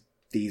these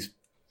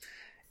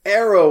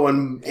Arrow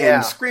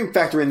and Scream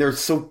Factory, and they're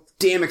so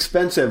damn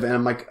expensive. And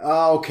I'm like,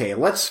 oh, okay,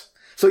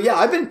 so yeah,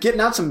 I've been getting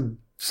out some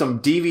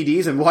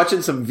DVDs and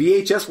watching some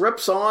VHS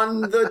rips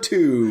on the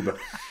tube.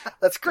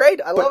 That's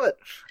great. I love it.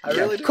 I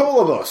really do.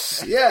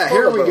 Colobus. Yeah,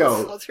 here we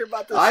go. Let's hear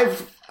about this.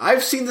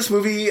 I've seen this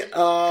movie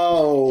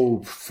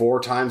 4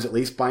 times at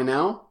least by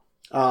now.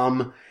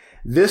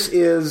 This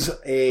is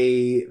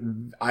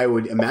I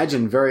would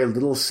imagine, very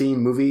little seen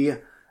movie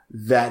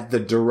that the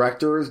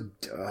directors,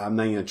 I'm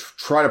not going to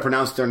try to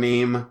pronounce their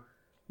name.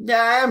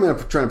 Yeah, I'm going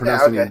to try to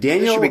pronounce their name.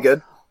 Daniel, this should be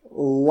good.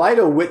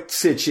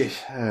 Leitowitz,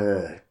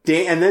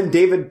 and then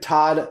David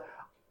Todd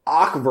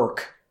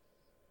Ockverk.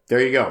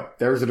 There you go.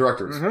 There's the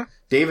directors. Mm-hmm.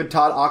 David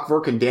Todd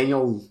Ockverk and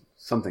Daniel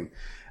something.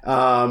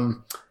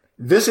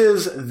 This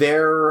is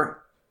their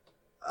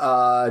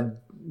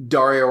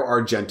Dario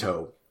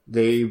Argento.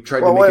 They tried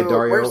to make a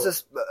Dario. Where's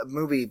this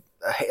movie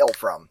hail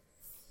from?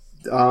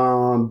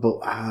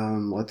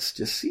 Let's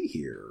just see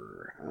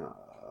here.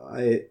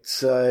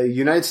 It's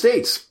United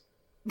States.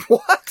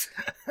 What?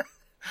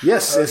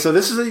 Yes. Okay. So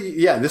this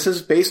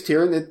is based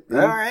here in the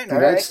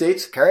United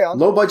States. Carry on.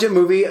 Low budget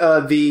movie.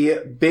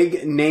 The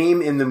big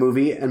name in the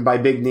movie, and by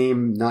big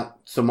name, not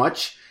so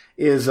much,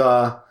 is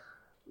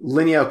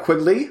Linnea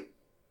Quigley,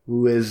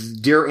 who is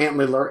Dear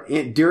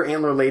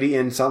Antler Lady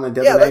in Silent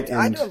Deadly Night.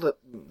 I know that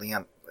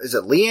Leanne. Is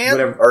it Leanne?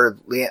 Whatever. Or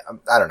Leanne?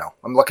 I don't know.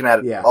 I'm looking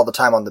at it all the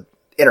time on the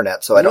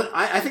internet, so I don't...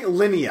 I think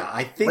Linnea.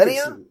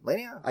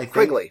 Linnea?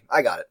 Quigley.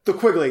 I got it. The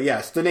Quigley,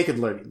 yes. The naked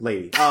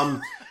lady.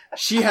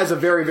 She has a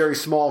very, very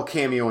small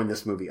cameo in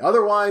this movie.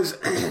 Otherwise,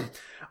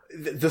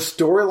 the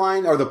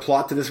storyline or the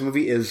plot to this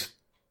movie is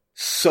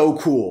so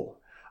cool.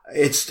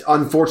 It's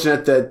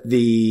unfortunate that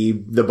the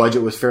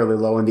budget was fairly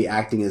low and the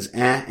acting is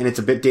and it's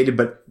a bit dated,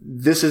 but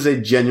this is a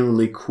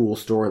genuinely cool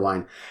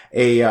storyline.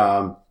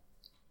 A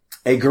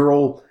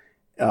girl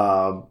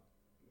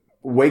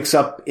wakes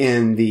up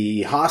in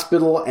the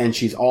hospital and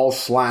she's all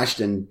slashed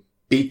and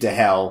beat to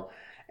hell,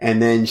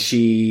 and then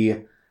she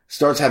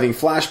starts having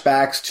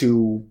flashbacks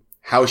to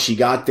how she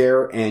got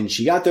there, and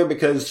she got there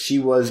because she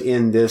was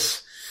in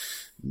this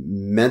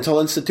mental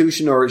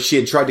institution, or she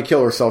had tried to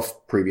kill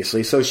herself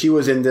previously. So she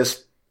was in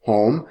this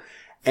home,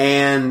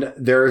 and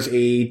there's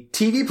a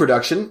TV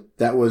production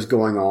that was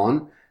going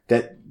on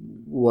that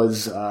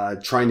was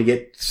trying to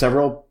get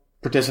several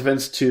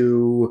participants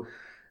to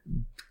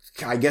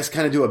I guess,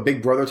 kind of do a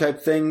Big Brother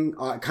type thing,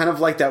 kind of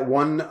like that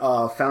one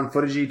found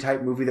footage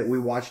type movie that we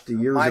watched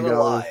years My ago.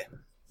 Little Lie.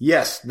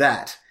 Yes,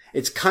 that.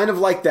 It's kind of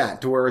like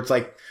that, to where it's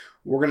like,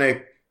 we're going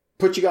to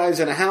put you guys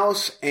in a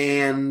house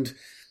and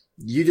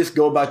you just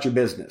go about your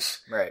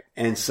business. Right.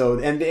 And so,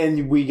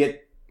 and we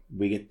get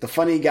the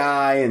funny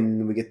guy,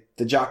 and we get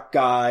the jock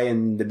guy,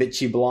 and the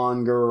bitchy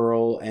blonde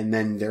girl, and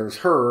then there's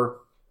her.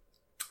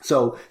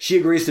 So she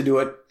agrees to do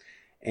it,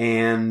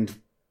 and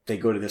they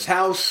go to this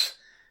house,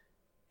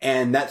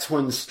 and that's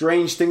when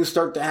strange things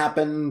start to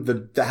happen.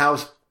 The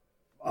house,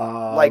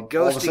 like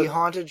ghosty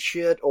haunted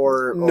shit,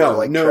 or no,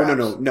 like no,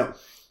 traps? no,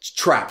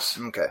 traps.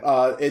 Okay.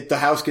 The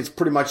house gets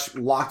pretty much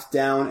locked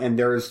down, and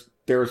there's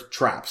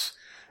traps.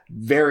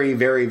 Very,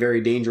 very,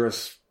 very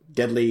dangerous,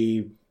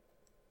 deadly,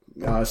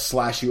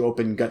 slash you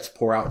open, guts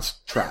pour out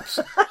traps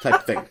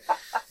type thing.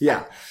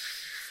 Yeah.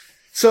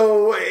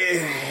 So,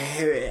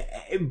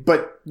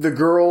 but the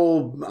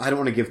girl, I don't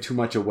want to give too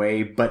much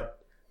away, but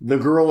the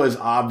girl is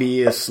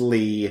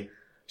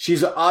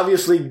she's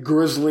obviously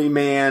grizzly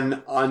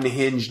man,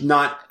 unhinged,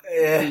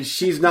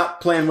 she's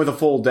not playing with a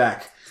full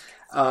deck.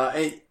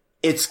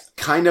 It's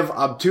kind of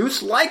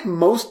obtuse, like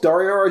most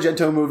Dario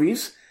Argento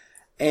movies.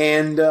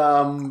 And,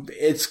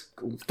 it's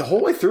the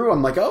whole way through.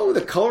 I'm like, oh,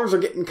 the colors are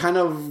getting kind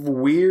of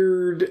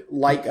weird,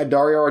 like a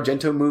Dario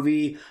Argento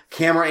movie.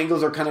 Camera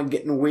angles are kind of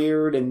getting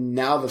weird. And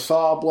now the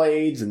saw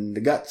blades and the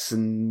guts,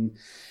 and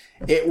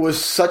it's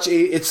such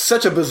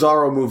a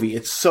bizarro movie.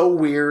 It's so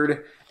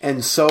weird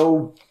and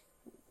so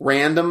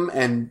random.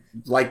 And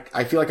like,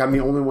 I feel like I'm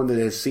the only one that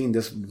has seen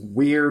this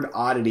weird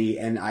oddity,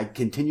 and I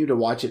continue to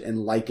watch it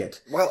and like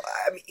it. Well,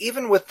 I mean,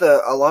 even with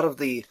a lot of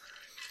the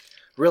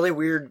really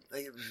weird,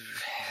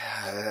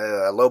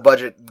 low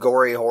budget,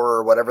 gory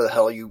horror, whatever the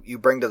hell you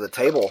bring to the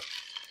table,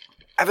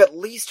 I've at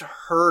least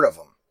heard of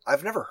them.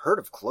 I've never heard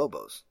of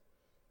Clobos.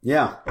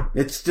 Yeah,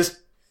 it's just,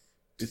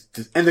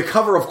 and the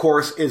cover, of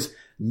course,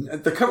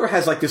 the cover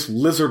has like this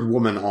lizard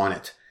woman on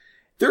it.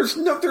 There's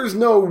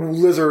no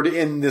lizard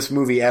in this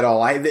movie at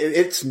all.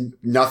 It's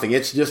nothing.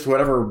 It's just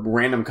whatever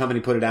random company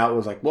put it out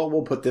was like, well,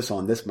 we'll put this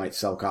on. This might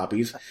sell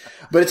copies.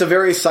 But it's a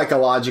very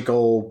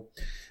psychological.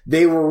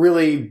 They were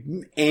really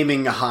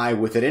aiming high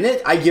with it.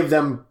 And I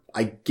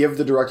give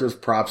the directors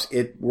props.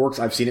 It works.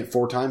 I've seen it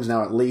 4 times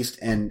now at least.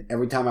 And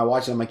every time I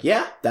watch it, I'm like,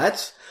 yeah,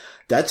 that's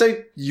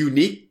a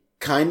unique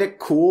kind of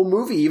cool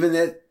movie.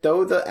 Even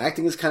though the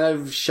acting is kind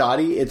of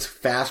shoddy, it's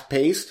fast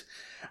paced.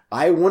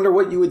 I wonder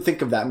what you would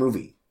think of that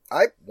movie.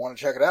 I want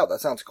to check it out.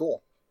 That sounds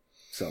cool.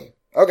 So,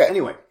 okay.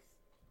 Anyway.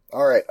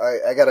 All right.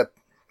 I gotta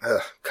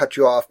cut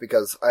you off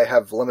because I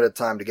have limited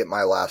time to get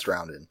my last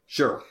round in.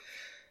 Sure.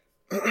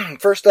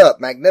 First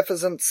up,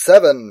 Magnificent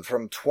Seven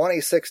from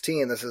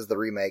 2016. This is the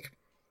remake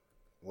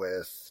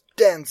with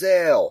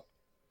Denzel.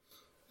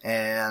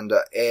 And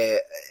an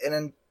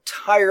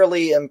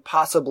entirely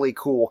impossibly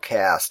cool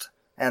cast.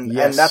 And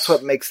that's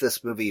what makes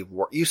this movie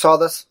work. You saw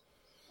this?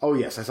 Oh,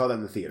 yes. I saw that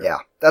in the theater. Yeah.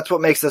 That's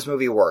what makes this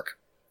movie work.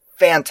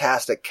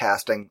 Fantastic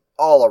casting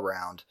all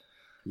around.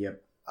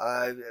 Yep.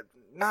 I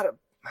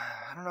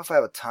don't know if I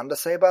have a ton to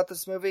say about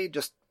this movie.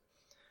 Just,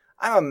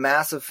 I'm a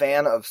massive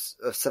fan of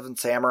Seven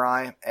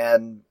Samurai,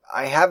 and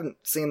I haven't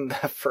seen the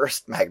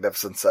first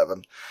Magnificent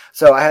Seven,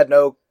 so I had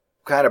no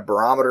kind of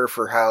barometer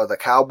for how the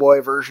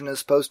cowboy version is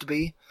supposed to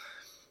be.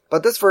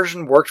 But this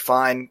version worked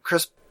fine.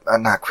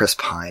 Not Chris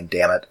Pine,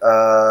 damn it.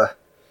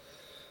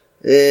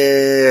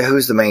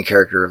 Who's the main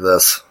character of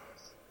this?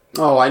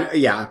 Oh,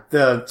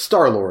 the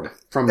Star-Lord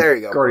from there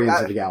you go.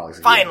 Guardians of the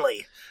Galaxy. Finally!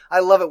 Yeah. I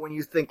love it when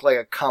you think like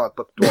a comic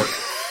book dork.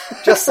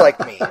 Just like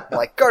me.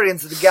 Like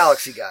Guardians of the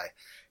Galaxy guy.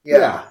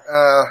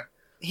 Yeah.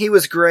 He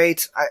was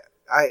great.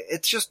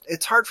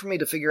 It's hard for me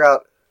to figure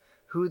out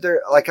who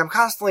they're, like, I'm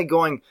constantly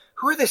going,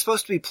 who are they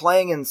supposed to be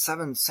playing in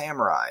Seven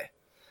Samurai?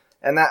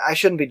 And that, I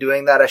shouldn't be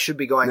doing that. I should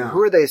be going,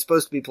 who are they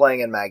supposed to be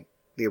playing in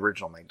the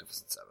original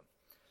Magnificent Seven?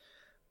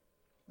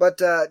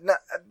 But,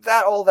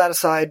 all that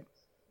aside,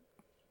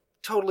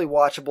 totally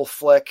watchable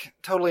flick,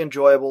 totally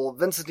enjoyable.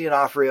 Vincent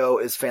D'Onofrio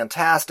is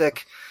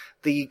fantastic.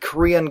 The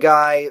Korean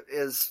guy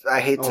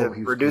I hate to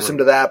reduce him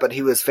to that, but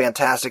he was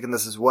fantastic in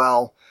this as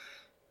well.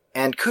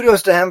 And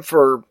kudos to him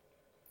for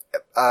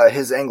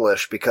his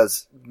English,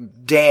 because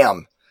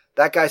damn,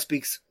 that guy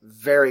speaks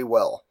very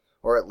well,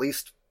 or at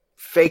least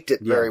faked it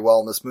very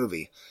well in this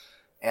movie.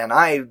 And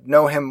I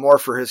know him more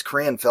for his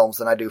Korean films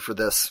than I do for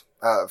this,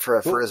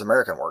 for his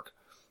American work.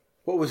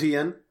 What was he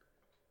in?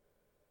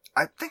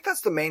 I think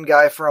that's the main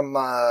guy from,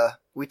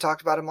 we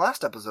talked about him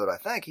last episode, I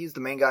think. He's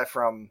the main guy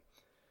from,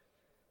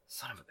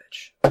 son of a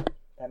bitch.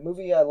 That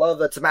movie I love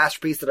that's a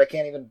masterpiece that I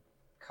can't even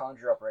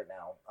conjure up right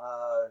now.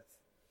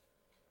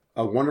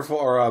 A Wonderful,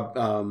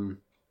 or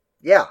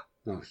yeah.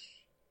 Oh,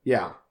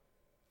 yeah.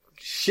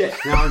 Shit,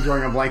 now I'm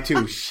drawing a blank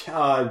too.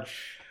 Oh,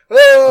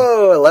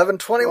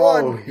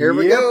 11:21. Here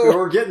we go.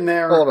 We're getting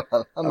there. Hold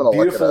on. I'm going to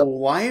look it up. Beautiful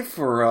Life,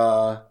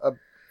 or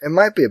it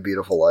might be A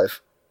Beautiful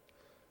Life.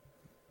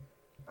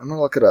 I'm going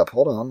to look it up.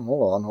 Hold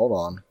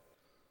on.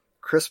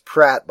 Chris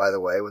Pratt, by the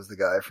way, was the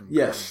guy from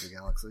Guardians of the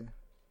Galaxy.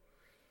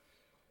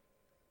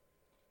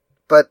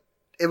 But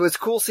It was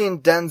cool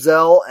seeing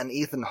Denzel and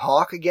Ethan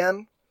Hawke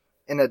again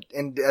in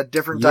a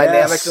different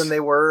dynamic than they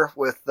were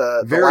with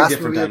the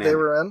last movie that they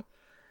were in.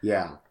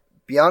 Yeah.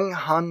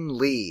 Byung-Hun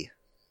Lee.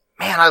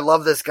 Man, I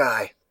love this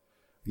guy.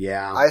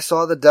 Yeah. I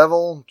Saw the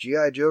Devil,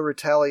 G.I. Joe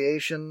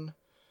Retaliation.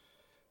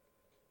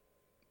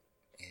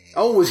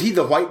 Oh, was he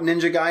the white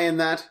ninja guy in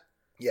that?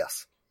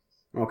 Yes.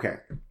 Okay.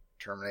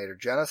 Terminator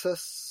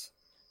Genesis.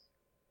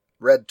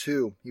 Red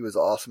 2. He was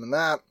awesome in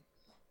that.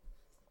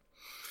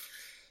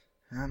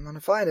 I'm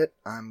gonna find it.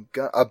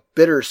 A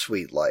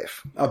Bittersweet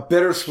Life. A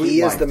Bittersweet Life.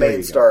 He is the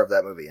main star of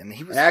that movie, and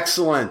he was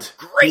excellent.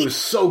 Great. He was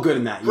so good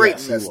in that. Great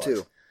in this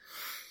too.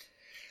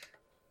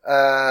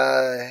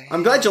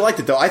 I'm glad you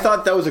liked it though. I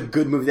thought that was a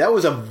good movie. That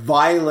was a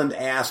violent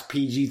ass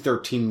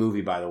PG-13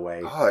 movie, by the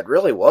way. Oh, it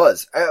really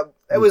was.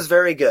 It was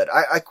very good.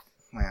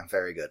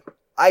 Very good.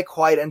 I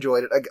quite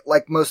enjoyed it.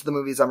 Like most of the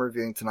movies I'm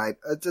reviewing tonight,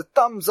 it's a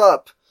thumbs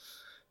up.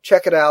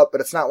 Check it out,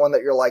 but it's not one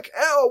that you're like,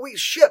 oh,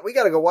 we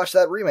gotta go watch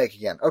that remake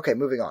again. Okay,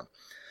 moving on.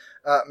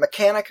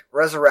 Mechanic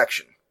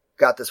Resurrection.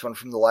 Got this one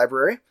from the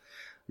library.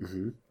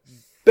 Mm-hmm.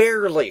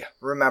 Barely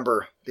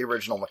remember the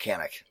original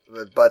Mechanic,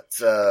 but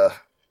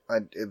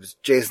it was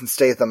Jason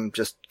Statham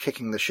just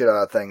kicking the shit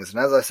out of things.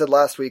 And as I said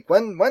last week,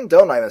 when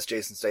don't I miss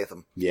Jason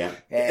Statham? Yeah.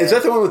 Is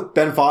that the one with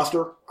Ben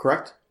Foster,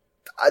 correct?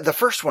 The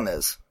first one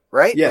is,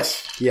 right?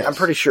 Yes. I'm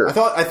pretty sure.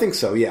 I think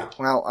so, yeah.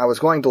 Well, I was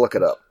going to look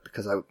it up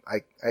because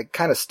I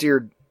kind of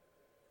steered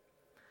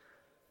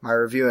my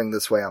reviewing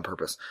this way on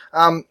purpose.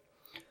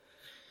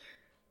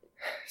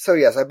 So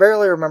yes, I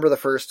barely remember the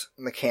first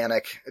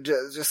Mechanic.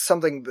 Just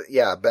something,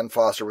 yeah, Ben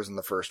Foster was in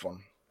the first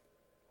one.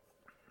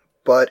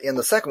 But in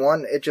the second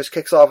one, it just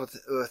kicks off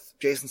with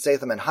Jason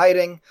Statham in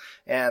hiding,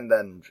 and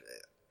then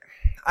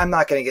I'm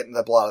not going to get into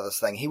the plot of this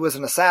thing. He was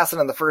an assassin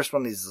in the first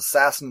one, he's an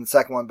assassin in the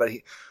second one, but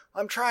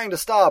I'm trying to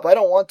stop, I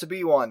don't want to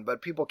be one,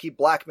 but people keep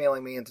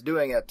blackmailing me into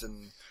doing it,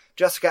 and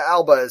Jessica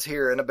Alba is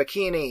here in a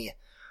bikini.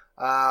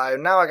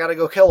 Now I gotta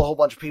go kill a whole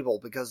bunch of people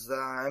because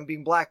I'm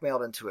being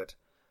blackmailed into it.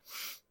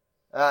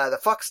 The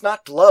fuck's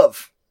not to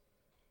love?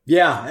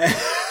 Yeah.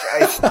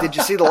 Did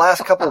you see the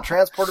last couple of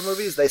Transporter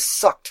movies? They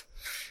sucked.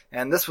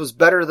 And this was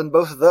better than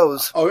both of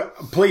those. Oh,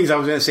 please, I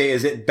was going to say,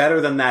 is it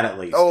better than that at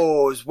least?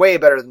 Oh, it was way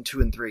better than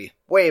 2 and 3.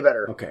 Way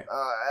better. Okay.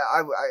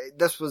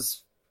 This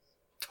was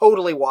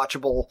totally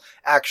watchable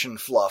action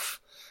fluff.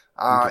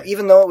 Okay.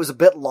 Even though it was a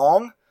bit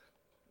long,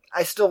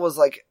 I still was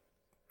like,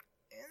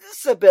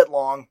 this is a bit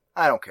long.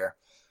 I don't care.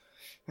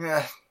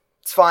 Yeah,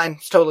 it's fine.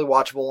 It's totally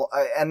watchable.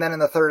 And then in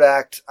the third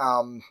act,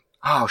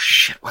 oh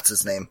shit, what's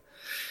his name?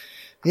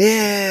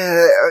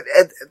 Yeah,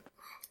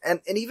 and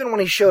even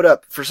when he showed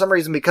up, for some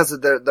reason, because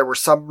there were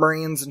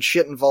submarines and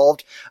shit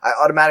involved, I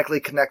automatically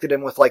connected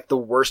him with like the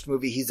worst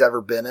movie he's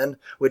ever been in,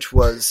 which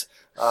was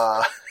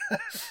the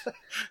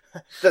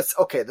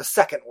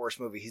second worst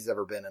movie he's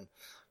ever been in,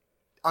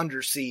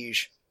 Under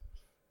Siege.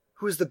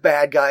 Who's the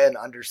bad guy in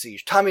Under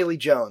Siege? Tommy Lee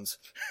Jones.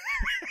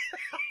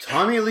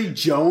 Tommy Lee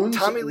Jones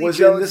was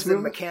in this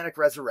movie? Mechanic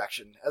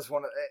Resurrection as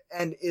one of,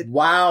 and it.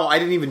 Wow, I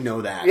didn't even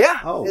know that. Yeah,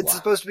 it's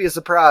supposed to be a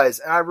surprise,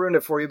 and I ruined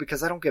it for you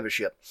because I don't give a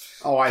shit.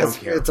 Oh, I don't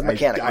care. It's a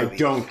Mechanic movie. I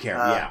don't care.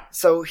 Yeah.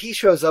 So he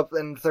shows up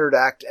in the third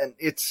act, and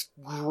it's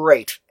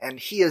great, and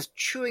he is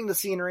chewing the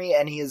scenery,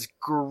 and he is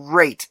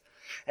great,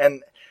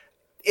 and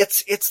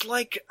it's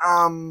like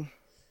oh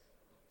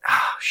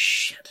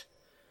shit.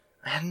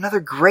 I had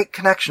another great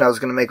connection I was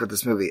going to make with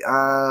this movie.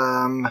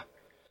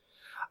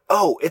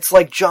 Oh, it's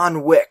like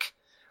John Wick,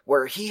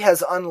 where he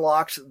has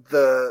unlocked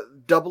the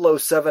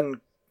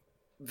 007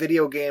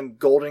 video game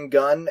Golden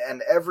Gun,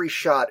 and every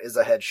shot is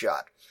a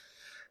headshot.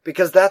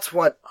 Because that's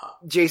what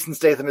Jason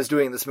Statham is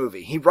doing in this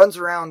movie. He runs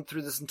around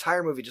through this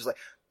entire movie just like,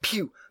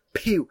 pew,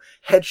 pew,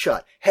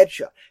 headshot,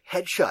 headshot,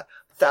 headshot,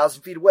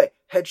 1,000 feet away,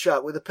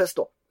 headshot with a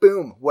pistol,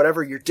 boom,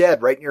 whatever, you're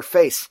dead, right in your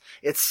face.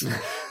 It's,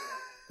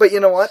 but you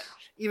know what?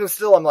 Even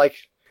still, I'm like,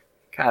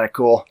 kind of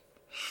cool.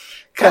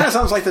 Kind of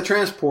sounds like the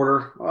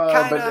Transporter,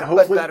 but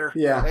hopefully, but better.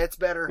 Yeah, it's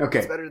better. Okay,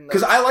 it's better than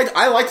because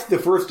I liked the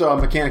first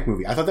Mechanic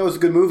movie. I thought that was a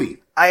good movie.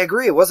 I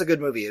agree. It was a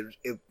good movie.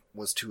 It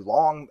was too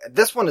long.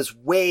 This one is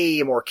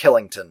way more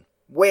Killington.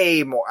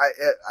 Way more.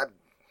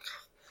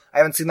 I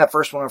haven't seen that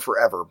first one in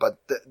forever, but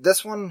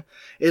this one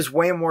is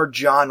way more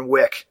John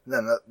Wick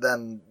than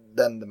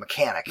the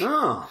Mechanic.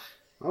 Oh,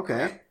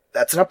 okay.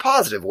 That's in a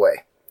positive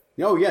way.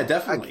 Oh yeah,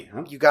 definitely.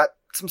 You got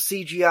some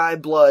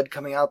CGI blood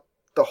coming out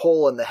the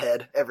hole in the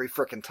head every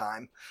frickin'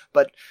 time,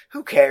 but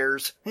who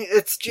cares?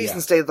 It's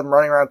Jason Statham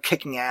running around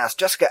kicking ass.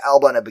 Jessica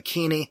Alba in a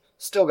bikini,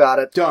 still got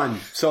it. Done.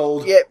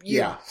 Sold.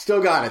 Yeah,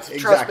 still got it.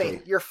 Trust exactly.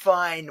 me, you're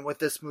fine with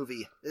this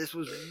movie. This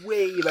was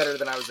way better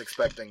than I was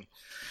expecting.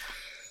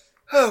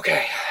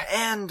 Okay,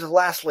 and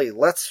lastly,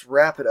 let's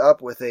wrap it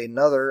up with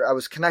another, I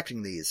was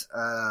connecting these,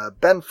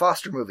 Ben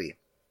Foster movie.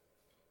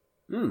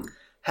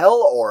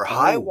 Hell or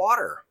High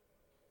Water.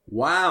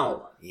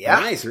 Wow. Yeah.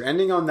 Nice. We're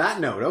ending on that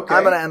note. Okay.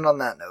 I'm going to end on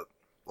that note.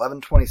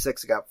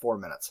 11:26. I got 4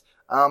 minutes.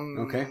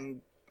 Okay.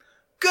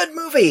 Good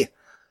movie.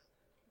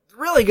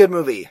 Really good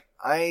movie.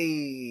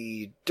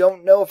 I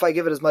don't know if I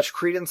give it as much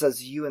credence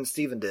as you and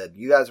Steven did.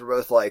 You guys were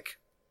both like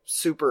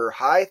super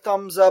high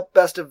thumbs up,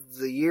 best of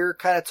the year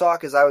kind of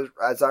talk as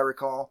I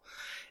recall.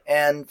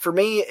 And for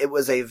me, it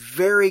was a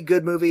very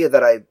good movie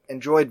that I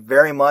enjoyed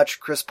very much.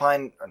 Chris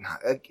Pine,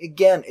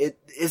 again,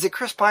 is it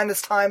Chris Pine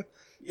this time?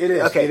 It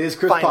is. Okay, it is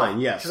Chris Pine,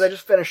 yes. Because I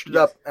just finished it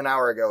up an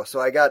hour ago, so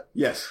I got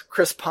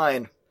Chris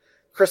Pinewood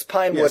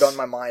on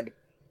my mind.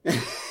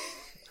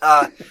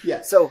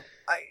 Yeah. So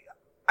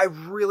I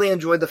really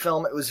enjoyed the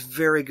film. It was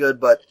very good,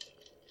 but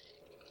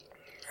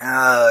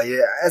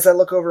as I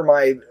look over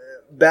my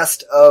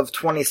best of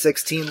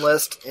 2016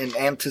 list in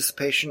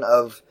anticipation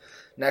of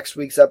next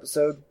week's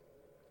episode,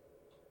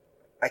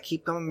 I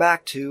keep coming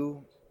back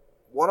to,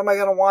 what am I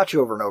going to watch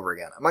over and over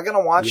again? Am I going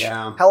to watch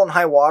Hell and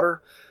High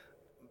Water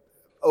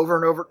over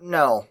and over?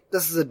 No.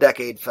 This is a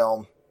decade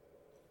film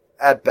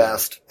at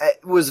best.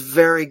 It was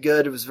very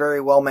good. It was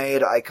very well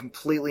made. I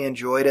completely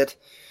enjoyed it.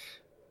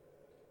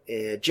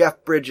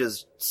 Jeff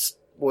Bridges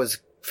was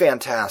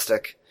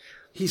fantastic.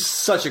 He's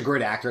such a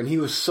great actor, and he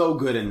was so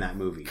good in that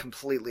movie.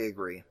 Completely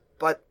agree.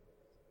 But,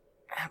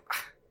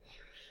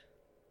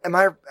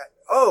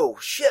 oh,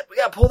 shit, we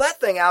gotta pull that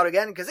thing out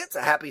again, because it's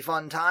a happy,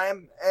 fun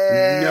time.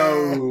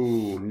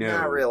 No.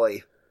 Not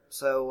really.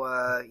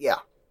 So,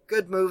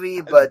 good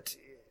movie, but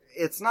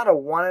it's not a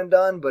one and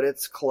done, but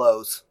it's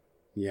close.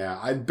 Yeah,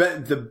 I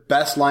bet the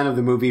best line of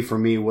the movie for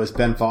me was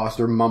Ben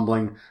Foster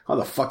mumbling, "How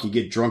the fuck you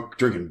get drunk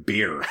drinking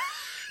beer?"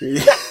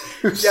 Yeah,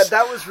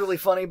 that was really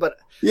funny, but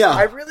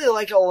I really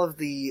liked all of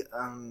the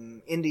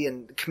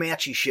Indian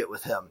Comanche shit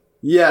with him.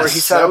 Yes, where he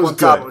sat up on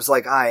top and was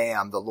like, "I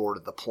am the Lord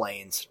of the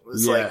Plains." It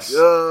was like,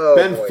 oh,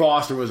 Ben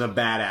Foster was a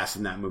badass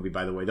in that movie,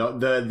 by the way.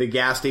 The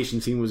gas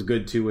station scene was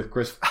good too, with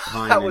Chris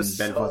Pine and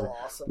Ben Foster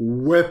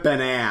awesome.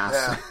 Whipping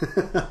ass.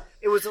 Yeah.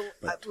 It was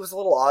a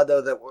little odd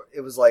though that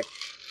it was like,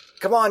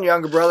 "Come on,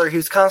 younger brother." He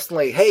was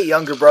constantly, "Hey,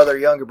 younger brother,"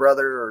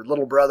 or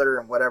 "little brother,"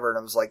 and whatever. And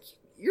I was like,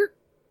 "You're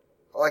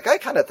like, I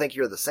kind of think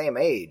you're the same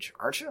age,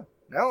 aren't you?"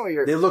 No,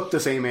 they look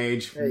the same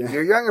age.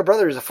 Your younger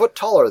brother is a foot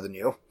taller than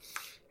you.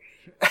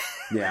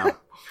 Yeah.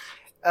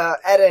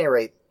 At any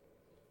rate,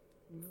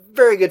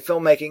 very good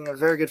filmmaking, a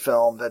very good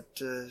film.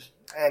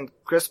 And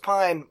Chris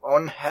Pine,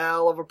 one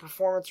hell of a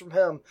performance from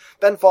him.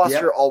 Ben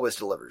Foster always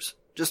delivers,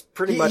 just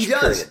pretty much. He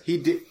does. Period. He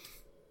did.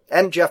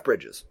 And Jeff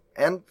Bridges,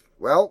 and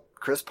well,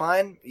 Chris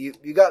Pine. You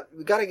got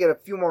to get a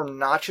few more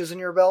notches in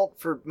your belt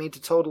for me to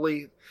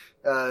totally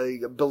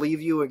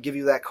believe you and give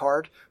you that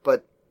card.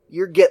 But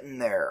you're getting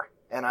there,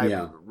 and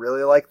I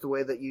really like the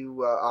way that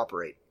you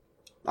operate.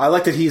 I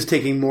like that he's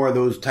taking more of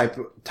those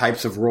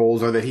types of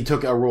roles, or that he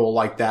took a role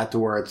like that to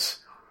where it's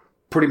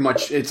pretty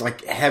much, it's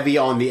like heavy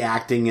on the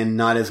acting and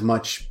not as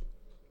much.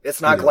 It's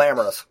not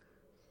glamorous.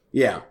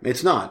 Yeah,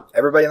 it's not.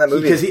 Everybody in that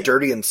movie is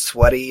dirty and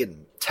sweaty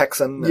and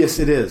Texan. Yes,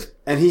 it is.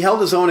 And he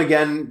held his own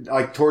again,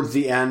 like towards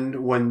the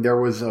end when there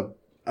was a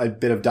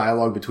bit of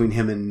dialogue between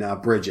him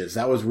and Bridges.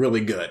 That was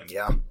really good.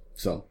 Yeah.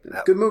 So,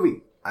 good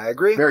movie. I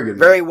agree. Very good movie.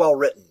 Very well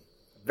written.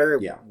 Very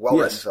well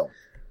written film.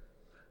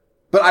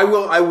 But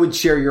I would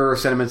share your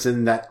sentiments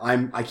in that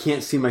I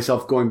can't see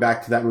myself going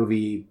back to that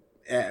movie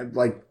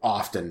like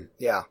often.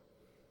 Yeah.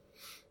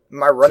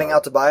 Am I running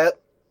out to buy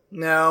it?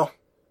 No.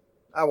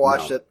 I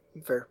watched it.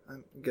 Fair.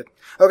 I'm good.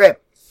 Okay.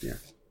 Yeah.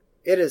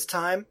 It is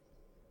time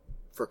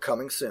for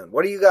Coming Soon.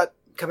 What do you got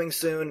coming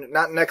soon?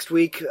 Not next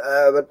week,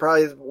 but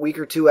probably a week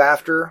or two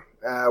after.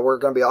 We're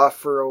going to be off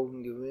for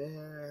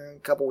a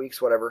couple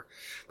weeks, whatever.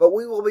 But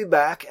we will be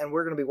back, and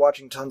we're going to be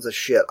watching tons of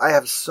shit. I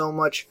have so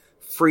much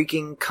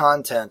freaking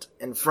content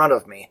in front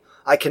of me.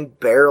 I can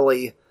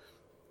barely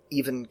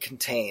even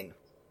contain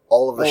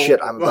all of the shit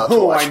I'm about to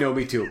watch. I know,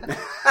 me too.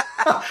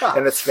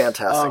 And it's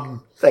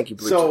fantastic. Thank you,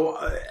 BlueTube. So,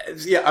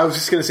 I was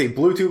just going to say,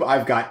 BlueTube,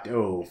 I've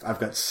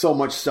got so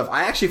much stuff.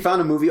 I actually found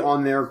a movie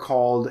on there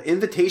called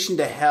Invitation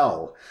to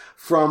Hell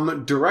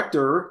from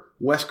director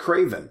Wes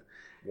Craven.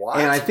 What?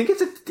 And I think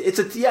it's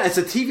a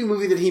TV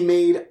movie that he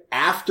made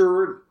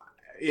after,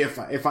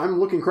 if I'm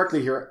looking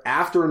correctly here,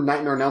 after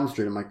Nightmare on Elm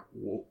Street. I'm like,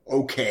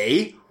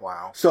 okay.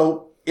 Wow.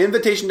 So,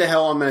 Invitation to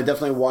Hell, I'm going to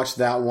definitely watch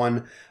that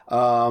one.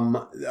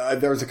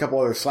 There's a couple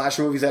other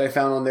slasher movies that I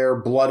found on there.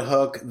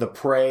 Bloodhook, The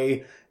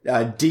Prey,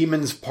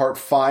 Demons Part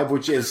 5,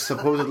 which is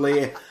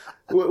supposedly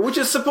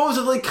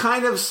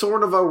kind of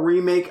sort of a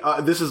remake.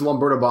 This is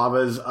Lamberto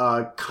Bava's,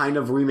 kind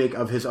of remake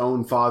of his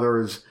own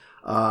father's,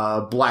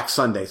 Black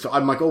Sunday. So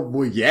I'm like, oh,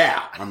 well,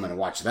 yeah, I'm going to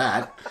watch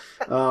that.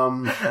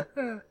 And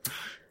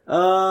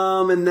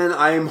then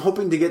I'm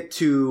hoping to get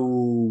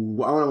to,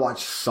 I want to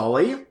watch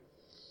Sully,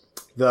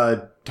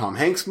 the Tom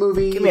Hanks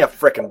movie. Give me a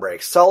frickin'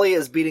 break. Sully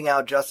is beating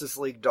out Justice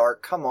League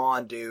Dark. Come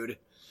on, dude.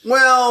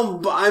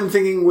 Well, I'm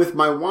thinking with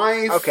my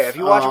wife. Okay, if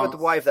you watch it with the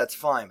wife, that's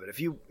fine. But if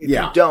you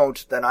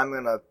don't, then I'm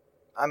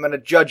gonna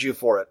judge you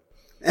for it.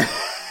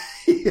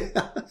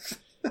 Yes.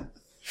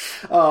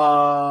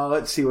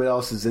 Let's see what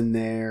else is in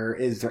there.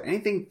 Is there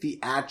anything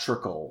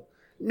theatrical?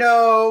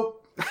 No.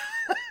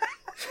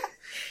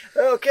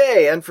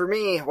 Okay, and for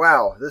me,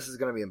 wow, this is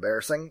gonna be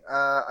embarrassing.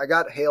 I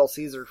got Hail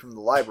Caesar from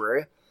the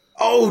library.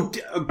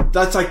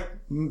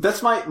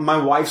 That's my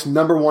wife's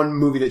number one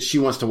movie that she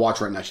wants to watch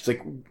right now. She's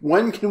like,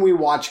 when can we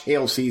watch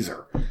Hail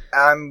Caesar?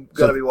 I'm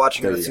going to be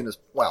watching it as soon as,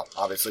 well,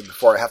 obviously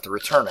before I have to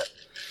return it.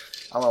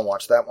 I'm going to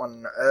watch that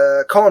one.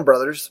 Coen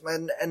Brothers,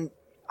 and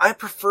I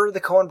prefer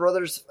the Coen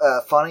Brothers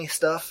funny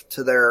stuff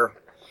to their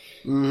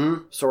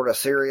sort of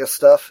serious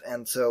stuff,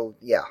 and so,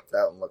 yeah,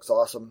 that one looks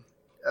awesome.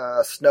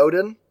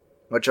 Snowden,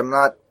 which I'm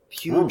not a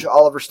huge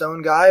Oliver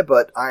Stone guy,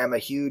 but I am a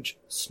huge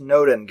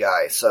Snowden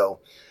guy,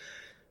 so...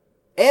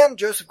 And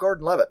Joseph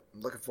Gordon-Levitt.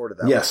 I'm looking forward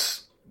to that.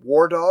 Yes. One.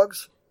 War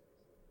Dogs.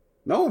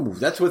 No,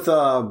 that's with,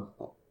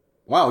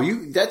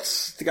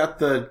 that's got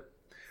the,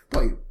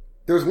 wait,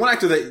 there's one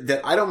actor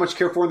that I don't much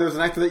care for, and there's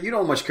an actor that you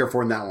don't much care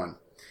for in that one.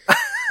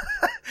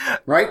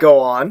 Right? Go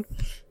on.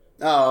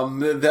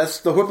 That's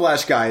the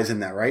Whiplash guy is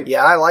in that, right?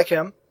 Yeah, I like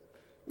him.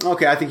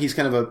 Okay, I think he's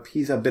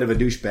a bit of a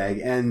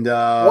douchebag, and,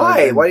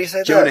 why? Why do you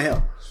say Jonah that?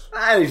 Hill.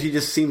 He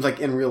just seems like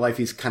in real life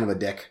he's kind of a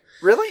dick.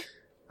 Really?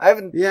 I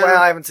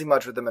haven't seen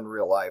much with him in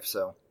real life,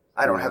 so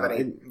I don't have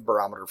any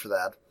barometer for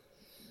that.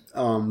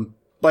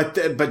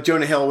 But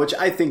Jonah Hill, which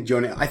I think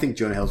Jonah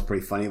Hill's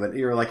pretty funny, but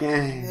you're like,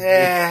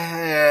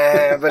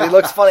 but he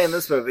looks funny in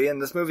this movie,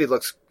 and this movie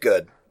looks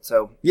good.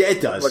 So yeah,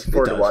 it does. Looking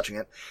forward to watching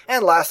it.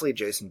 And lastly,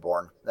 Jason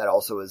Bourne. That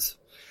also is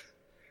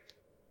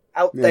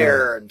out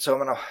there, and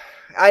so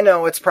I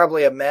know it's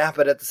probably a meh,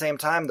 but at the same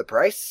time, the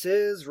price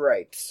is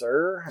right,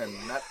 sir, and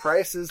that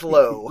price is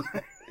low.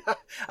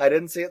 I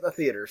didn't see it in the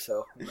theater,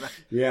 so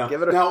yeah.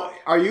 Give it Now,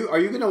 are you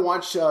going to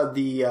watch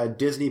the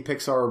Disney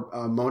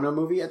Pixar Mona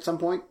movie at some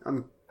point?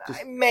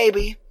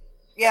 Maybe.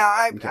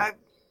 Yeah,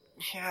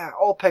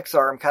 all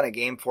Pixar I'm kind of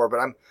game for, but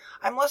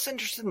I'm less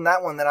interested in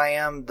that one than I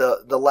am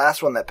the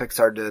last one that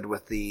Pixar did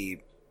with the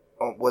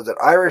was it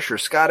Irish or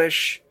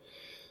Scottish?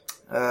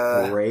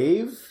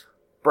 Brave?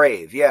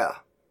 Brave, yeah.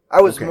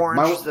 I was more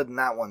interested in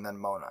that one than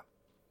Mona.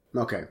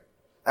 Okay.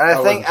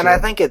 And I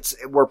think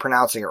we're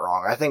pronouncing it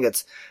wrong. I think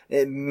it's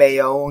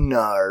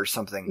Mayona or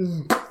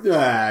something.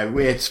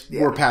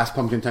 We're past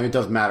pumpkin time. It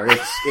doesn't matter.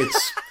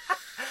 It's.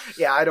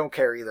 Yeah, I don't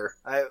care either.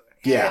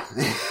 Yeah.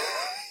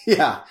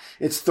 Yeah.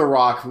 It's The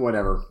Rock,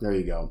 whatever. There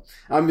you go.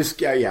 I'm just,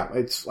 yeah.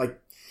 It's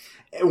like,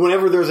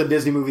 whenever there's a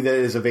Disney movie that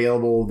is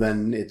available,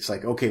 then it's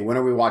like, okay, when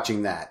are we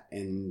watching that?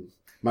 And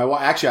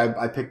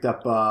I picked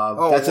up,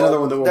 that's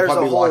another one that we'll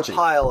probably be watching. There's a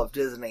whole pile of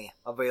Disney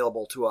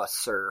available to us,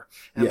 sir.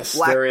 And yes,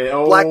 there is.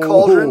 Black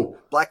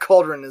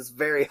Cauldron is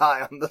very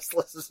high on this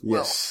list as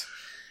well. Yes.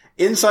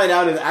 Inside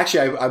Out is,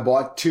 actually, I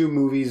bought 2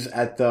 movies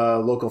at the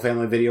local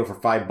Family Video for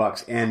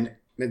 $5, and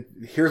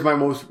here's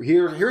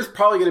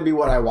probably going to be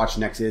what I watch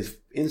next is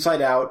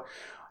Inside Out.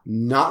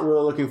 Not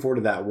really looking forward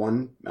to that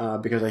one,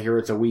 because I hear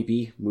it's a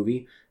weepy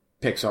movie.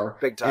 Pixar.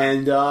 Big time.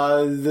 And,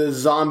 the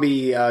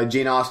zombie,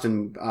 Jane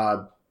Austen,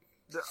 I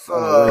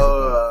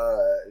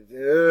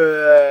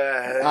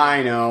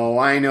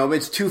know.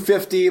 It's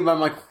 $250, but I'm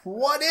like,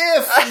 what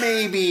if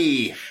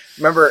maybe?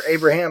 Remember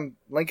Abraham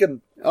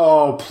Lincoln?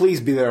 Oh,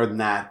 please be better than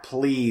that.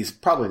 Please.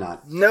 Probably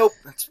not. Nope.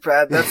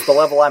 That's the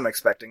level I'm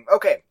expecting.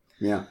 Okay.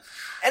 Yeah.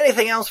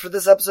 Anything else for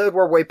this episode?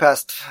 We're way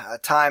past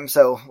time,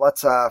 so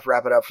let's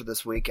wrap it up for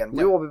this week. And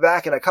we will be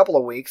back in a couple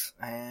of weeks,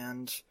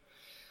 and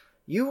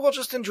you will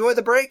just enjoy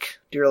the break,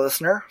 dear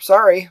listener.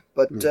 Sorry,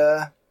 but...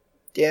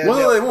 Yeah, well,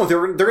 no, they won't.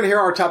 They're going to hear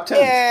our top 10.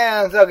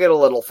 Yeah, they'll get a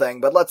little thing,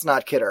 but let's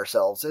not kid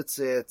ourselves. It's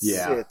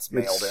mailed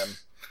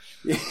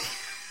in.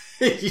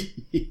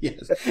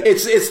 Yes.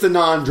 It's the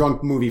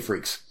non-drunk movie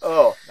freaks.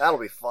 Oh, that'll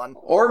be fun.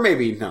 Or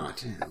maybe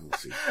not. We'll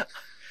see.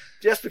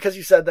 Just because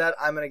you said that,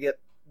 I'm going to get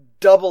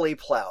doubly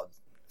plowed.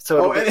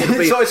 So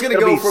it's going to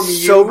go from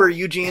sober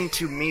Eugene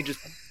to me just...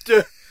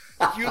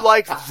 You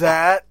like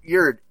that?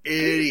 You're an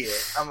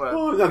idiot.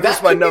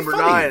 That's my number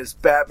 9 is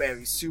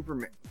Batman v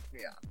Superman.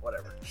 Yeah,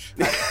 whatever.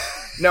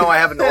 No, I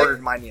haven't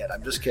ordered mine yet.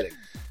 I'm just kidding.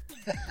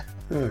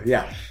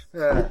 Yeah.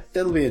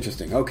 That'll be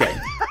interesting. Okay.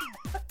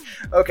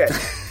 Okay.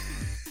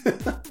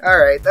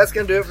 Alright, that's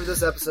going to do it for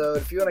this episode.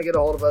 If you want to get a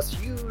hold of us,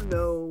 you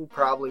know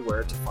probably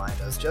where to find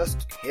us.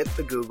 Just hit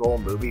the Google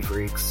Movie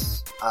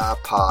Freaks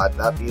pod.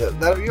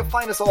 You'll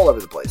find us all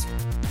over the place.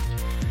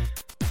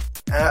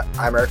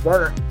 I'm Eric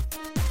Warner.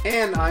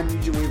 And I'm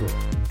Eugene Weaver.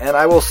 And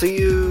I will see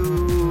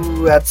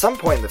you at some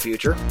point in the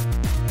future.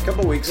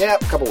 Couple weeks. Yeah,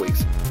 couple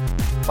weeks.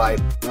 Bye.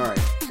 All right.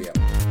 See ya.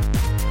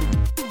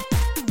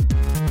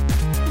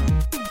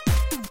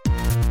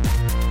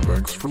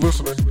 Thanks for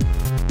listening.